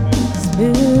 man.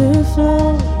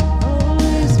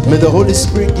 May the Holy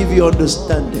Spirit give you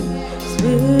understanding.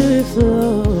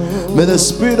 May the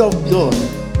Spirit of God.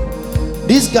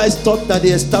 These guys thought that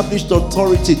they established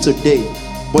authority today,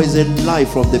 but it's a lie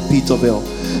from the pit of hell.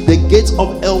 The gates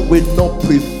of hell will not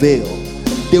prevail.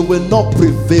 They will not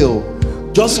prevail.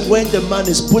 Just when the man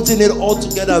is putting it all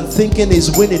together and thinking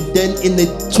he's winning, then in the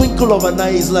twinkle of an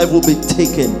eye his life will be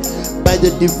taken by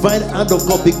the divine hand of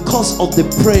God, because of the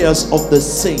prayers of the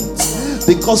saints,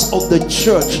 because of the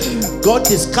church. God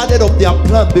discarded of their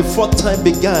plan before time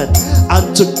began,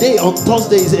 and today on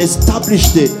Thursday He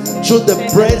established it through the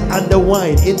bread and the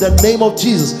wine. In the name of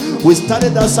Jesus, we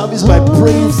started that service by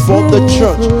praying for the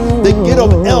church. The gate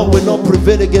of hell will not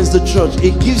prevail against the church.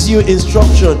 It gives you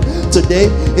instruction today.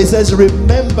 It says,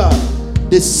 remember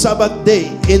the Sabbath day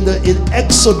in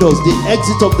Exodus, the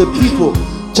exit of the people.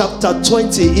 Chapter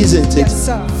 20, isn't it? Yes,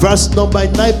 sir. Verse number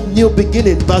 9, new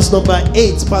beginning. Verse number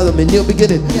 8, pardon me, new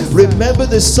beginning. Yes, remember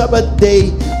the Sabbath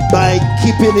day by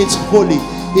keeping it holy.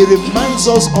 It reminds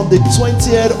us on the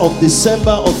 20th of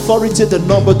December, authority the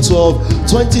number 12,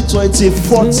 2020,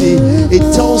 40.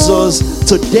 It tells us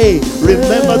today,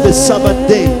 remember the Sabbath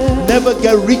day. Never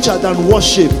get richer than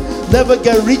worship. Never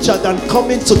get richer than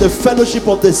coming to the fellowship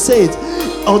of the saints.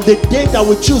 On the day that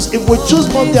we choose, if we choose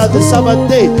Monday as the Sabbath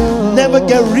day, never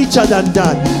get richer than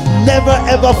that. Never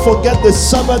ever forget the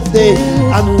Sabbath day,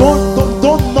 and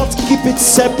don't not keep it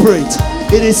separate.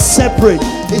 It is separate.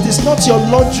 It is not your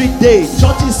laundry day.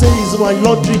 Churches say it's my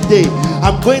laundry day.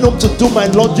 I'm going home to do my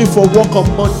laundry for work on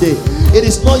Monday. It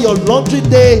is not your laundry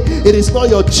day. It is not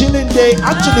your chilling day.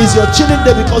 Actually, it's your chilling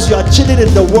day because you are chilling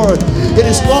in the Word. It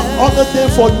is not other day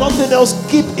for nothing else.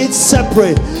 Keep it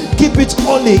separate. Keep it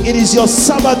holy. It is your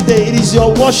Sabbath day. It is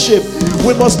your worship.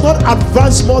 We must not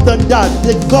advance more than that.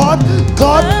 The God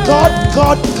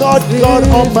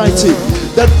Almighty.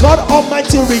 The God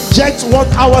Almighty rejects 1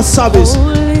 hour service.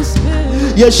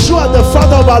 Yeshua, the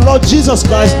Father of our Lord Jesus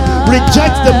Christ,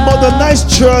 rejects the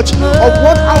modernized church of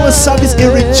 1 hour service. He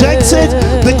rejects it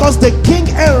because the King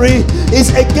Henry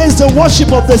is against the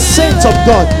worship of the saints of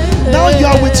God. Now you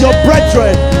are with your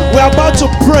brethren. We are about to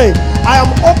pray. I am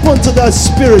open to the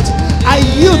Spirit. I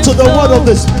yield to the word of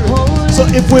the Spirit. So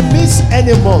if we miss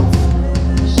any month,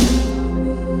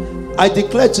 I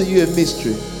declare to you a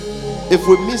mystery. If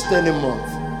we missed any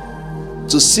month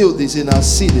to seal this in our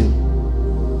seeding,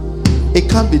 it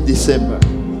can't be December.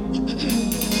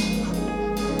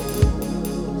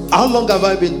 How long have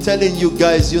I been telling you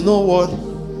guys, you know what?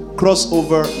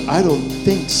 Crossover, I don't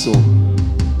think so.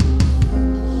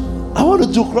 I want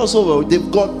to do crossover.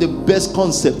 They've got the best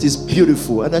concept. It's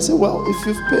beautiful. And I said, well, if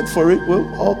you've paid for it, we'll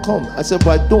all come. I said,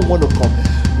 but I don't want to come.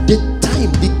 The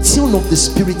time, the tune of the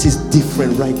Spirit is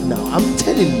different right now. I'm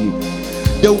telling you.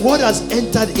 The word has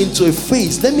entered into a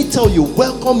phase. Let me tell you,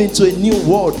 welcome into a new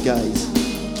world, guys.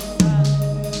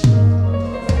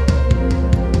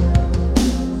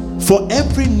 For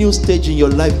every new stage in your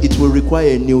life, it will require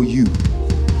a new you.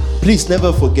 Please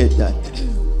never forget that.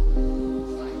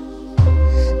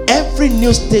 Every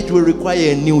new stage will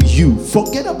require a new you.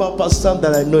 Forget about Pastor Sam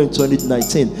that I know in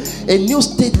 2019. A new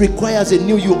stage requires a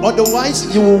new you.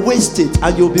 Otherwise, you will waste it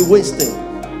and you'll be wasted.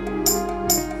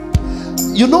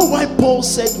 You know why Paul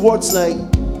said words like,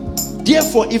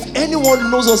 therefore, if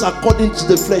anyone knows us according to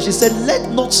the flesh, he said,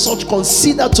 let not such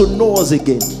consider to know us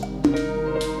again.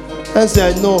 And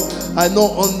say, I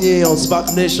know only on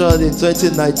Spark Nation in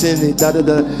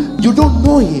 2019. You don't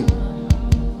know him.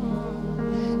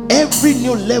 Every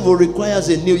new level requires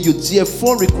a new you.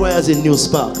 Therefore requires a new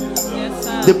spark.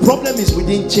 Yes, the problem is we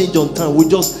didn't change on time. We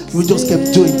just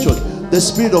kept doing church. The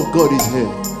Spirit of God is here.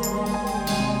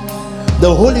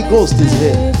 The Holy Ghost is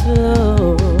here.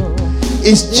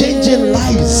 It's changing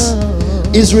lives.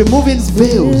 It's removing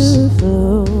veils.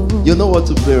 You know what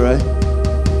to play, right?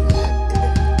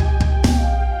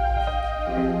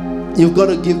 You've got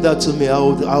to give that to me. I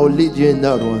will lead you in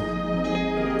that one.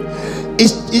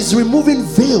 It's removing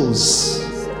veils,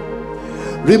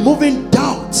 removing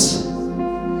doubts.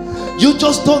 You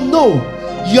just don't know.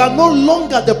 You are no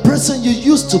longer the person you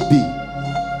used to be.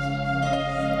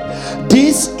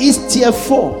 This is tier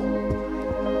 4.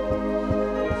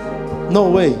 No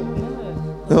way.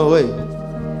 No way.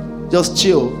 Just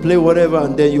chill, play whatever,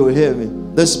 and then you'll hear me.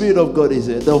 The Spirit of God is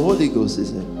here. The Holy Ghost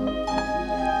is here.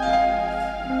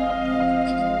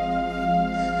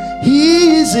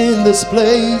 He is in this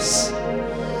place.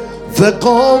 The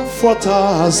Comforter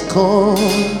has come.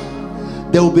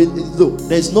 There will be, look,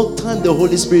 there's no time the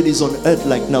Holy Spirit is on earth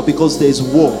like now because there's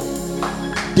war.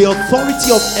 The authority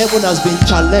of heaven has been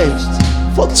challenged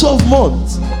for 12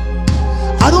 months.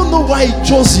 I don't know why He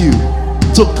chose you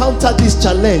to counter this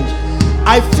challenge.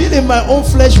 I feel in my own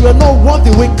flesh we're not worthy.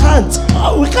 We can't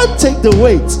take the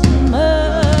weight.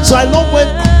 So I love when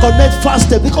Connect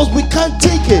fasted because we can't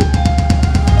take it.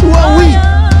 Who are we?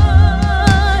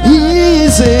 He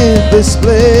is in this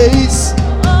place.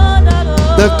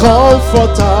 The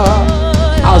Comforter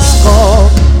has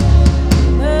come.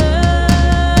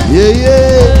 Yeah,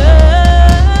 yeah.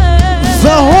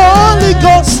 The Holy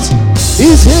Ghost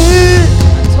is here.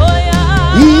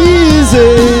 He is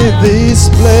in this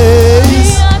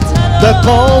place. The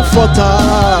Comforter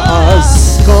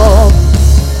has come.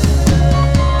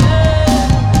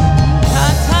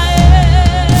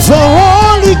 The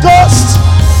Holy Ghost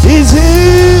is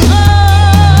here.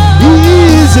 He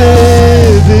is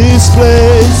in this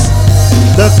place.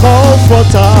 The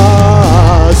Comforter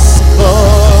has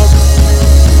come.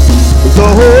 The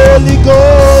Holy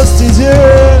Ghost is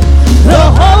here. The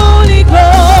Holy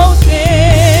Ghost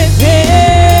is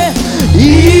here.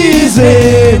 He is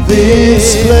in this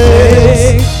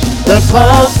place. The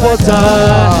Comforter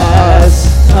has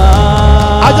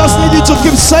come. I just need you to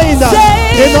keep saying that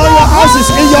in all your houses,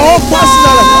 in your own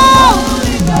personal life.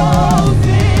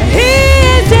 He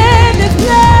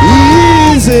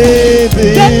is in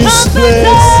this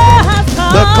place.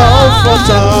 The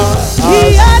Comforter has come.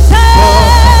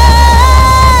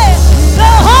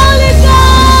 The Holy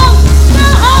Ghost, the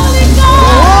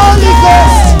Holy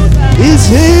Ghost is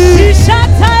here.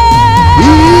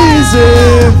 He is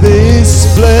in this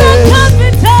place.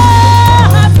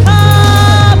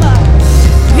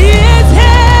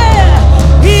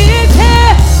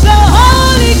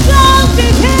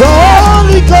 The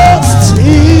Holy Ghost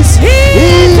is here.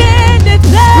 He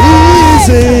is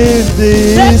in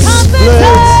this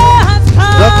place.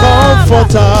 The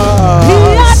Comforter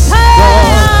has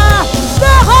come.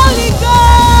 The Holy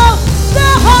Ghost, the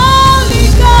Holy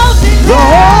Ghost is The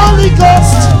Holy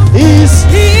Ghost is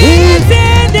here.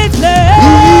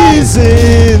 He is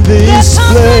in this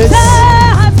place.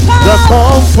 The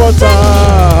Comforter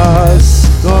has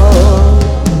come.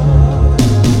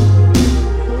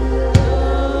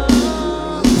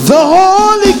 The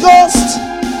Holy Ghost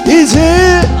is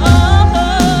here.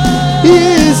 He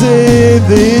is in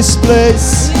this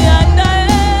place.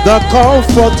 The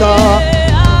Comforter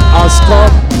has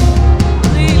come.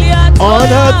 On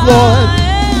earth, Lord.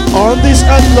 On this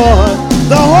earth, Lord.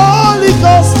 The Holy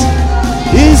Ghost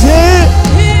is here.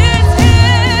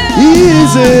 He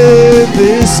is in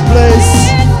this place.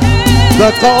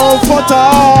 The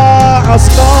Comforter has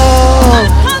come.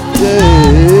 Yeah.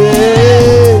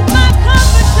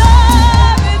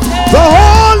 The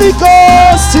Holy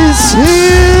Ghost is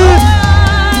here.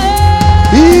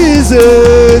 He is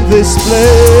in this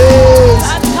place.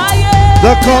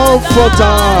 The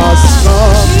Comforter has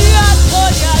come.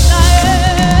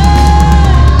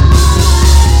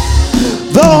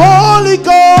 The Holy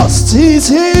Ghost is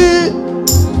here.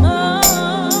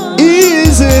 He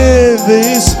is in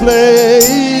this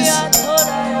place.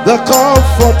 The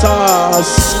Comforter has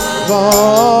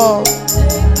come.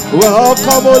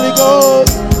 Welcome, Holy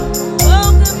Ghost.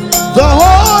 The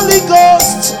Holy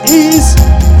Ghost is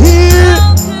here.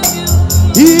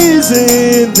 He is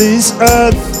in this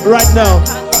earth right now.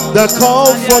 The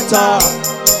Comforter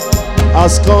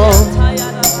has come.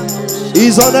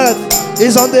 He's on earth.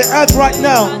 He's on the earth right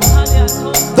now.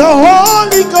 The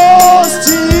Holy Ghost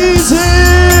is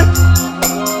here.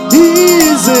 He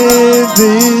is in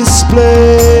this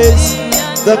place.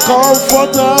 The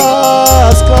Comforter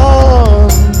has come.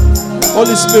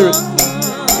 Holy Spirit,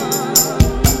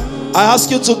 I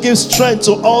ask you to give strength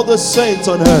to all the saints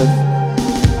on earth.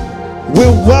 We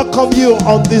welcome you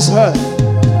on this earth.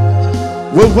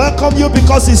 We welcome you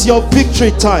because it's your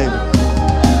victory time.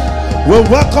 We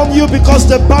welcome you because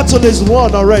the battle is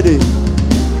won already.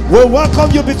 We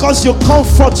welcome you because you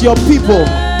comfort your people.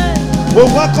 We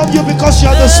welcome you because you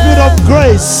are the Spirit of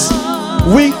grace.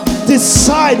 We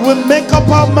decide, we make up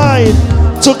our mind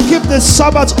to keep the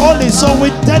Sabbath holy, so we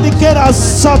dedicate our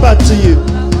Sabbath to you.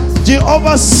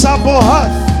 Jehovah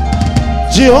Sabaoth,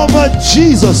 Jehovah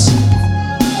Jesus,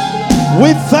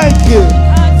 we thank you.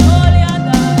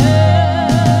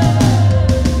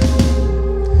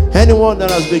 Anyone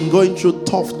that has been going through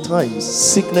tough times,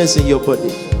 sickness in your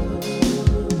body,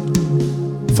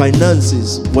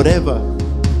 finances, whatever,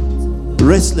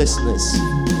 restlessness,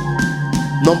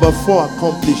 number 4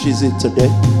 accomplishes it today.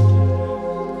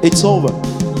 It's over.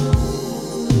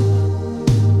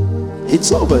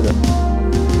 It's over now.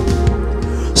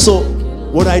 So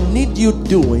what I need you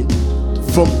doing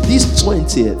from this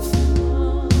 20th,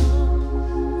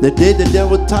 the day the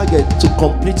devil target to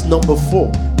complete number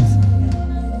 4.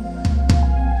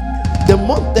 The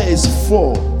month there is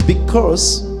 4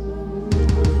 because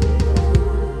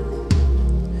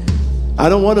I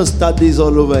don't want to start this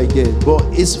all over again, but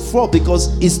it's 4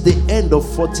 because it's the end of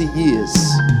 40 years.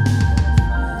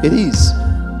 It is.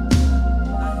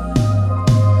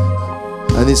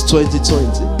 And it's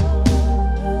 2020.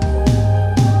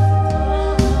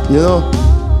 You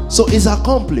know? So it's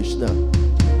accomplished now.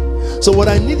 So what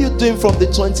I need you doing from the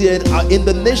 28th in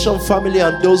the Nation family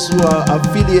and those who are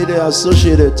affiliated,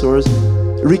 associated to us,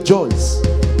 rejoice.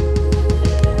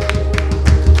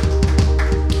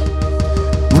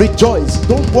 Rejoice.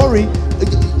 Don't worry.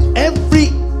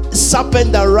 Every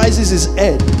serpent that rises his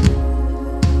head,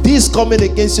 this coming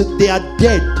against you, they are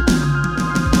dead.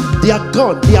 They are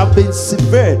gone. They have been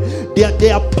severed. They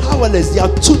are powerless. They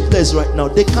are toothless right now.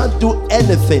 They can't do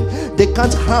anything. They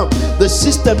can't harm. The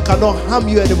system cannot harm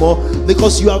you anymore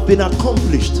because you have been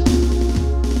accomplished.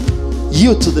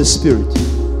 You to the Spirit.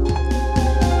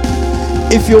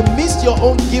 If you missed your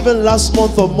own giving last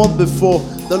month or month before,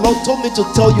 the Lord told me to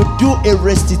tell you, do a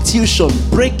restitution.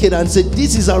 Break it and say,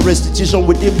 this is our restitution.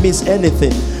 We didn't miss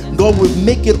anything. God will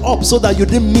make it up so that you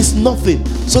didn't miss nothing.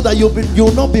 So that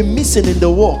you'll not be missing in the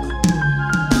walk.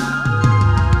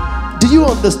 Do you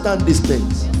understand these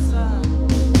things?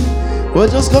 We're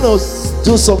just going to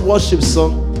do some worship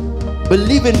song.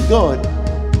 Believe in God.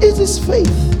 It is faith.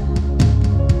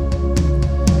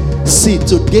 See,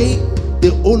 today,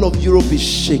 the whole of Europe is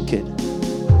shaken.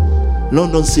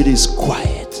 London City is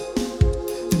quiet.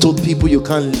 Told people you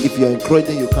can't, if you're in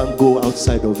Croydon, you can't go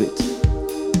outside of it.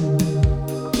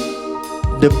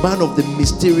 The man of the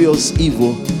mysterious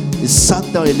evil is sat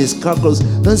down in his carcass.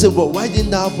 Don't say, well, why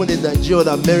didn't that happen in Nigeria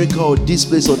or America or this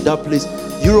place or that place?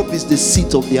 Europe is the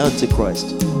seat of the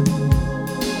Antichrist.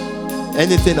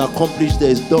 Anything accomplished there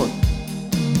is done.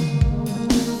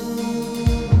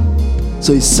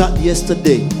 So he sat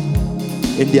yesterday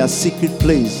in their secret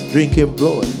place, drinking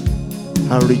blood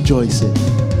and rejoicing.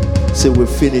 Say, we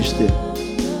finished it.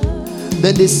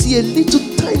 Then they see a little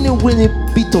tiny winning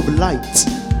bit of light.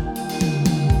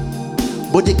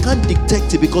 But they can't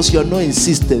detect it because you are not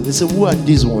insistent. They say, who are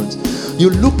these ones? You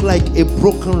look like a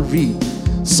broken reed.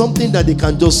 Something that they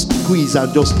can just squeeze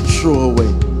and just throw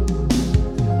away.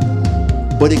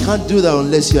 But they can't do that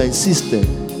unless you are insistent.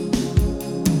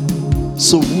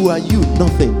 So who are you?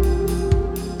 Nothing.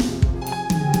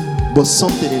 But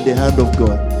something in the hand of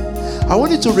God. I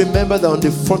want you to remember that on the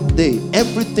 4th day,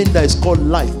 everything that is called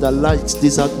light, that lights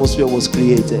this atmosphere, was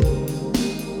created.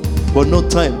 But no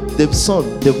time. The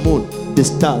sun, the moon, the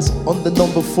stars. On the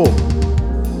number 4.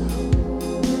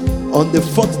 On the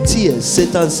 4th tier,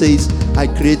 Satan says, I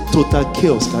create total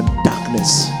chaos and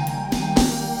darkness.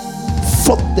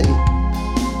 4th day.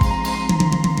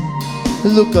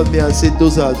 Look at me and say,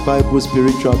 those are Bible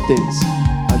spiritual things.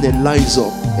 And then lines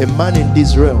up. A man in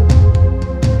this realm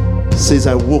says,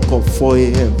 I woke up 4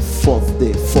 a.m. 4th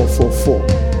day, 444.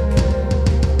 What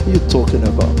are you talking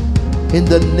about? In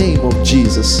the name of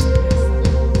Jesus.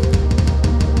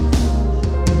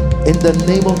 In the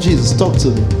name of Jesus. Talk to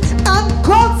me. And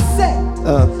God said,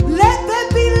 let there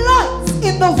be lights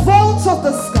in the vaults of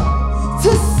the sky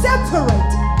to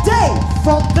separate day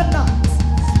from the night,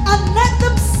 and let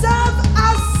them serve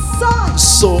as signs.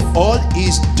 So all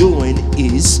he's doing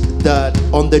is that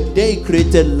on the day he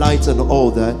created light and all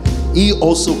that, he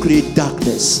also created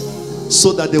darkness,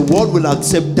 so that the world will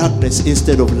accept darkness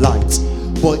instead of light.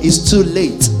 But it's too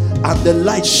late, and the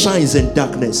light shines in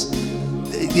darkness.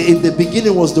 In the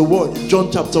beginning was the word. John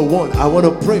chapter 1. I want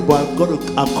to pray, but I've got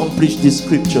to accomplish these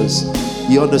scriptures.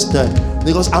 You understand?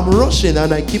 Because I'm rushing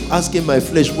and I keep asking my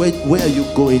flesh, where are you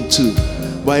going to?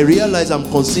 But I realize I'm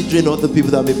considering other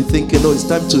people that may be thinking, no, it's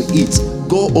time to eat.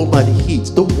 Go home and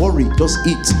eat. Don't worry, just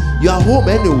eat. You are home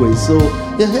anyway, so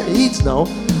eat now.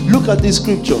 Look at this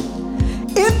scripture.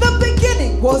 In the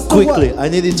beginning was the Quickly, Word. I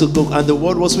need it to go. And the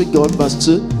word was with God, verse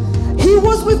 2. He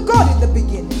was with God in the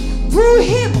beginning. Through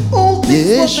him all things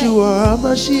Yeshua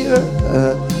Mashiach.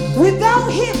 were made. Without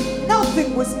him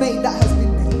nothing was made that has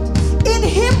been made. In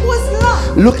him was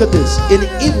life. Look at this. In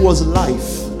him was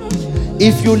life.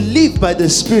 If you live by the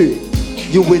Spirit,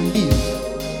 you will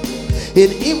live. In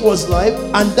him was life,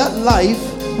 and that life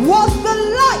was the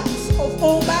light of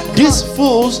all mankind. These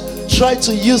fools try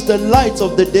to use the light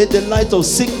of the day, the light of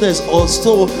sickness or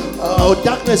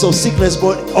darkness of sickness,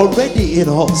 but already in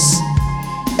us.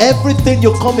 Everything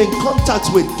you come in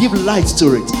contact with, give light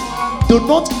to it. Do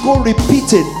not go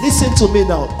repeating. Listen to me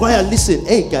now. Quiet, listen.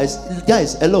 Hey guys,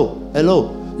 hello.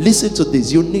 Listen to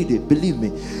this. You need it. Believe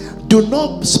me. Do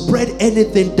not spread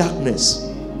anything darkness.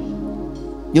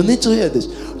 You need to hear this.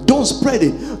 Don't spread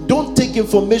it. Don't take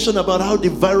information about how the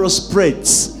virus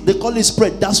spreads. They call it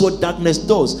spread. That's what darkness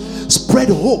does. Spread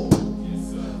hope.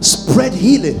 Spread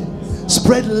healing.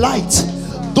 Spread light.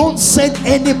 Don't send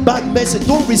any bad message.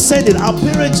 Don't resend it. Our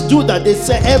parents do that. They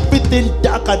say everything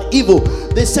dark and evil.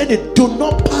 They send it. Do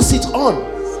not pass it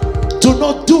on. Do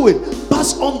not do it.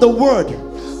 Pass on the word.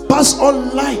 Pass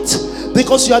on light.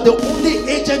 Because you are the only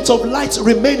agent of light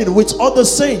remaining with other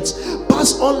saints.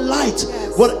 Pass on light.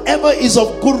 Whatever is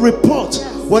of good report.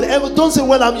 Whatever. Don't say,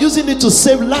 well, I'm using it to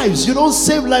save lives. You don't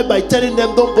save life by telling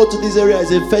them don't go to this area.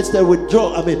 It's infested with with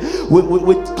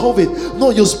COVID.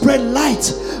 No, you spread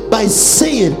light by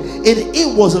saying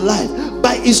it was life.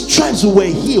 By his stripes we were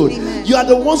healed. Amen. You are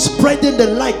the one spreading the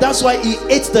light. That's why he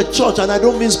hates the church. And I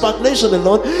don't mean speculation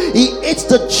alone. He hates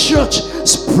the church.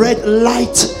 Spread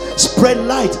light. Spread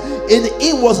light. In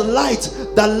it was light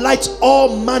that lights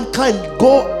all mankind.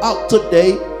 Go out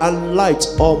today and light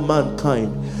all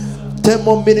mankind. 10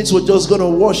 more minutes, we're just going to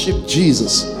worship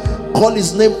Jesus. Call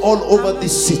his name all over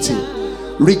this city.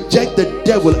 Reject the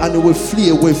devil and he will flee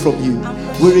away from you.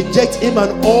 We reject him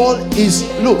and all his...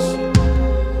 Look,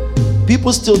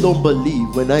 people still don't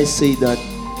believe when I say that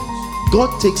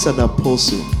God takes an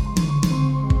apostle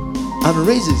and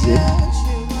raises him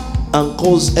and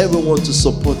calls everyone to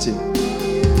support him.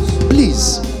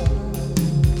 Please,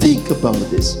 think about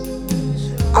this.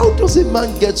 How does a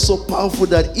man get so powerful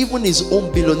that even his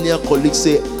own billionaire colleagues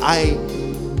say, I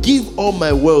give all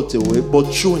my wealth away,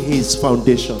 but through his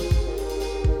foundation?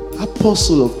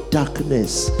 Apostle of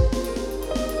darkness.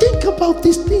 Think about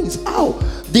these things. How?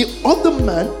 The other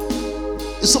man,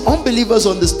 so unbelievers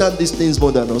understand these things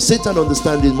more than us. Satan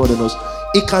understands this more than us.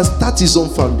 He can start his own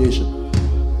foundation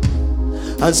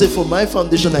and say, for my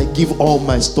foundation, I give all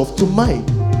my stuff to mine.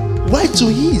 Why to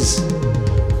his?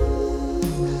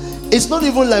 It's not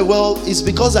even like, well, it's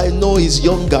because I know he's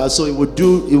younger, so he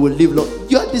will live long.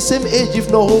 You are the same age, if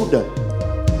not older.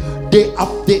 They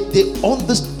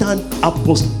understand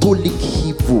apostolic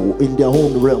evil in their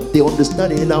own realm. They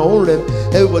understand it. In our own realm,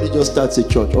 everybody just starts a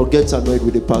church or gets annoyed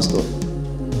with the pastor.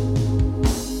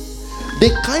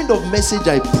 The kind of message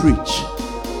I preach,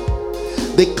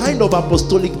 the kind of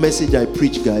apostolic message I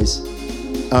preach, guys,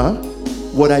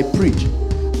 what I preach,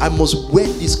 I must wear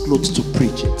these clothes to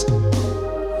preach it.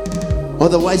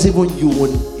 Otherwise, even you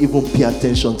won't even pay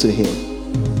attention to him.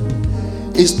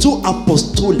 It's too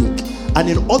apostolic. And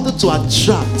in order to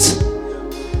attract,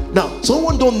 now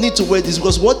someone don't need to wear this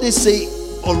because what they say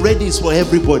already is for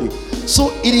everybody.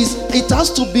 So it has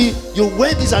to be you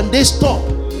wear this and they stop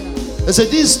and say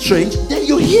this is strange, then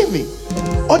you hear me.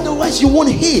 Otherwise you won't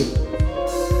hear.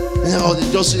 Oh,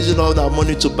 they're just using all that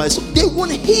money to buy something. They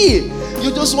won't hear.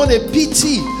 You just want a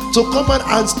PT to come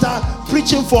and start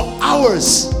preaching for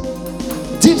hours.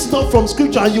 Deep stuff from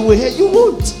scripture and you will hear. You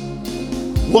won't.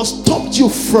 What stopped you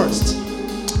first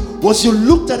was you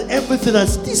looked at everything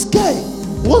as this guy,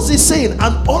 what's he saying?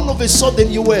 And all of a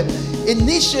sudden you were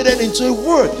initiated into a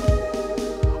word.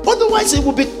 Otherwise it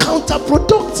would be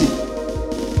counterproductive.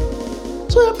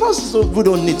 So your pastors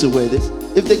don't need to wear this.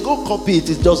 If they go copy it,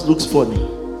 it just looks funny.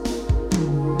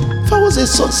 If I was a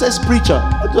success preacher,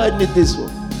 what do I need this for?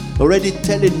 Already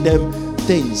telling them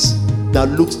things that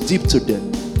looks deep to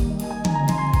them.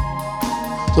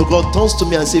 So God turns to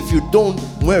me and says, if you don't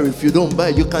wear, if you don't buy,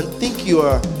 you can think you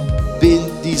are being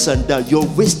this and that. You're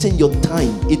wasting your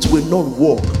time. It will not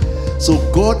work. So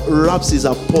God wraps his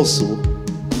apostle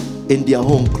in their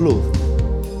own clothes.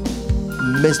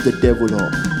 Mess the devil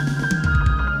up.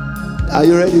 Are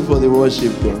you ready for the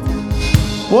worship, God?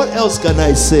 What else can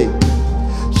I say?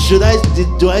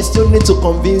 Do I still need to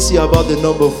convince you about the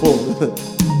number 4?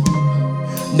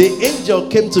 The angel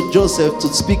came to Joseph to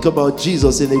speak about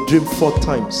Jesus in a dream 4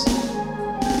 times.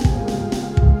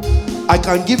 I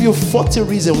can give you 40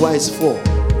 reasons why it's 4.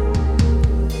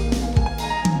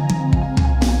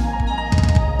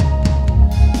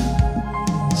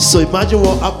 So imagine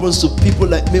what happens to people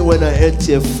like me when I heard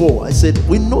tier 4. I said,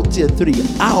 we know tier 3.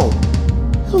 How?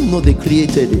 I don't know they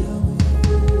created it.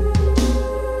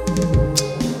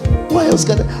 Why else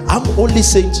can I'm only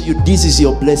saying to you, this is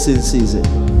your blessing season.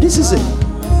 This is it.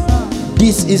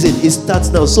 This is it. It starts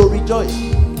now. So rejoice.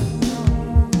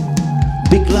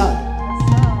 Be glad.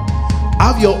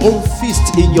 Have your own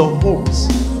feast in your homes.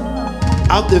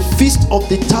 Have the feast of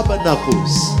the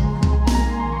tabernacles.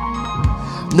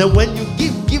 Now when you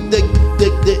give the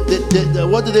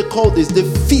what do they call this? The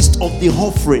feast of the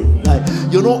offering. Like,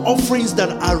 offerings that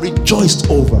are rejoiced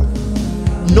over.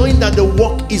 Knowing that the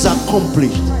work is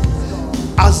accomplished.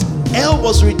 As hell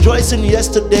was rejoicing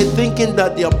yesterday, thinking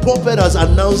that their prophet has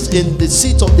announced in the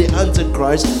seat of the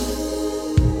Antichrist.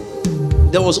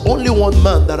 There was only one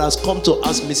man that has come to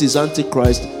ask Mrs.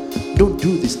 Antichrist, don't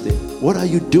do this thing. What are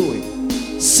you doing?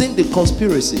 Seen the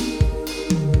conspiracy.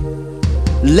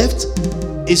 Left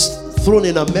his throne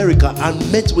in America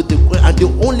and met with the queen, and the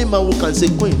only man who can say,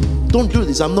 Queen, don't do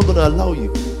this. I'm not going to allow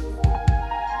you.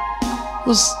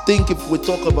 Who's think if we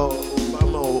talk about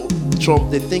Obama or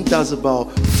Trump, they think that's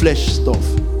about flesh stuff.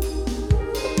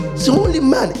 It's the only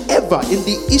man ever in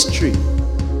the history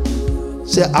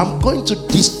say, I'm going to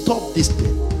disturb this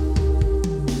thing.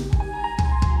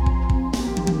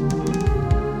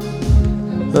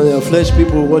 Now there are flesh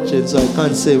people watching, so I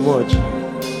can't say much.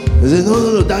 They say,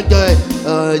 no, that guy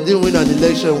didn't win an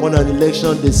election, won an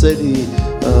election. They said he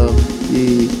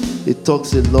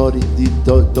talks a lot, he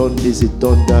done this, he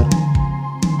done that.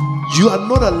 You are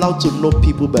not allowed to know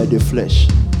people by the flesh.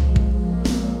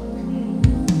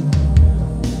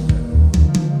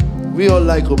 We all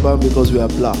like Obama because we are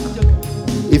black.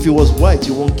 If he was white,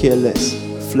 you won't care less.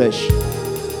 Flesh.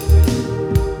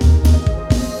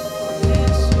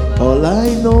 All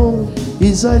I know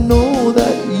is I know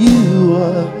that you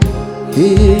are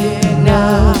here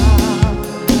now.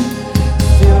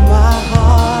 Fill my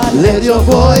heart. Let your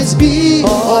voice be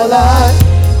all I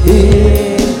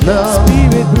hear now.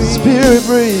 Spirit breathe. Spirit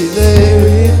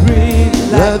breathe.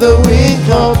 Let the wind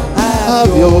come.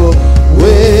 Have your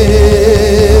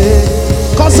way.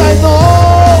 Cause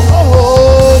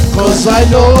I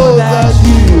know that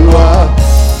you are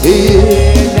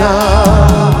here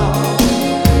now.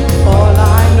 All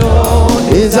I know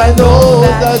is I know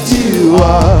that you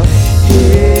are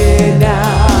here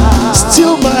now.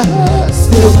 still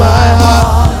my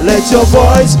heart. Let your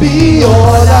voice be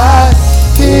all I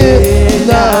hear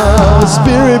now.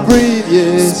 Spirit breathe,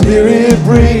 yeah. Spirit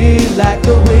breathe. Like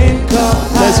the wind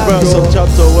comes. Let's burn some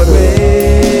chapter 1.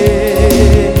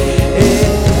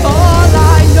 All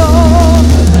I know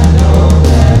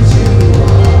that you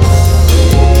are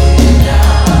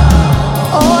now.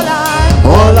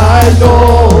 All I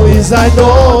know is I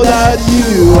know that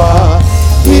you are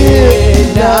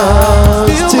here now.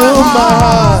 Still my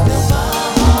heart.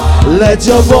 Let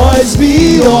your voice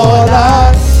be all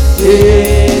I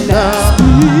hear now.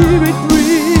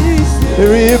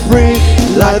 Spirit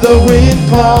breathe, like the wind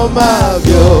come out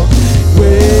your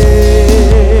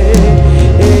way.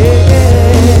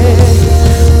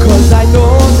 Cause I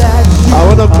know that I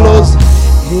want to close.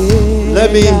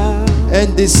 Let me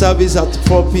end this service at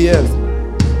 4 p.m.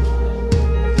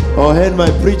 or end my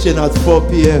preaching at 4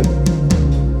 p.m.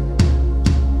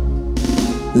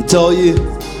 to tell you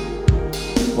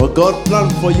what God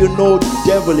planned for you. No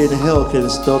devil in hell can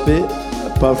stop it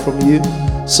apart from you.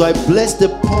 So I bless the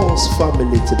Paul's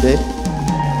family today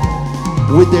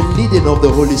with the leading of the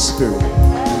Holy Spirit,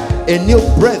 a new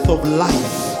breath of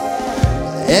life.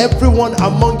 Everyone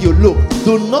among you, look,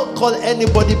 do not call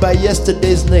anybody by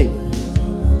yesterday's name.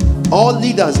 All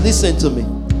leaders, listen to me.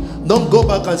 Don't go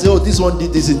back and say, oh, this one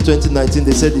did this in 2019.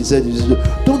 They said this.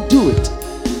 Don't do it.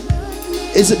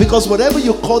 It's because whatever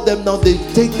you call them now, they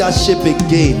take that shape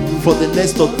again for the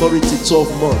next authority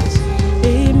 12 months.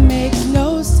 it makes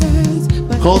no sense.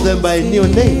 But Call them by a new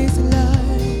name.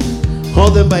 Call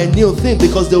them by a new thing,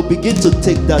 because they'll begin to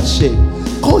take that shape.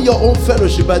 Call your own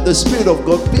fellowship by the Spirit of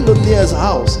God, billionaire's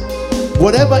house.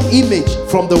 Whatever image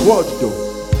from the world though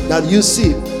that you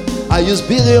see, I use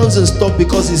billions and stuff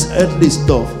because it's earthly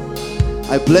stuff.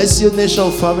 I bless you,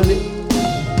 nation family.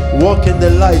 Walk in the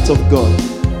light of God.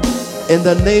 In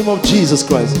the name of Jesus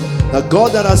Christ. The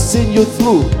God that has seen you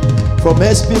through from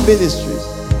SP Ministries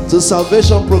to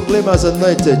Salvation Proclaimers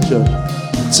Anointed Church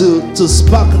to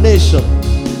Spark Nation,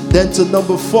 then to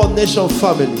number 4 Nation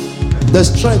Family. The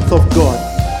strength of God,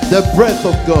 the breath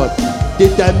of God, the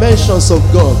dimensions of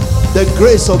God, the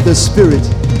grace of the Spirit,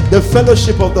 the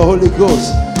fellowship of the Holy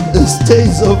Ghost, it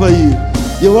stays over you.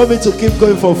 You want me to keep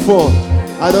going for 4?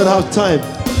 I don't have time.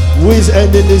 Who is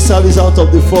ending this service out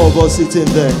of the 4 of us sitting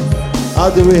there? How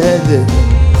do we end it?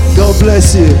 God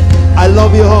bless you. I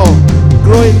love you all.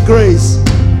 Growing grace.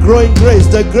 Growing grace.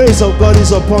 The grace of God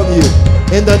is upon you.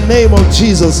 In the name of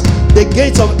Jesus. The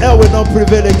gates of hell will not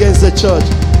prevail against the church.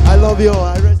 I love you all.